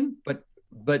came, but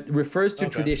refers to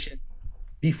tradition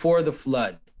before the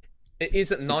flood.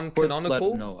 Is it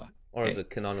non-canonical, Noah, or is it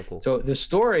canonical? So the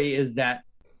story is that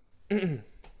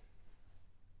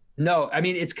no, I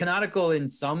mean it's canonical in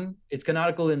some. It's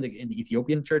canonical in the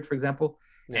Ethiopian church, for example,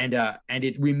 and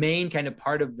it remained kind of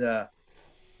part of the.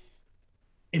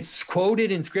 It's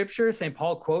quoted in scripture. St.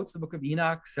 Paul quotes the Book of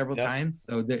Enoch several times.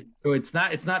 So it's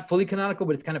not fully canonical,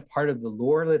 but it's kind of part of the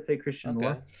lore, let's say, Christian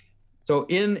lore. So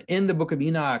in the Book of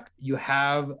Enoch, you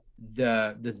have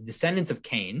the descendants of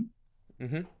Cain.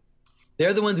 Mm-hmm.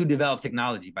 They're the ones who developed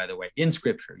technology, by the way. In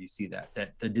scripture, you see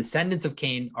that the descendants of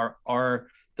Cain are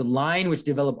the line which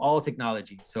develop all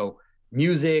technology. So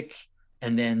music,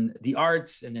 and then the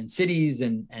arts, and then cities,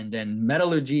 and then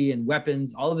metallurgy and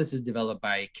weapons. All of this is developed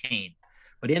by Cain.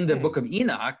 But in the Book of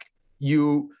Enoch,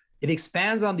 it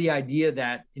expands on the idea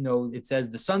that, it says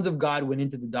the sons of God went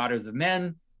into the daughters of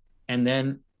men, and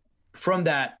then from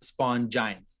that spawned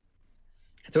giants.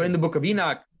 So in the Book of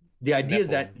Enoch, the idea is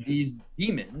that these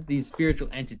demons, these spiritual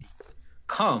entities,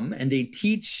 come and they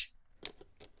teach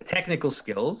technical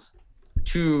skills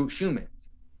to humans.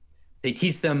 They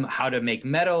teach them how to make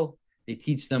metal. They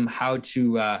teach them how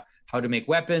to make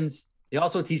weapons. They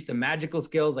also teach them magical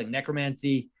skills like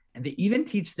necromancy. And they even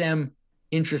teach them,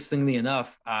 interestingly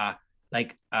enough,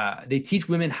 they teach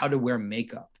women how to wear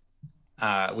makeup,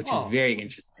 which is very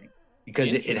interesting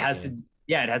because it has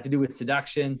to do with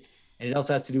seduction, and it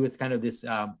also has to do with kind of this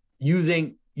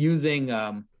using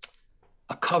a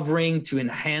covering to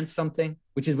enhance something,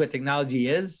 which is what technology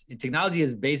is. And technology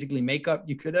is basically makeup.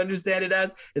 You could understand it as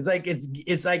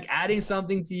it's like adding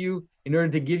something to you in order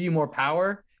to give you more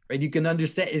power. Right? You can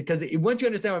understand it because once you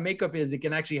understand what makeup is, it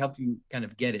can actually help you kind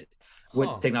of get it,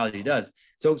 what technology does.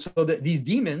 So these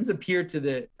demons appear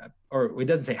or it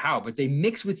doesn't say how, but they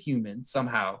mix with humans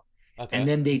somehow. Okay. And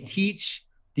then they teach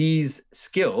these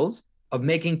skills of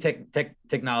making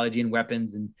technology and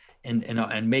weapons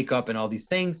and makeup and all these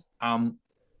things. And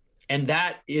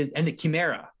the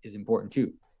chimera is important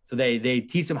too. So they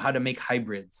teach them how to make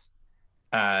hybrids,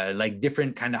 like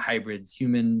different kind of hybrids,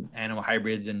 human animal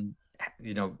hybrids, and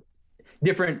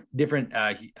different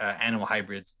animal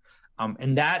hybrids,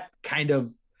 and that kind of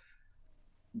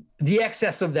the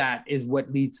excess of that is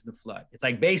what leads to the flood. It's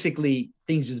like basically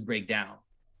things just break down,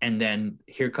 and then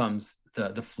here comes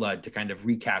the flood to kind of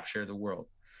recapture the world.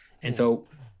 And so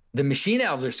the machine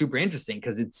elves are super interesting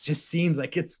because it just seems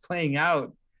like it's playing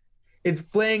out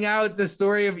the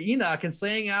story of Enoch. It's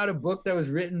playing out a book that was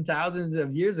written thousands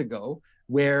of years ago,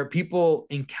 where people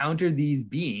encounter these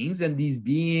beings, and these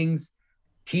beings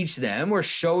teach them or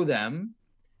show them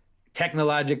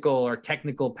technological or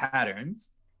technical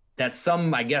patterns that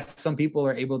some people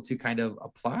are able to kind of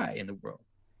apply in the world.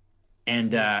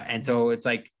 And so it's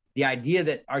like the idea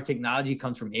that our technology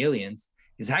comes from aliens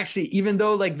is actually, even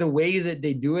though like the way that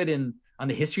they do it on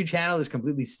the History Channel is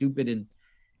completely stupid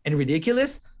and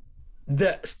ridiculous,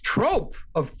 the trope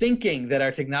of thinking that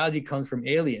our technology comes from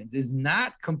aliens is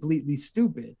not completely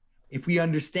stupid if we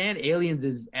understand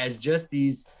aliens as just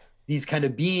these kind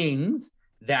of beings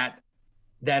that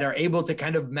are able to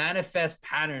kind of manifest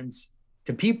patterns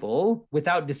to people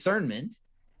without discernment,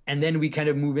 and then we kind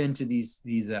of move into these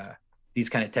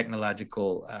kind of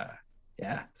technological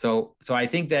so I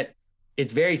think that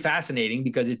it's very fascinating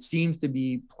because it seems to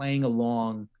be playing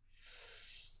along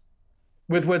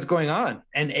with what's going on,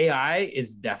 and AI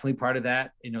is definitely part of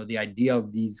that. The idea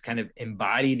of these kind of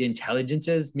embodied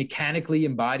intelligences, mechanically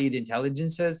embodied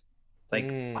intelligences. It's like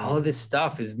all of this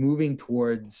stuff is moving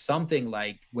towards something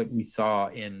like what we saw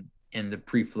in the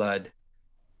pre-flood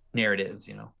narratives.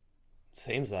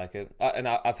 Seems like it. And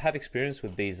I've had experience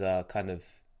with these kind of,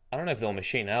 I don't know if they were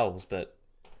machine elves, but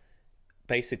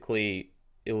basically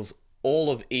it was all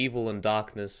of evil and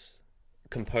darkness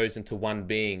composed into one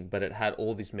being, but it had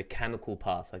all these mechanical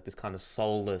parts, like this kind of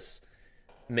soulless,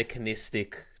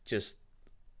 mechanistic, just,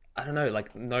 I don't know,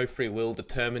 like no free will,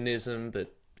 determinism,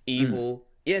 but evil.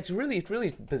 Yeah, it's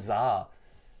really bizarre.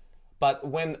 But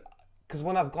because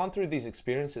when I've gone through these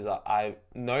experiences, I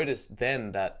noticed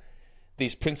then that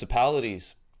these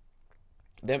principalities,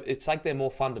 it's like they're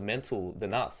more fundamental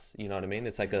than us. You know what I mean?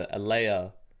 It's like a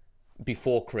layer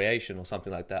before creation or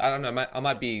something like that. I don't know. I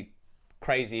might be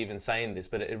crazy even saying this,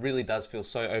 but it really does feel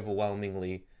so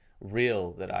overwhelmingly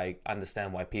real that I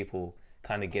understand why people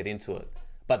kind of get into it.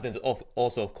 But there's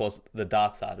also, of course, the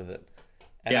dark side of it.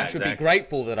 And I should be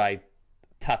grateful that I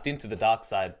tapped into the dark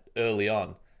side early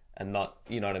on and not,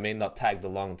 you know what I mean, not tagged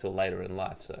along until later in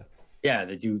life. So yeah,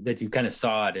 that you kind of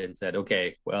saw it and said,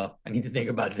 okay, well, I need to think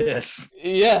about this.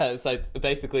 Yeah, it's like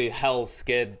basically hell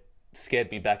scared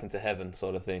me back into heaven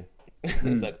sort of thing.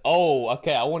 It's like, oh,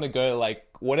 okay, I want to go like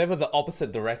whatever the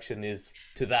opposite direction is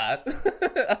to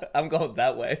that. I'm going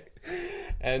that way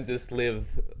and just live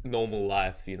normal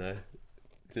life, you know,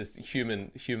 just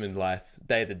human life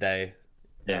day to day.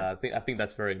 Yeah, I think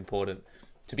that's very important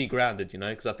to be grounded, you know,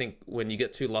 because I think when you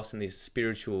get too lost in these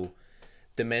spiritual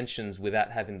dimensions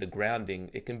without having the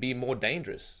grounding, it can be more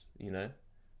dangerous, you know.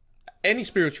 Any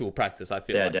spiritual practice, I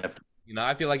feel like, definitely. You know,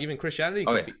 I feel like even Christianity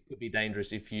could be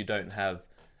dangerous if you don't have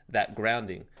that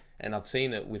grounding. And I've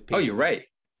seen it with people. Oh, you're right.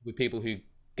 With people who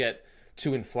get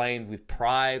too inflamed with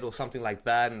pride or something like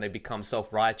that, and they become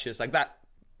self-righteous, like that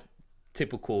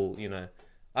typical, you know.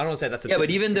 I don't want to say that's but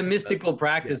even the mystical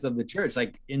practice of the church,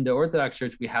 like in the Orthodox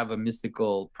Church, we have a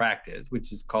mystical practice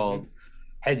which is called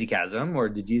hesychasm, or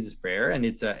the Jesus prayer, and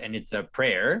it's a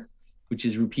prayer which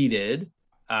is repeated,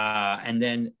 and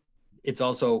then it's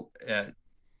also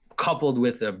coupled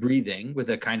with a breathing, with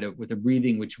a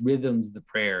breathing which rhythms the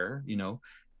prayer, you know.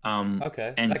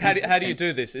 Okay. And like how do you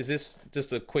do this? Is this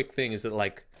just a quick thing? Is it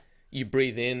like you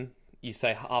breathe in, you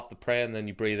say half the prayer, and then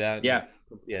you breathe out? Yeah.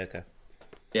 Okay.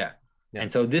 Yeah. And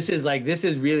so this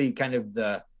is really kind of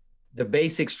the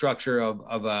basic structure of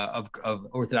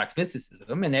Orthodox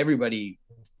mysticism, and everybody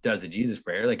does the Jesus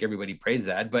prayer, like everybody prays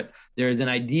that. But there is an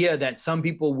idea that some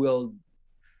people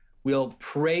will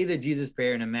pray the Jesus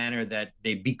prayer in a manner that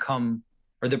they become,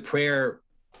 or the prayer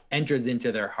enters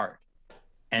into their heart,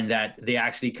 and that they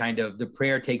actually the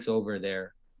prayer takes over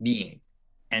their being,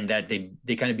 and that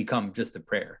they kind of become just the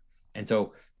prayer. And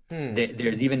so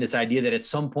there's even this idea that at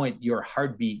some point your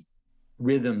heartbeat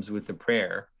rhythms with the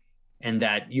prayer, and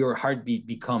that your heartbeat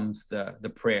becomes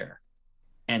the prayer.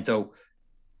 And so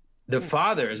the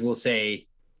fathers will say,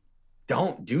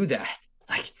 don't do that.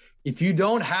 Like, if you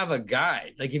don't have a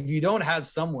guide, like if you don't have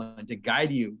someone to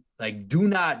guide you, like, do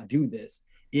not do this.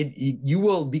 You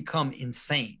will become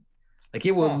insane. Like,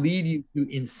 it will lead you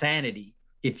to insanity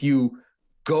if you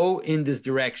go in this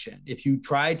direction. If you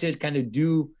try to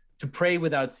to pray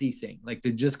without ceasing, like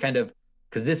to just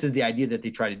because this is the idea that they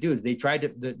try to do, is they try to,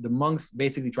 the monks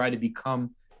basically try to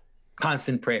become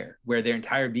constant prayer, where their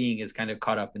entire being is kind of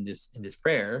caught up in this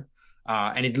prayer.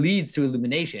 And it leads to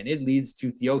illumination. It leads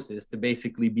to theosis, to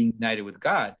basically being united with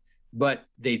God. But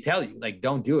they tell you, like,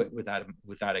 don't do it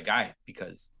without a guide,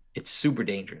 because it's super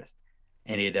dangerous,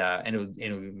 and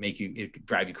it'll make you, it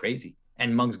drive you crazy.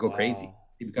 And monks go crazy.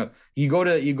 You go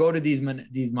to these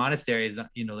monasteries,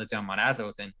 you know, let's say on Mount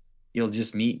Athos, and you'll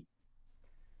just meet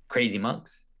crazy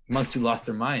monks who lost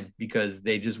their mind because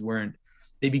they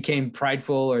became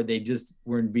prideful, or they just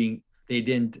they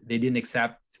didn't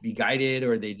accept to be guided,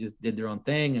 or they just did their own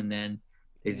thing, and then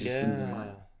they just lose their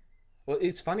mind. Well,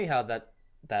 it's funny how that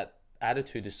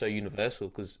attitude is so universal,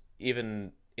 because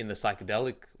even in the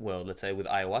psychedelic world, let's say with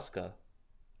ayahuasca,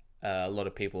 a lot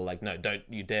of people are like, no, don't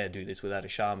you dare do this without a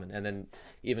shaman. And then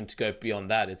even to go beyond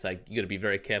that, it's like, you got to be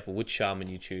very careful which shaman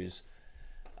you choose,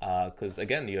 because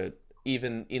again,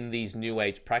 even in these new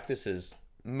age practices,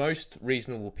 most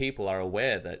reasonable people are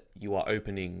aware that you are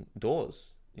opening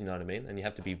doors, you know what I mean? And you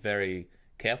have to be very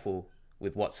careful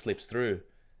with what slips through.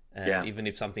 And even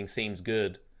if something seems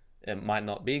good, it might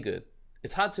not be good.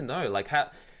 It's hard to know, like, how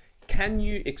can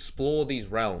you explore these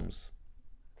realms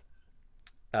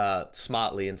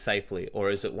smartly and safely, or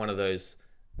is it one of those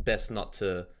best not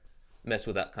to mess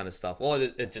with that kind of stuff, or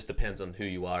it just depends on who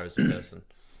you are as a person?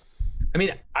 I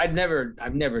mean, I've never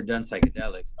done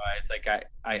psychedelics, so it's like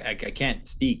I can't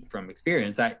speak from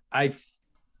experience. I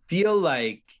feel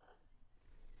like,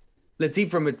 let's see,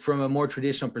 from a more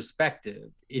traditional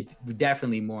perspective, it's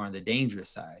definitely more on the dangerous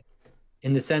side,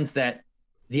 in the sense that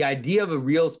the idea of a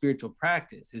real spiritual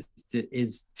practice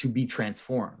is to be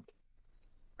transformed,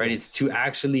 right? It's to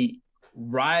actually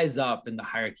rise up in the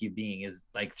hierarchy of being, is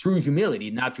like through humility,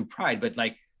 not through pride, but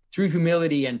like through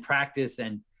humility and practice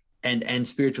and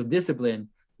spiritual discipline,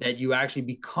 that you actually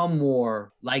become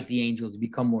more like the angels,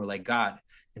 become more like God.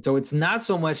 And so it's not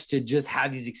so much to just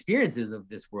have these experiences of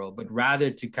this world, but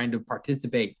rather to kind of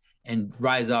participate and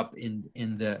rise up in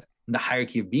the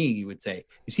hierarchy of being, you would say.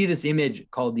 You see this image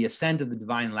called the ascent of the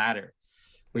divine ladder,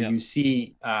 where you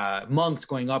see monks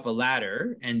going up a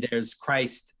ladder, and there's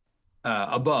Christ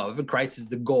above, and Christ is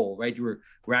the goal, right?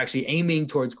 We're actually aiming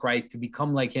towards Christ, to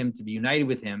become like him, to be united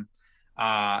with him.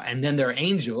 And then there are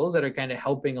angels that are kind of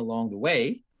helping along the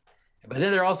way. But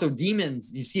then there are also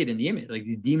demons. You see it in the image. Like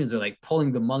these demons are like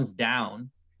pulling the monks down,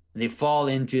 and they fall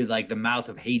into like the mouth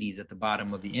of Hades at the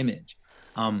bottom of the image.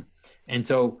 And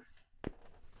so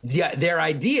their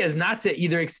idea is not to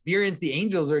either experience the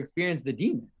angels or experience the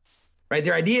demons, right?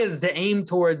 Their idea is to aim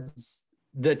towards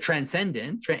the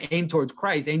transcendent, aim towards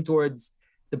Christ, aim towards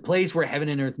the place where heaven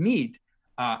and earth meet.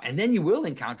 And then you will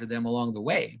encounter them along the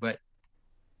way. But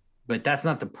that's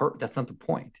not that's not the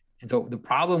point. And so the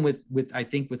problem with I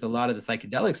think with a lot of the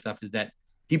psychedelic stuff is that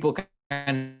people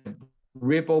kind of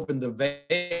rip open the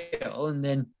veil and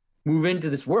then move into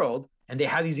this world, and they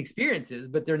have these experiences,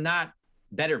 but they're not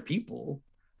better people.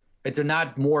 Right? They're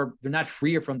not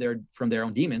freer from their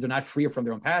own demons. They're not freer from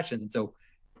their own passions. And so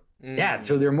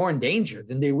so they're more in danger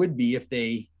than they would be if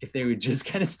they would just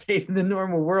kind of stay in the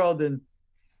normal world. And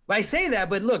I say that,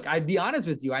 but look, I'd be honest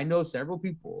with you. I know several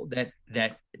people that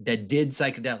did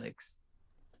psychedelics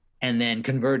and then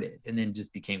converted and then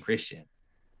just became Christian.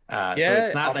 So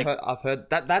it's not I've heard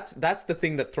that. That's the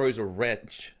thing that throws a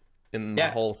wrench in my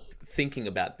whole thinking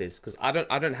about this, because I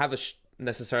don't have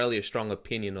necessarily a strong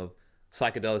opinion of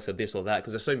psychedelics or this or that,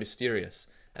 because they're so mysterious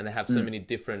and they have so many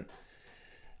different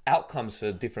outcomes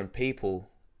for different people.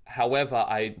 However,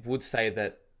 I would say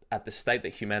that at the state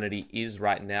that humanity is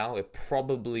right now, it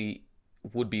probably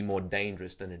would be more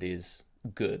dangerous than it is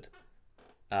good.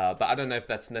 But I don't know if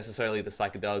that's necessarily the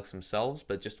psychedelics themselves,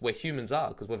 but just where humans are,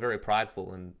 because we're very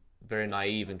prideful and very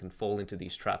naive and can fall into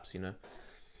these traps, you know?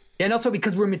 And also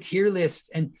because we're materialists.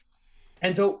 And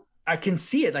so I can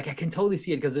see it, like I can totally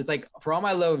see it, because it's like, for all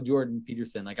my love of Jordan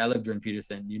Peterson, like I love Jordan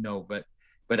Peterson, you know, but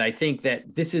I think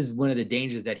that this is one of the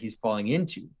dangers that he's falling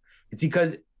into. It's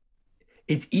because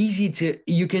it's easy to,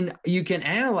 you can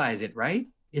analyze it, right?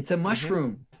 It's a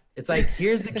mushroom. It's like,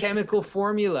 here's the chemical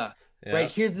formula. Yeah.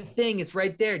 Right. Here's the thing. It's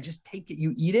right there. Just take it.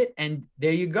 You eat it, and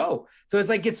there you go. So it's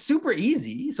like, it's super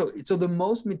easy. So the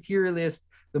most materialist,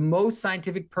 the most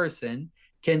scientific person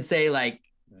can say, like,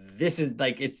 this is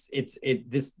like,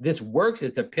 this works.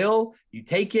 It's a pill. You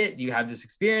take it. You have this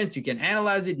experience. You can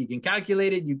analyze it. You can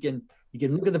calculate it. You can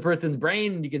look at the person's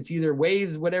brain, and you can see their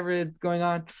waves, whatever is going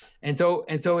on. And so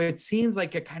it seems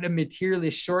like a kind of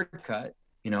materialist shortcut,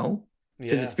 you know,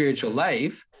 to the spiritual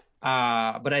life.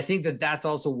 But I think that that's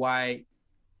also why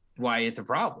it's a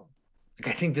problem.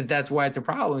 Like, I think that that's why it's a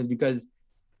problem, is because,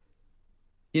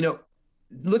 you know,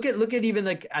 look at even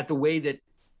like at the way that,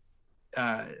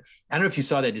 I don't know if you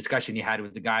saw that discussion you had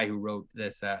with the guy who wrote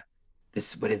this,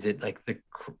 what is it? Like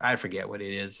I forget what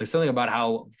it is. Like something about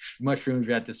how mushrooms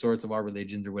are at the source of our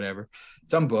religions or whatever.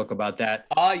 Some book about that.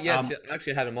 Oh, yes. I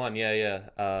actually had him on. Yeah.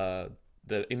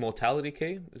 The Immortality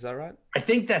Key. Is that right? I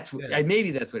think that's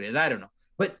maybe that's what it is. I don't know.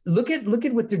 But look at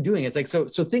what they're doing. It's like, so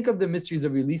think of the mysteries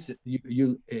of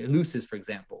Eleusis, for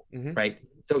example, right?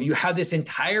 So you have this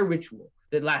entire ritual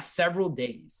that lasts several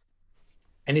days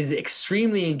and is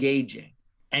extremely engaging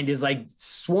and is like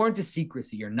sworn to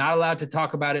secrecy. You're not allowed to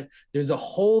talk about it. There's a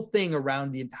whole thing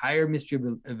around the entire mystery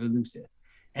of Eleusis.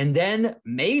 And then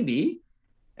maybe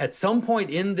at some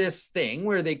point in this thing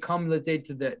where they come, let's say,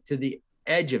 to the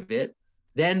edge of it,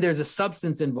 then there's a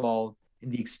substance involved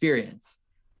in the experience.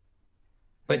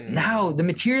 But now the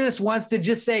materialist wants to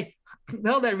just say,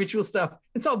 all that ritual stuff,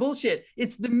 it's all bullshit.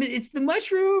 It's the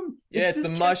mushroom. It's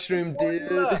the mushroom, dude.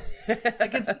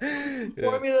 Like, it's the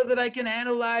formula that I can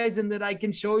analyze and that I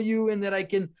can show you and that I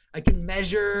can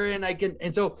measure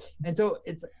and so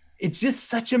it's just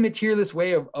such a materialist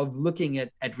way of looking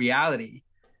at reality,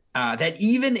 that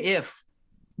even if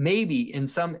maybe in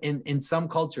some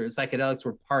cultures psychedelics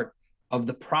were part of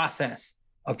the process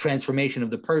of transformation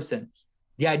of the person,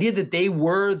 the idea that they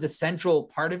were the central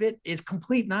part of it is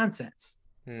complete nonsense.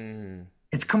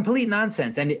 It's complete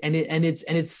nonsense, and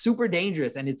it's super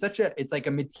dangerous, and it's like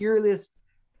a materialist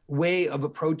way of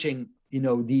approaching, you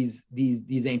know, these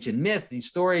ancient myths, these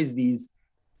stories, these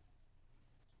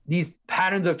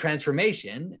patterns of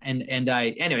transformation,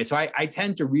 so I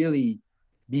tend to really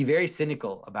be very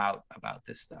cynical about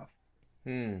this stuff.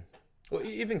 Well,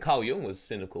 even Carl Jung was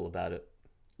cynical about it.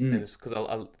 And it's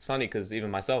funny because even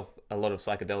myself, a lot of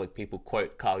psychedelic people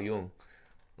quote Carl Jung,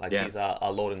 like he's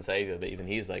our Lord and Savior, but even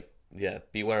he's like,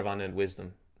 beware of unearned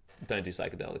wisdom, don't do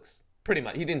psychedelics. Pretty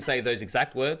much, he didn't say those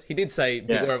exact words. He did say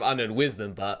beware of unearned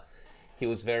wisdom, but he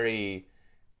was very.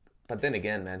 But then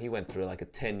again, man, he went through like a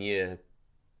 10-year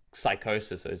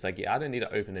psychosis, so he's like, I don't need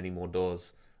to open any more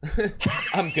doors.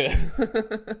 I'm good.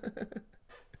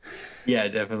 Yeah,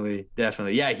 definitely.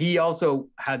 Yeah, he also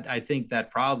had, I think, that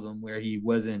problem where he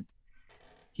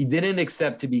didn't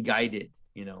accept to be guided,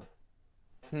 you know.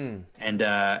 And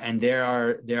there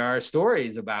are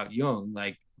stories about Jung,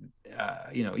 like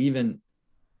you know, even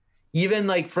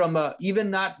like from a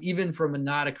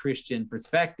not a Christian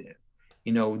perspective,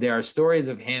 you know, there are stories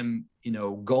of him, you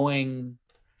know, going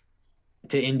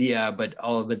to India, but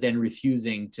then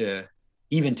refusing to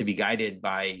be guided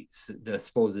by the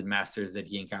supposed masters that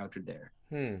he encountered there,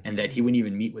 and that he wouldn't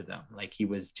even meet with them. Like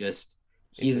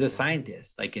he's a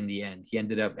scientist. Like in the end, he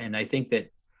ended up, and I think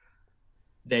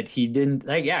that he didn't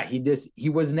like, yeah, he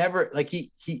was never like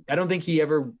I don't think he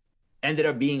ever ended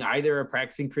up being either a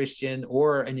practicing Christian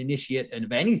or an initiate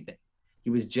of anything.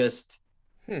 He was just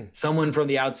someone from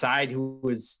the outside who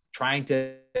was trying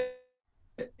to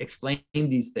explain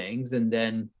these things, and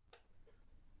then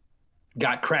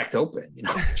got cracked open, you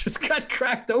know. Just got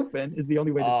cracked open is the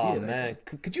only way to see it. Man,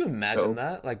 could you imagine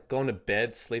that? Like going to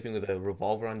bed, sleeping with a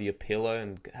revolver under your pillow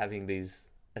and having these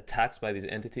attacks by these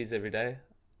entities every day.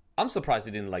 I'm surprised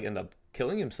he didn't like end up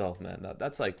killing himself, man.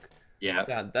 That's like, yeah,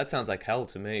 that sounds like hell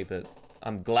to me, but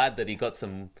I'm glad that he got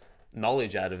some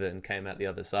knowledge out of it and came out the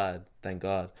other side. Thank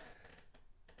God.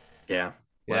 Yeah.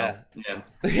 Well, yeah.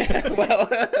 Yeah, well,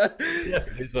 it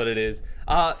is what it is.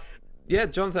 Yeah,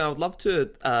 Jonathan, I would love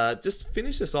to just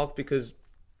finish this off, because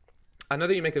I know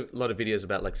that you make a lot of videos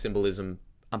about like symbolism,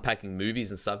 unpacking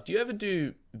movies and stuff. Do you ever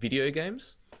do video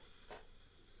games?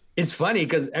 It's funny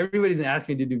because everybody's been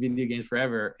asking me to do video games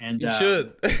forever, and you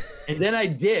should. And then I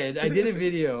did a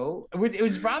video. It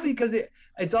was probably because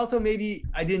it's also maybe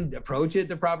I didn't approach it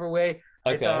the proper way.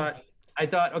 Okay. I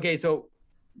thought, okay, so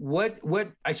what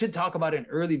I should talk about an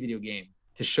early video game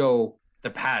to show the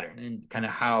pattern and kind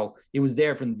of how it was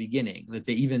there from the beginning. Let's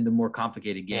say even the more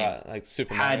complicated games, like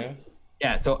Super Mario.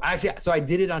 Yeah, so I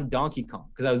did it on Donkey Kong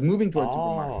because I was moving towards Super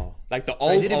Mario. Like the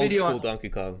old school Donkey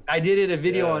Kong. I did a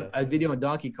video on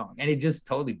Donkey Kong, and it just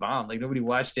totally bombed. Like nobody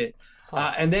watched it,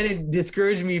 and then it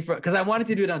discouraged me because I wanted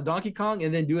to do it on Donkey Kong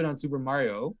and then do it on Super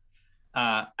Mario,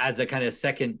 as a kind of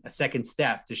second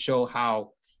step to show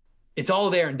how it's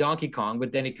all there in Donkey Kong,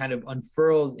 but then it kind of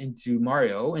unfurls into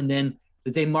Mario, and then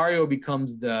let's say Mario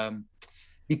becomes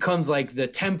like the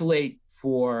template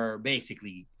for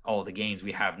basically all the games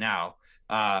we have now.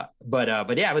 But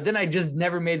then I just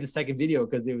never made the second video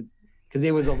because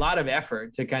it was a lot of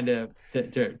effort to kind of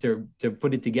to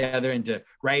put it together and to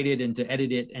write it and to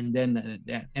edit it, and then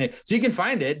so you can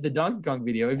find it, the Donkey Kong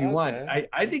video, if you want.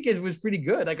 I think it was pretty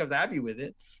good. Like I was happy with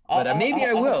it, but maybe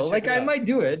I will. Like I might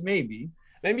do it, maybe.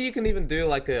 Maybe you can even do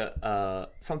like a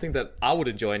something that I would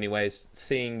enjoy anyways,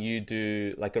 seeing you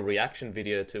do like a reaction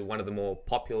video to one of the more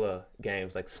popular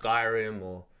games like Skyrim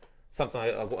or something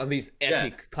like one of these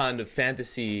epic kind of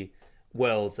fantasy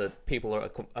worlds that people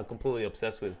are completely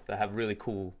obsessed with, that have really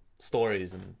cool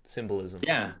stories and symbolism.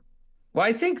 Yeah. Well,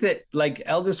 I think that like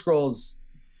Elder Scrolls,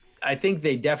 I think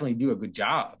they definitely do a good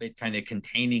job at kind of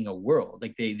containing a world.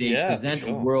 Like they present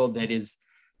a world that is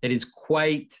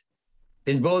quite,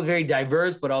 is both very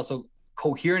diverse, but also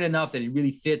coherent enough that it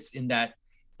really fits in that,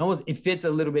 almost it fits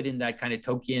a little bit in that kind of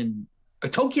Tolkien.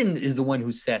 Tolkien is the one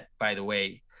who set, by the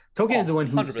way, Tolkien is the one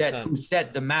who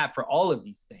set the map for all of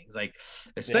these things, like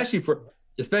especially for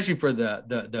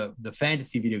the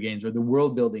fantasy video games or the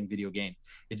world building video game.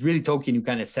 It's really Tolkien who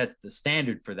kind of set the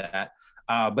standard for that.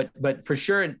 But for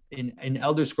sure in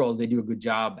Elder Scrolls they do a good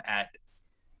job at,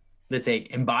 let's say,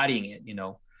 embodying it, you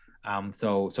know.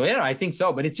 So yeah, I think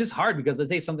so. But it's just hard because let's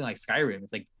say something like Skyrim,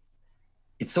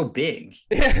 it's so big.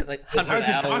 It's like it's hard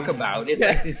to talk about. It's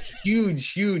like this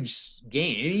huge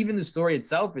game. Even the story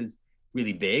itself is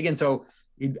really big, and so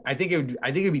I think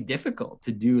it'd be difficult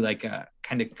to do like a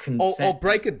kind of consent. Or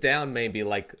break it down, maybe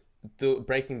like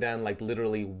breaking down like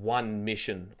literally one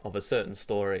mission of a certain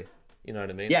story. You know what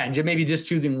I mean? Yeah, and maybe just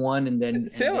choosing one and then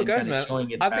see how it goes,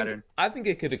 man. I think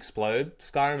it could explode.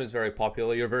 Skyrim is very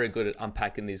popular. You're very good at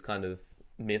unpacking these kind of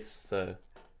myths. So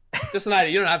just an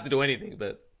idea. You don't have to do anything,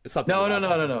 but it's something. No.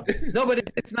 No, but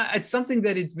it's not. It's something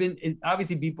that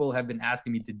obviously people have been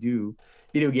asking me to do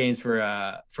video games for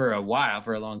a while,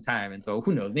 for a long time, and so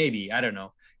who knows? Maybe, I don't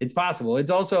know. It's possible.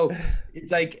 It's also,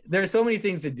 it's like there's so many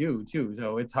things to do too,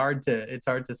 so it's hard to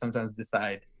sometimes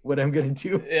decide what I'm gonna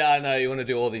do. Yeah, I know you want to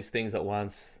do all these things at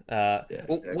once.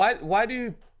 Why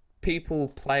do people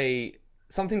play?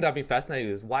 Something that I've been fascinated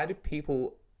with is why do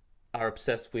people are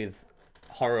obsessed with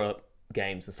horror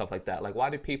games and stuff like that? Like,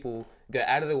 why do people go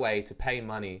out of their way to pay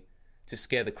money to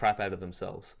scare the crap out of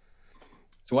themselves?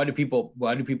 So why do people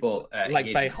like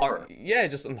pay horror? Yeah,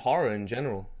 just on horror in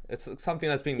general. It's something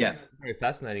that's been very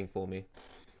fascinating for me.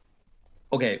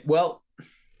 Okay, well,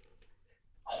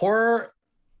 horror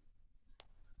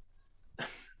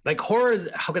is,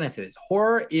 how can I say this?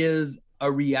 Horror is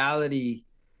a reality.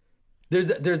 There's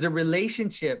a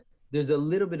relationship. There's a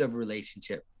little bit of a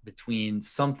relationship between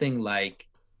something like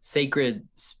sacred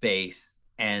space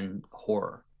and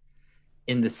horror,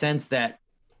 in the sense that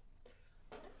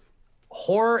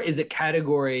horror is a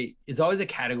category, it's always a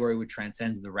category which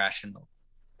transcends the rational,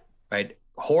 right?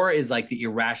 Horror is like the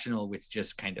irrational, which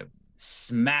just kind of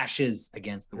smashes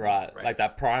against the world, right? Like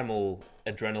that primal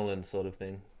adrenaline sort of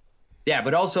thing. Yeah,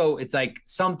 but also it's like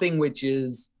something which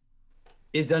is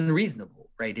unreasonable,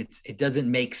 right? It doesn't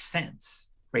make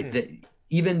sense, right?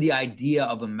 Even the idea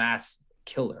of a mass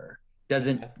killer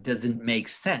doesn't make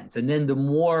sense. And then the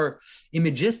more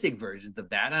imagistic versions of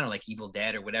that, I don't know, like Evil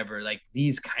Dead or whatever, like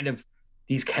this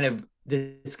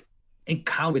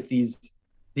encounter with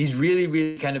these really,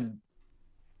 really kind of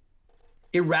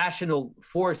irrational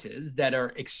forces that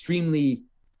are extremely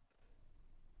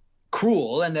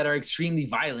cruel and that are extremely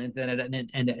violent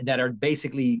and that are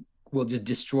basically will just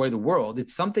destroy the world.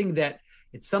 It's something that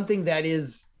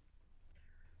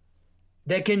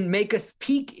can make us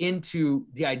peek into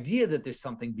the idea that there's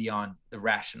something beyond the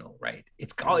rational, right?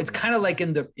 It's kind of like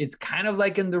in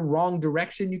the wrong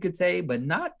direction, you could say, but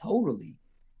not totally.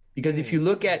 Because if you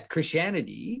look at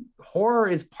Christianity, horror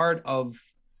is part of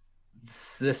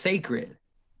the sacred,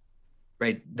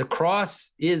 right? The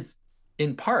cross is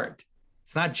in part.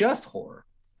 It's not just horror,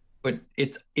 but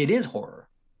it is horror.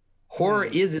 Horror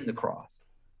is in the cross.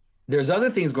 There's other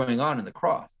things going on in the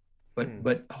cross,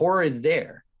 but horror is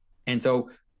there. And so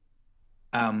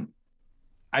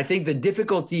I think the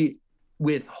difficulty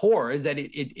with horror is that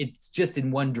it's just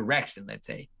in one direction, let's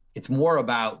say. It's more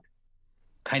about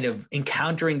kind of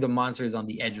encountering the monsters on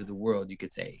the edge of the world, you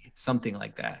could say. It's something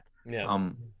like that. Yeah.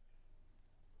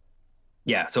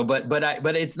 Yeah. So, but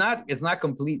it's not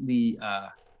completely.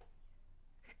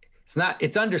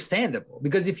 It's understandable,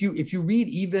 because if you read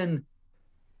even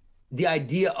the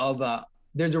idea of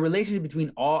there's a relationship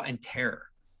between awe and terror.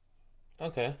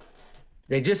 Okay.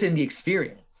 They're just in the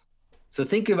experience. So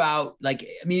think about, like,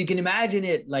 I mean, you can imagine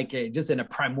it like just in a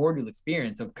primordial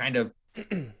experience of kind of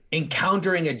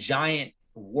encountering a giant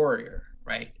warrior,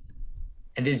 right?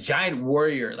 And this giant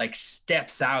warrior like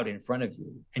steps out in front of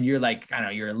you, and you're like, I don't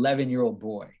know, you're an 11-year-old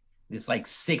boy, this like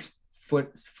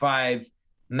 6'5"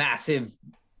 massive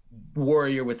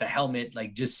warrior with a helmet,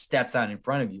 like just steps out in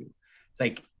front of you. It's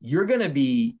like, you're going to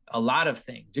be a lot of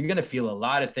things. You're going to feel a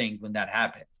lot of things when that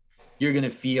happens. You're going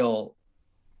to feel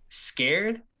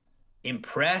scared,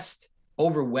 impressed,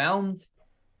 overwhelmed,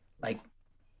 like,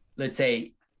 let's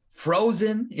say,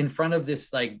 frozen in front of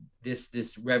this, like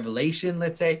this revelation,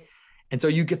 let's say. And so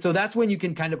that's when you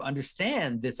can kind of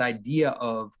understand this idea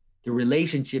of the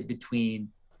relationship between,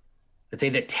 let's say,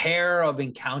 the terror of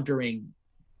encountering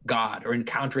God or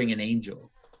encountering an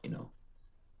angel, you know,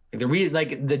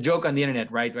 like the joke on the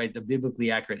internet, right? The biblically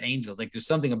accurate angels. Like, there's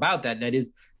something about that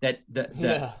is that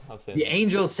the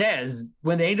angel says,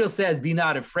 when the angel says, "Be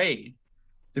not afraid,"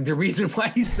 like, the reason why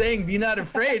he's saying "be not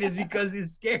afraid" is because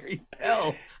he's scary as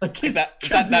hell. Like that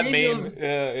meme.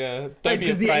 Yeah. Don't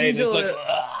be afraid. Angel,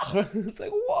 it's like, it's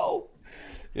like, whoa.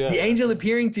 Yeah. The angel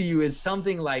appearing to you is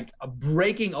something like a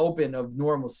breaking open of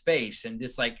normal space and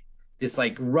this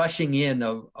rushing in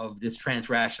of this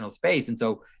transrational space. And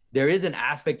so there is an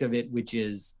aspect of it which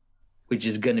is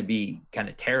going to be kind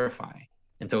of terrifying.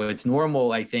 And so it's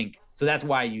normal, I think. So that's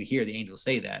why you hear the angels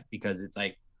say that, because it's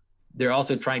like they're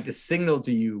also trying to signal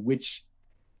to you which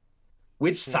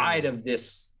side of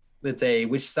this, let's say,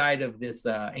 which side of this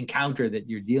encounter that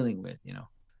you're dealing with, you know.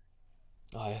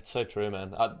 Oh, that's so true,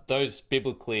 man. Those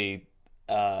biblically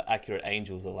accurate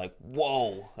angels are like,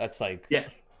 whoa, that's like, yeah.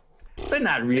 They're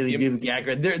not really biblically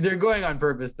accurate. They're going on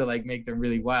purpose to like make them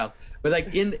really wild. But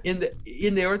like in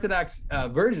the Orthodox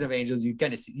version of angels, you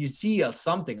kind of see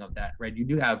something of that, right? You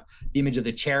do have the image of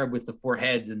the cherub with the four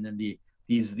heads, and then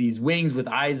these wings with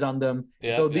eyes on them.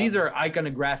 Yeah, so these are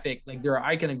iconographic, like there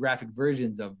are iconographic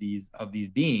versions of these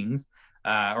beings,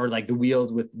 or like the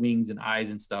wheels with wings and eyes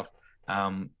and stuff.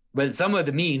 But some of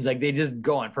the memes, like, they just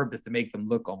go on purpose to make them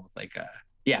look almost like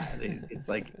it's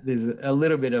like there's a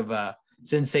little bit of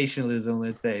sensationalism,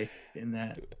 let's say, in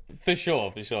that. For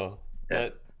sure. Yeah.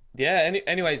 But yeah,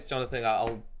 anyways, Jonathan,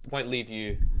 I won't leave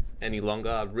you any longer.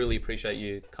 I really appreciate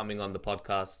you coming on the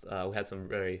podcast. We had some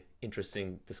very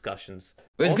interesting discussions.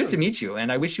 It was good to meet you,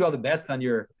 and I wish you all the best on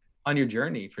your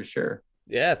journey, for sure.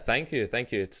 Yeah, thank you.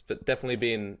 It's definitely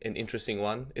been an interesting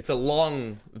one. It's a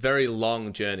long, very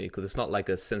long journey, because it's not like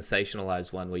a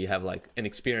sensationalized one where you have like an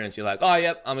experience, you're like, oh,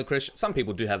 yep, I'm a Christian. Some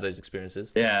people do have those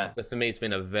experiences. Yeah. But for me, it's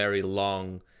been a very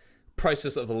long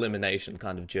process of elimination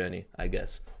kind of journey, I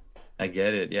guess. I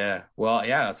get it. Yeah. Well,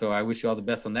 yeah. So I wish you all the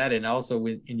best on that. And also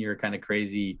in your kind of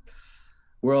crazy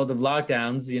world of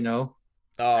lockdowns, you know,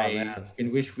 Oh man,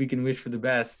 we can wish for the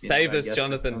best. Save us,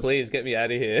 Jonathan, please get me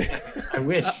out of here. I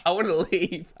wish. I want to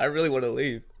leave. I really want to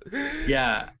leave.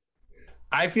 Yeah,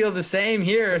 I feel the same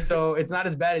here. So it's not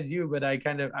as bad as you, but I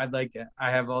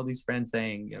have all these friends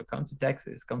saying, you know, come to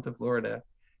Texas, come to Florida,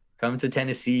 come to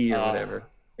Tennessee or whatever.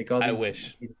 Like all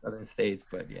these southern states,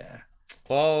 but yeah.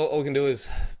 Well, all we can do is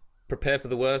prepare for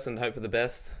the worst and hope for the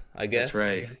best, I guess. That's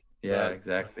right. Yeah,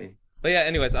 exactly. But yeah,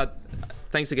 anyways,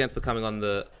 thanks again for coming on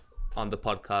the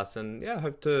podcast, and yeah, I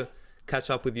hope to catch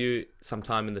up with you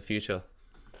sometime in the future.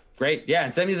 Great. Yeah,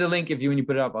 and send me the link when you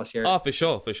put it up. I'll share it. Oh, for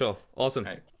sure. Awesome.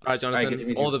 All right,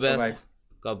 Jonathan. All the best. Bye-bye.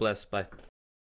 God bless. Bye.